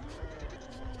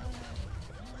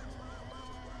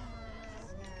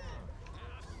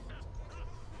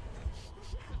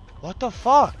 What the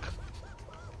fuck?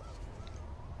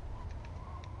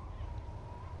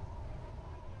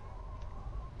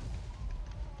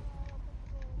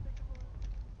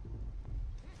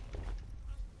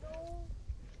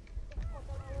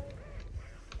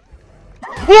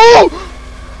 Whoa!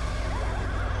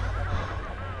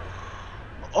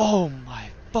 Oh my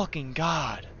fucking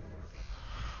god.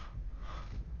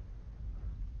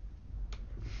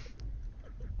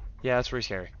 Yeah, that's pretty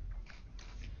scary.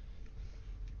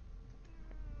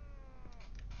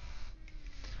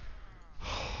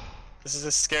 This is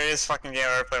the scariest fucking game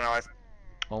I've ever played in my life.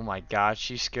 Oh my god,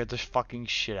 she scared the fucking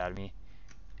shit out of me.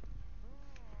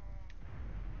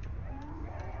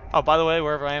 Oh, by the way,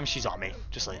 wherever I am, she's on me.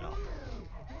 Just so you know.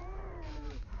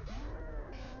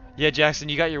 Yeah, Jackson,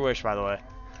 you got your wish, by the way.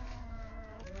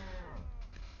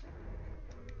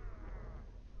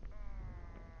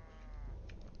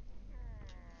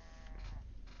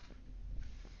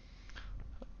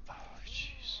 Oh,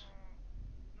 jeez.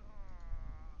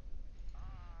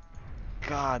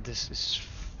 God, this is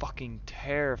fucking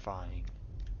terrifying.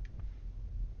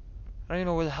 I don't even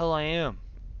know where the hell I am.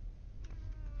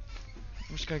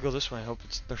 I'm just gonna go this way and hope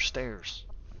they're stairs.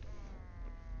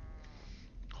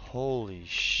 Holy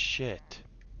shit.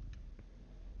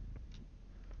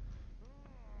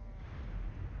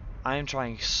 I am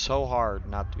trying so hard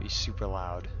not to be super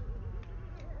loud.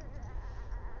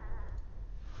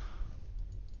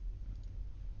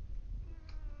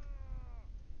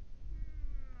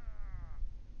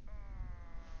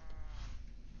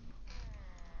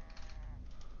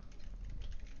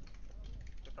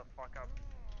 Get the fuck up.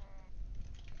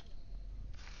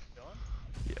 Dylan?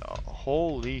 Yeah,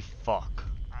 holy fuck.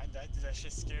 That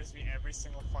shit scares me every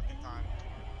single fucking time.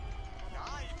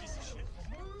 Die, you piece of shit.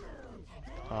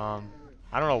 I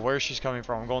don't know where she's coming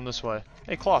from. I'm going this way.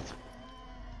 Hey, cloth.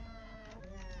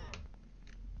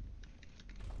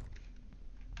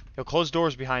 Yo, close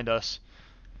doors behind us.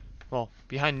 Well,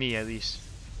 behind me at least.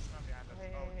 It's not behind us.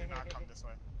 Oh, do not come this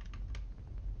way.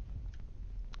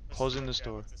 Closing this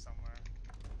door. Somewhere.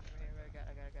 I got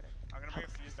it. I'm gonna bring a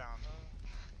fuse down.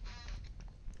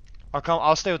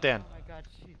 I'll stay with Dan. Oh my god,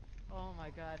 oh my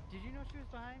god. Did you know she was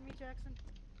behind me, Jackson?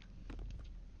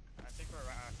 I think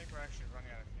we're actually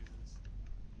running out of fuses.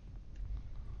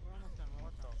 We're almost done.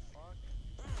 What the fuck?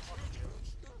 Fuck you.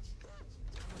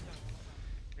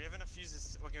 We have enough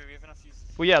fuses. Okay, we have enough fuses.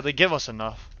 Well, yeah, they give us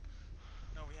enough.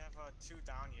 No, we have 2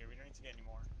 down here. We don't need to get any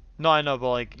more. No, I know, but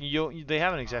like they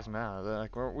have an exact amount.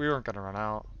 Like we weren't gonna run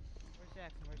out. Where's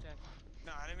Jackson?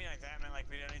 No, I didn't mean like that. I meant like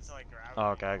we don't need to like grab.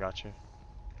 Oh, okay, I got you.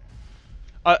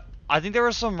 I think there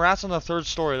were some rats on the 3rd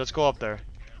story. Let's go up there.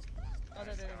 Oh,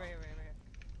 they're right here.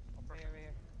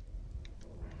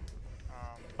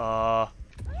 Oh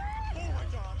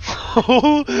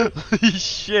Holy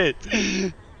shit!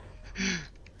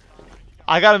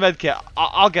 I got a med kit.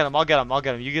 I'll get him.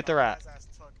 You get the rat.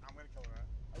 I'm gonna kill the rat.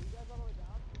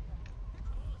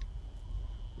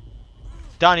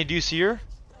 Donnie, do you see her?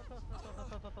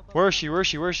 Where is she?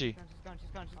 She's gone.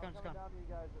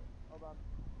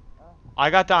 I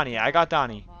got Donnie. Come on,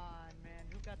 man.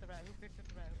 Who got the rat? Who picked up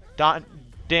the rat?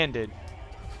 Dan did.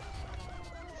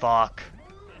 Fuck.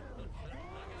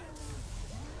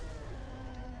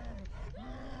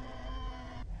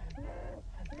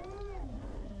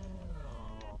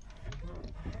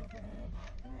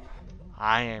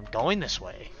 I am going this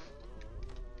way.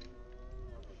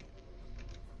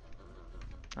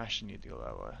 I should need to go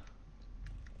that way.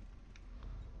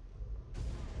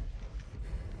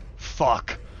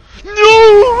 Fuck.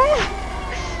 No!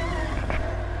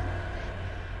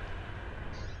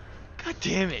 God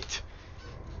damn it.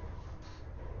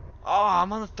 Oh,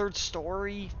 I'm on the 3rd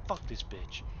story. Fuck this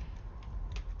bitch.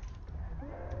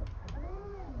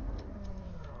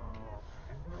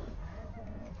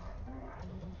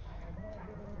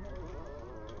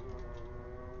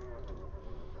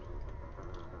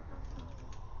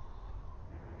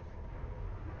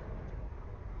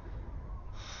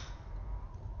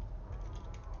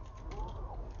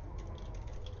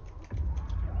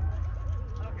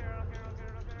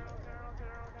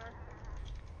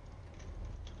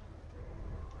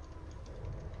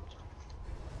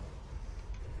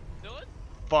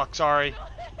 Fuck, sorry.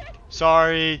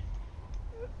 Sorry.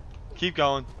 Keep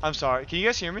going. I'm sorry. Can you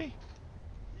guys hear me?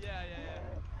 Yeah.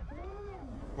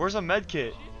 Where's a med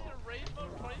kit? She's in a rainbow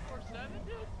 24/7,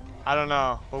 dude. I don't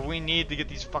know, but we need to get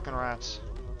these fucking rats.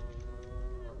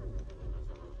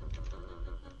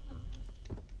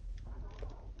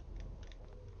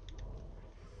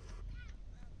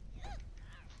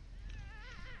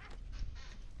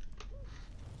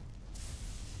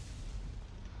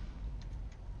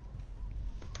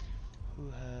 Who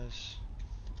has...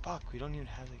 Fuck, we don't even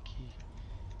have the key.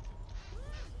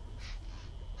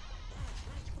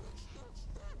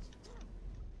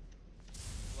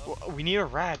 Well, we need a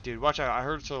rat, dude. Watch out, I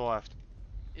heard it to the left.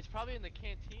 It's probably in the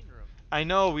canteen room. I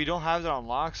know, we don't have that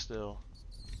unlocked still.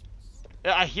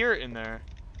 Yeah, I hear it in there.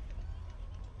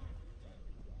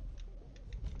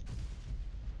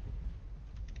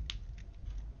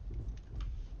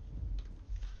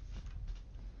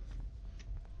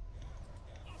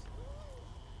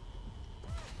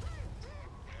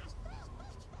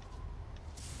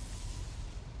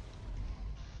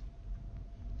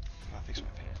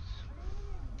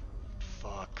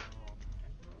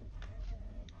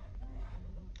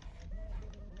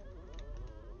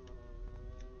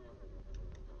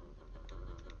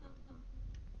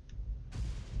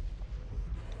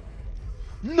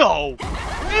 No!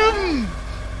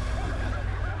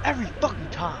 Every fucking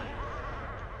time.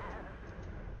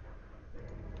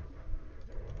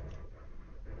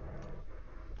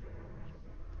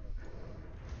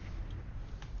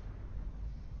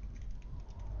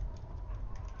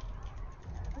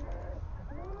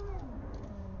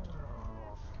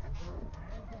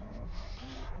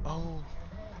 Oh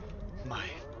my,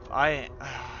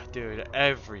 dude,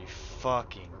 every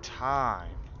fucking time.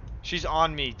 She's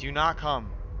on me, do not come.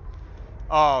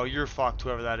 Oh, you're fucked,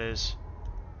 whoever that is.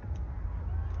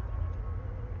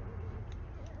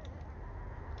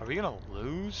 Are we gonna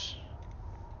lose?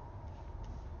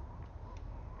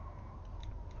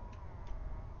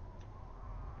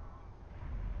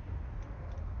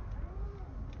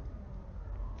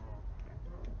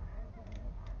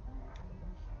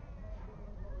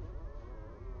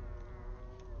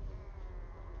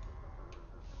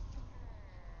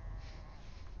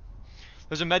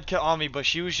 There's a med kit on me, but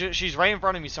she's right in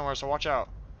front of me somewhere, so watch out.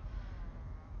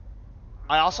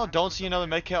 I also don't see another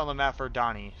med kit on the map for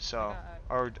Donnie, so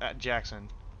or Jackson.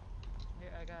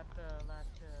 Here, I got the last.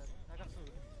 I got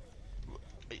food.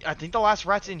 I think the last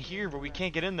rat's in here, but we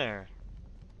can't get in there.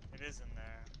 It is in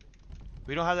there.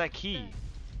 We don't have that key.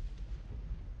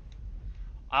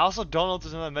 I also don't know if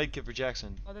there's another med kit for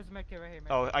Jackson. Oh, there's a med kit right here.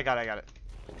 Oh, I got it.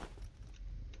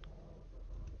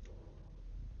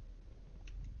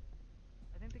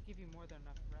 I think they give you more than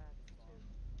enough rats too.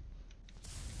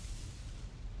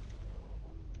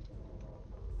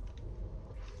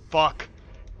 Fuck.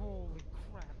 Holy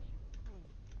crap!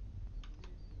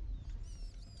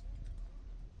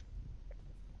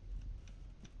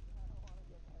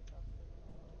 Yeah,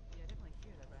 I definitely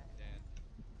hear that rat.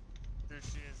 There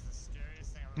she is, the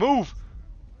scariest thing I've ever Move.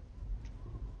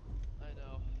 I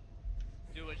know.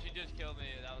 Dude, when she just killed me,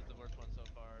 that was the worst one so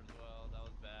far as well. That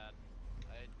was bad.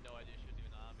 I had no idea she was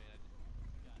even on me. I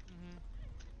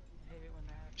hate it when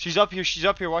that happens. She's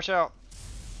up here, watch out.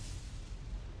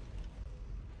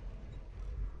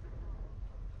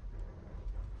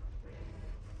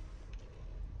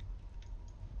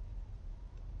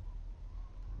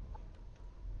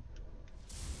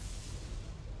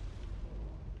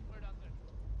 We're downstairs.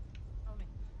 Help me.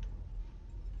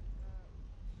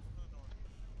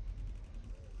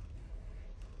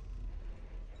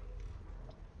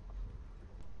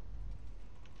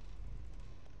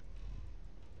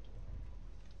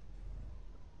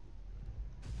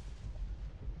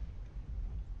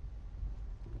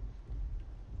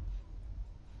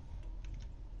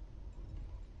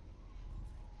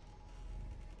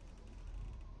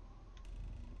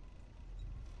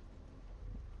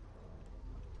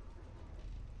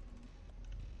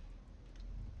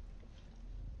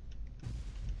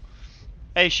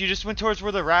 Hey, she just went towards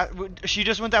where the rat. She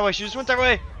just went that way. She got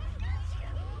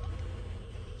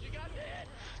dead.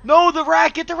 No, the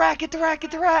rat! Get the rat! Get the rat!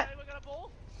 Get the rat! Anyone got a bowl?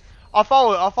 I'll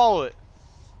follow it.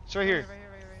 It's right here. Right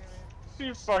here.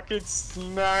 You fucking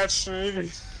snatched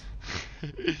me.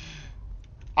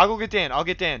 I'll go get Dan.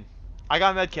 I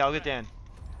got a med kit. I'll get Dan.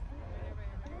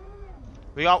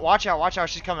 We got. Watch out.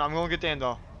 She's coming. I'm going to get Dan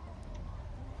though.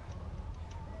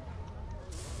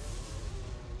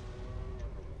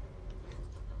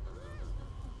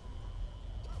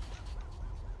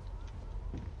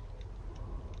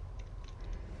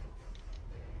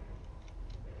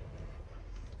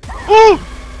 Ooh!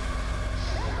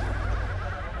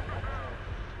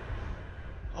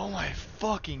 Oh my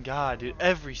fucking god, dude.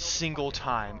 Every single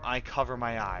time I cover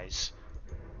my eyes.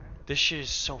 This shit is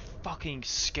so fucking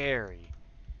scary.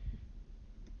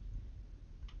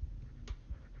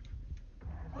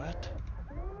 What?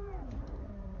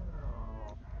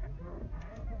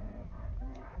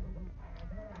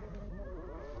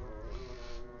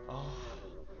 Oh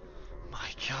my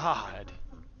god.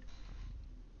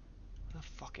 Where the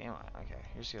fuck am I? Okay,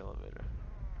 here's the elevator.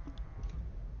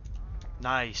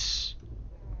 Nice.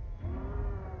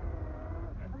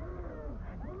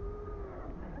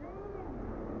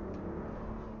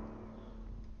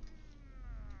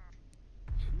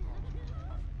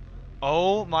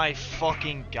 Oh my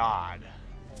fucking god.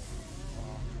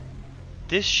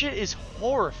 This shit is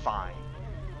horrifying.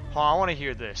 Hold on, I want to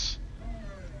hear this.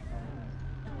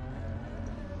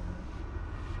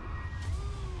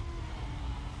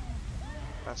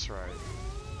 That's right.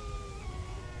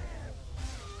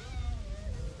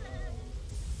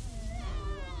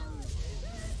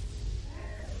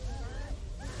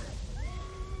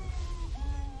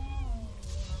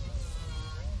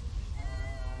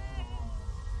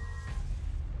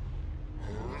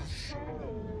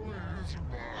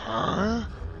 Huh?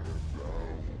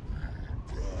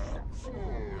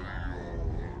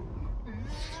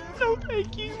 No,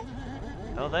 thank you.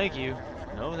 No, thank you.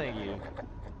 No, thank you.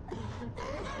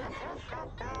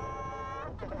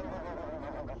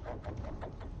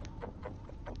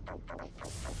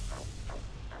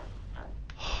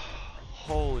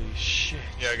 Holy shit.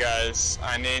 Yo, guys,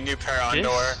 I need a new pair of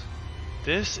underwear.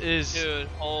 This is Dude,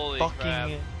 holy fucking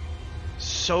crap.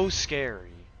 so scary.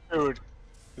 Dude,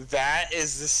 that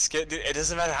is the scare. Dude, it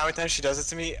doesn't matter how many times she does it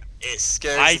to me. It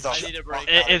scares I- the I need a break. fuck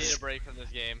It- out I of need it's- a break from this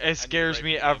game. I It need a scares break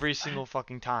me from this every single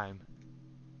fucking time. game.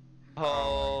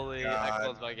 Holy, I God.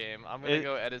 closed my game. I'm gonna It-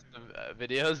 go edit some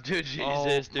videos, dude. Oh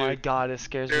Jesus, dude. my god, it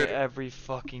scares me Dude, every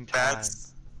fucking time.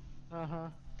 That's. Uh huh.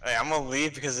 Hey, I'm gonna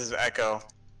leave because of echo.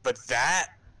 But that.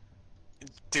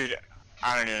 Dude,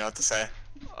 I don't even know what to say.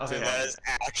 Okay. Dude, that is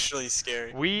actually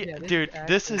scary. Yeah, this Dude, is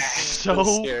this is actually Actually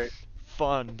so scary.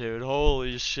 fun, dude.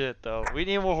 Holy shit, though. We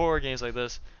need more horror games like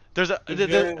this. There's a, Dude,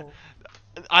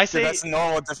 I Dude, say, that's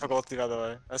normal difficulty, by the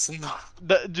way. That's not.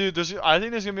 dude. I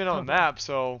think there's gonna be another map,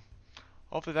 so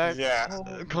hopefully that Yeah. comes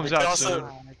We could out also-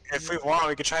 soon. If we want,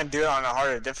 we could try and do it on a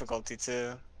harder difficulty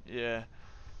too. Yeah.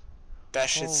 That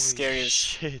shit's Holy scary as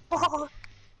shit. fuck.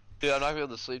 Dude, I'm not gonna be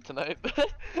able to sleep tonight.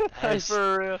 Nice.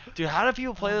 For real. Dude, how do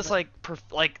people play this like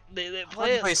they Who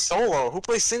play it plays solo? Who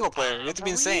plays single player? You have to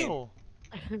be for insane. real?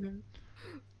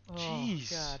 Oh Jeez.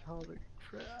 God, holy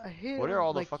crap! I hate What it. are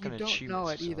all the like, fucking you don't know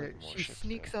it achievements? So, either. like, more She shit to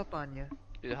sneaks do. up on you.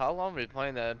 Dude, how long were you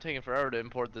playing that? I'm taking forever to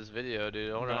import this video,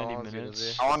 dude. I wonder how 90 long it's gonna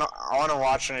minutes. be. I wanna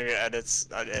watch one of your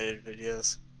edited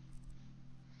videos.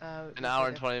 An hour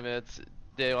and 20 minutes.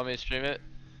 Do you want me to stream it?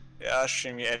 Yeah, I'll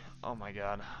stream you. Oh my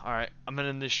god. Alright, I'm gonna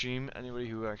end this stream. Anybody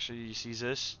who actually sees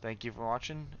this, thank you for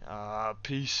watching.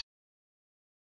 Peace.